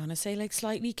 I'm going to say, like,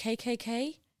 slightly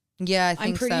KKK? Yeah, I think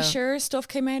I'm pretty so. sure stuff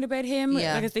came out about him.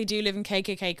 Yeah. Because they do live in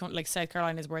KKK, like South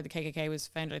Carolina is where the KKK was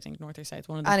founded, I think, North or South.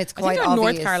 One of them. And it's quite I think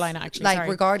obvious. North Carolina, actually. Like,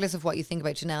 regardless of what you think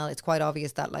about Janelle, it's quite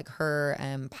obvious that, like, her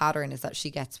pattern is that she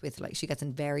gets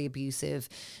in very abusive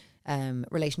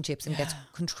relationships and gets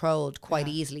controlled quite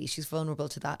easily. She's vulnerable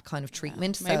to that kind of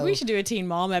treatment. Maybe so we should do a Teen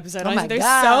Mom episode. Oh my there's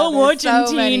God, so much so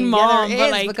in many. Teen Mom. Yeah, there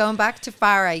is, like, but going back to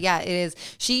Farrah, yeah, it is.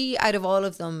 She, out of all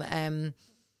of them,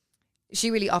 she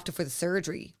really opted for the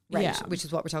surgery route, which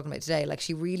is what we're talking about today. Like,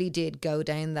 she really did go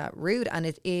down that route, and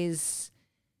it's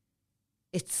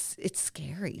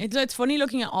scary. It's funny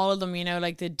looking at all of them, you know,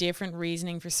 like the different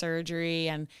reasoning for surgery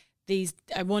and these.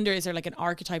 I wonder, is there like an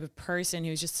archetype of person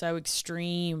who's just so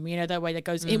extreme, you know, that way that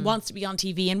goes, it wants to be on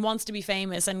TV and wants to be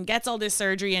famous and gets all this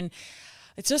surgery, and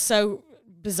it's just so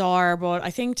bizarre. But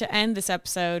I think to end this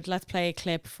episode, let's play a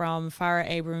clip from Farrah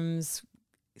Abrams'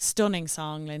 stunning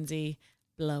song, Lindsay.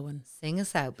 Blowing. Sing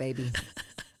us out, baby.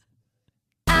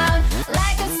 Out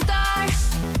like a star.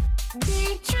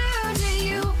 Be true to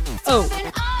you. Oh.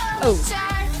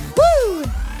 Woo!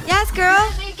 Yes, girl.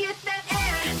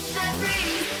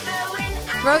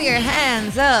 Throw your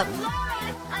hands up.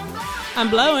 I'm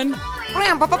blowing.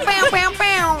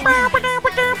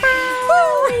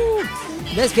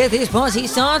 Let's get this party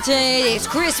started. It's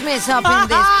Christmas up in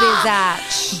this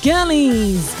bizatch.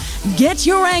 Girlies, get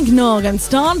your eggnog and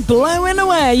start blowing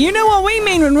away. You know what we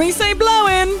mean when we say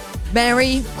blowing.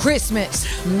 Merry Christmas.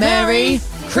 Merry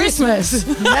Christmas.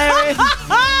 Merry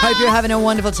Hope you're having a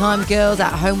wonderful time, girls,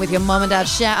 at home with your mum and dad.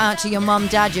 Shout out to your mum,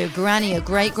 dad, your granny, your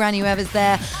great granny, whoever's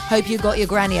there. Hope you got your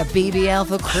granny a BBL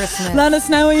for Christmas. Let us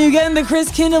know when you're getting the Chris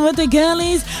Kindle with the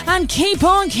girlies. And keep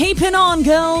on keeping on,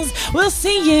 girls. We'll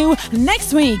see you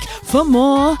next week for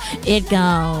more It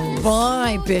Girls.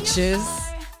 Bye, bitches.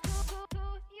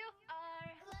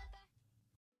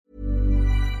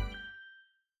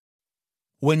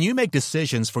 When you make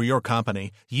decisions for your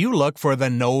company, you look for the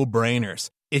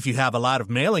no-brainers. If you have a lot of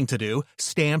mailing to do,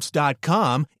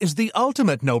 Stamps.com is the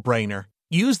ultimate no-brainer.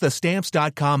 Use the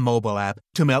Stamps.com mobile app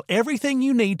to mail everything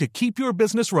you need to keep your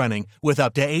business running with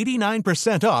up to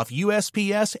 89% off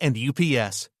USPS and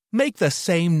UPS. Make the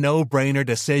same no-brainer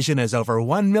decision as over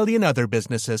 1 million other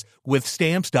businesses with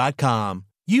Stamps.com.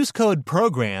 Use code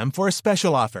PROGRAM for a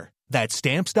special offer. That's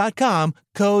Stamps.com,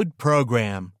 code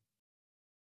PROGRAM.